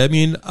 totally. I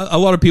mean, a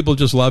lot of people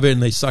just love it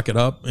and they suck it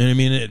up. And I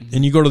mean,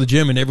 and you go to the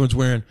gym and everyone's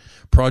wearing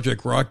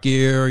Project Rock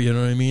gear, you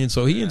know what I mean?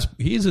 So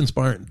he's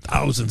inspiring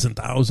thousands and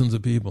thousands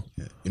of people.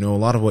 Yeah. You know, a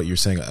lot of what you're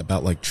saying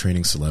about like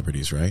training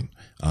celebrities, right?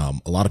 A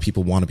lot of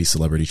people want to be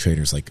celebrity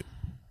trainers. Like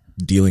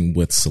dealing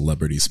with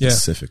celebrities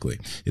specifically.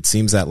 It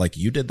seems that like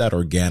you did that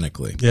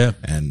organically. Yeah.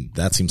 And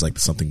that seems like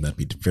something that'd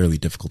be fairly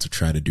difficult to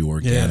try to do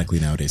organically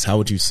nowadays. How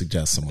would you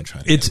suggest someone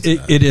try to get into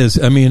that? It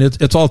is. I mean,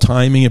 it's all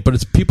timing, but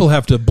it's people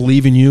have to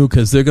believe in you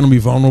because they're going to be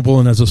vulnerable,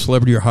 and as a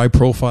celebrity, you're high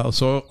profile.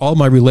 So all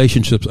my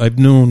relationships I've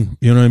known,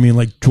 you know what I mean?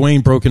 Like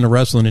Dwayne broke into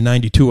wrestling in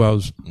 92. I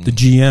was the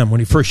GM. When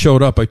he first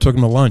showed up, I took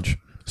him to lunch.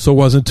 So it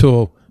wasn't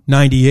until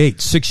 98,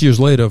 6 years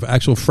later of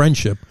actual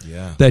friendship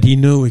that he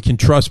knew he can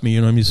trust me.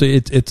 You know what I mean? So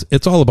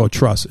it's all about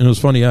trust. And it was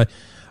funny. I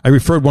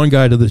referred one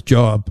guy to this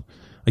job.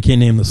 I can't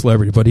name the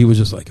celebrity, but he was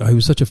just like,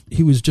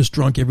 he was just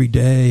drunk every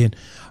day, and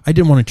I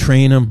didn't want to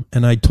train him.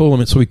 And I told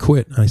him it, so he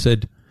quit. And I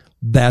said,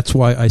 that's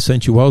why I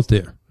sent you out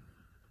there.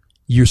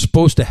 You're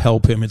supposed to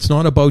help him. It's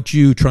not about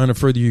you trying to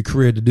further your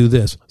career to do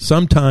this.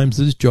 Sometimes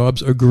these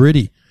jobs are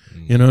gritty.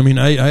 You know what I mean?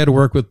 I had to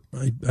work with,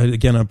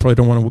 again, I probably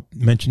don't want to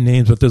mention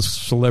names, but this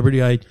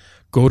celebrity, I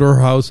go to her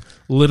house,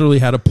 literally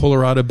had to pull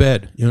her out of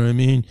bed. You know what I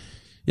mean?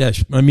 Yeah,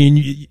 I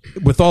mean,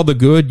 with all the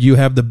good, you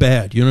have the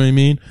bad. You know what I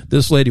mean?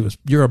 This lady was,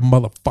 you're a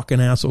motherfucking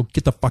asshole.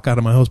 Get the fuck out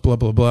of my house, blah,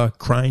 blah, blah.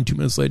 Crying 2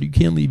 minutes later, you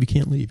can't leave.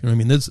 You know what I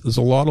mean? There's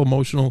a lot of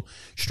emotional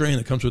strain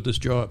that comes with this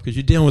job because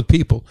you're dealing with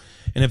people.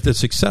 And if they're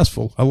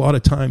successful, a lot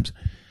of times,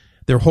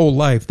 their whole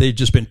life, they've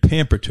just been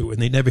pampered to,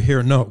 and they never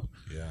hear no.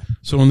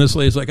 So when this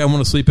lady's like, I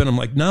want to sleep in, I'm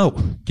like, no,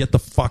 get the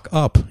fuck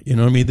up. You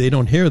know what I mean? They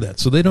don't hear that.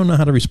 So they don't know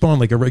how to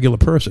respond like a regular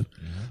person.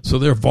 So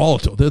they're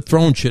volatile. They're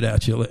throwing shit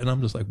at you. And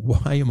I'm just like,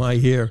 why am I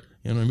here?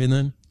 You know what I mean?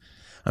 Then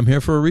I'm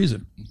here for a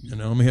reason. You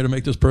know, I'm here to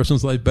make this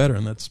person's life better.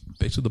 And that's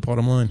basically the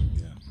bottom line.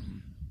 Yeah.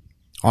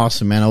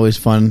 Awesome, man. Always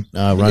fun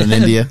running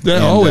into you. Yeah,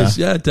 always.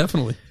 Yeah,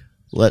 definitely.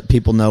 Let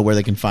people know where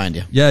they can find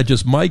you. Yeah,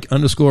 just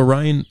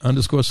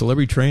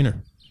Mike_Ryan_celebrity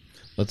trainer.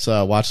 Let's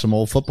watch some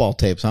old football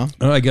tapes, huh?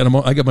 Oh, I got them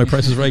all. I got my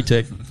Price is Right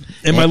tape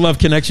and my Love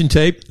Connection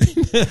tape.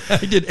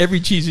 I did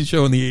every cheesy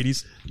show in the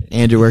 80s.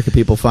 Andrew, where can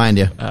people find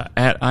you?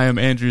 At I am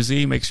Andrew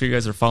Z. Make sure you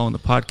guys are following the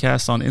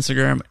podcast on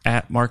Instagram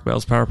at Mark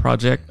Bell's Power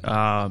Project,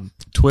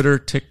 Twitter,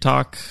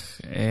 TikTok,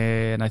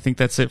 and I think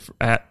that's it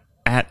at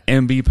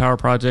MB Power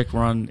Project.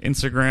 We're on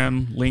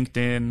Instagram,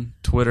 LinkedIn,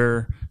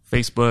 Twitter,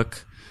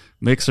 Facebook,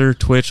 Mixer,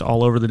 Twitch,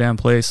 all over the damn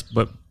place.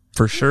 But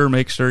for sure,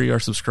 make sure you are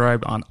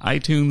subscribed on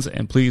iTunes,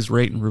 and please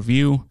rate and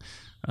review.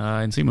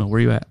 And Nsima, where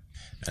are you at?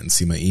 And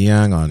Nsima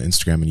Iyang on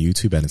Instagram and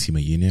YouTube, and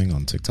Nsima Iyang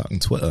on TikTok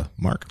and Twitter.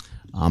 Mark?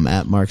 I'm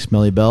at Mark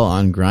Smelly Bell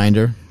on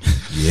Grindr.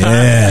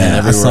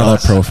 Yeah, I saw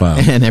that profile.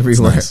 And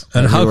everywhere. Nice.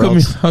 And how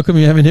come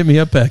you haven't hit me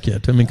up back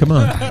yet? I mean, come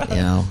on.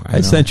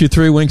 I sent you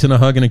 3 winks and a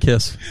hug and a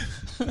kiss.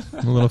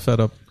 I'm a little fed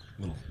up.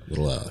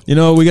 Little, you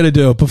know what we got to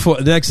do before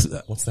next?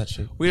 What's that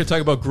shit? We got to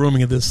talk about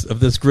grooming of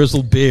this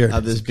grizzled beard.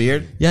 Of this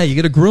beard? Yeah, you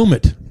got to groom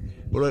it.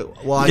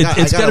 Well,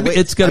 it's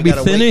got to be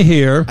thinner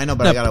here. I know,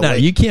 but I gotta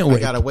wait. You can't wait. I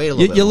gotta wait a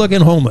little bit. You're looking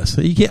homeless.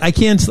 I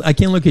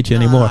can't look at you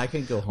anymore. I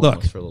can go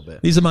homeless for a little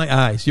bit. These are my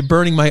eyes. You're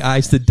burning my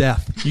eyes to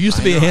death. You used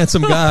to be a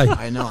handsome guy.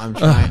 I know. I'm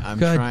trying. I'm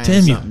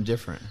trying something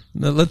different.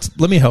 Now,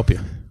 let me help you.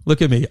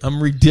 Look at me.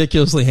 I'm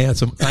ridiculously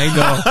handsome. I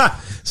know.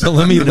 So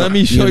let me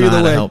show you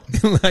the way.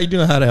 I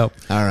know how to help.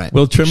 All right.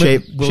 We'll trim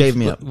it. Shave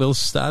me up. We'll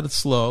start it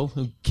slow.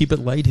 We'll keep it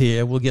light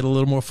here. We'll get a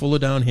little more fuller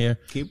down here.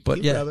 Keep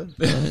and a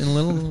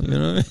little, you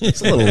know. It's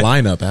a little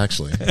lineup,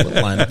 actually. A little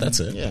lineup. That's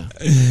it. Yeah.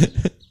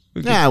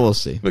 We'll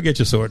see. We'll get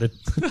you sorted.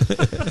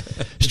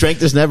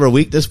 Strength is never a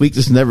weakness.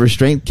 Weakness is never a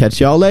strength.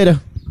 Catch y'all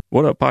later.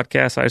 What up,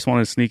 podcast? I just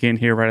wanted to sneak in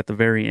here right at the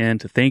very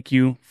end to thank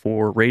you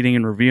for rating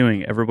and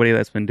reviewing. Everybody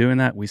that's been doing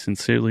that, we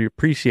sincerely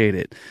appreciate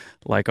it.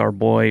 Like our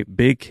boy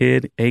Big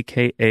Kid,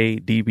 a.k.a.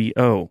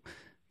 DBO.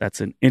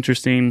 That's an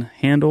interesting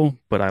handle,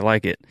 but I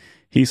like it.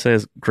 He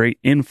says, great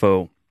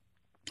info.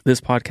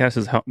 This podcast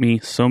has helped me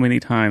so many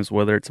times,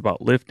 whether it's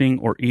about lifting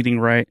or eating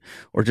right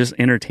or just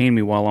entertain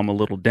me while I'm a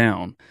little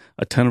down.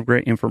 A ton of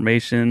great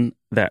information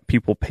that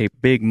people pay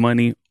big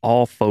money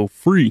all for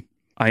free.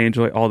 I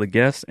enjoy all the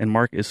guests, and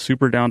Mark is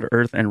super down to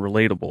earth and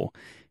relatable.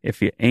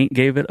 If you ain't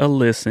gave it a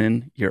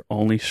listen, you're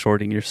only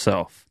shorting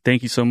yourself.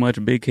 Thank you so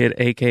much, Big Kid,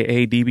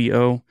 a.k.a.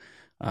 DBO.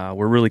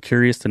 We're really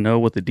curious to know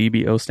what the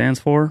DBO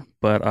stands for,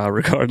 but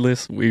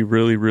regardless, we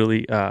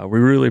really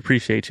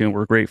appreciate you, and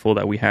we're grateful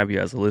that we have you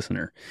as a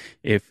listener.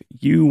 If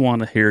you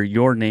want to hear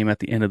your name at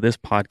the end of this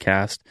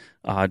podcast,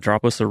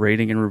 drop us a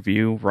rating and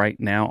review right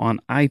now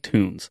on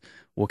iTunes.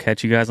 We'll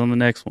catch you guys on the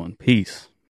next one. Peace.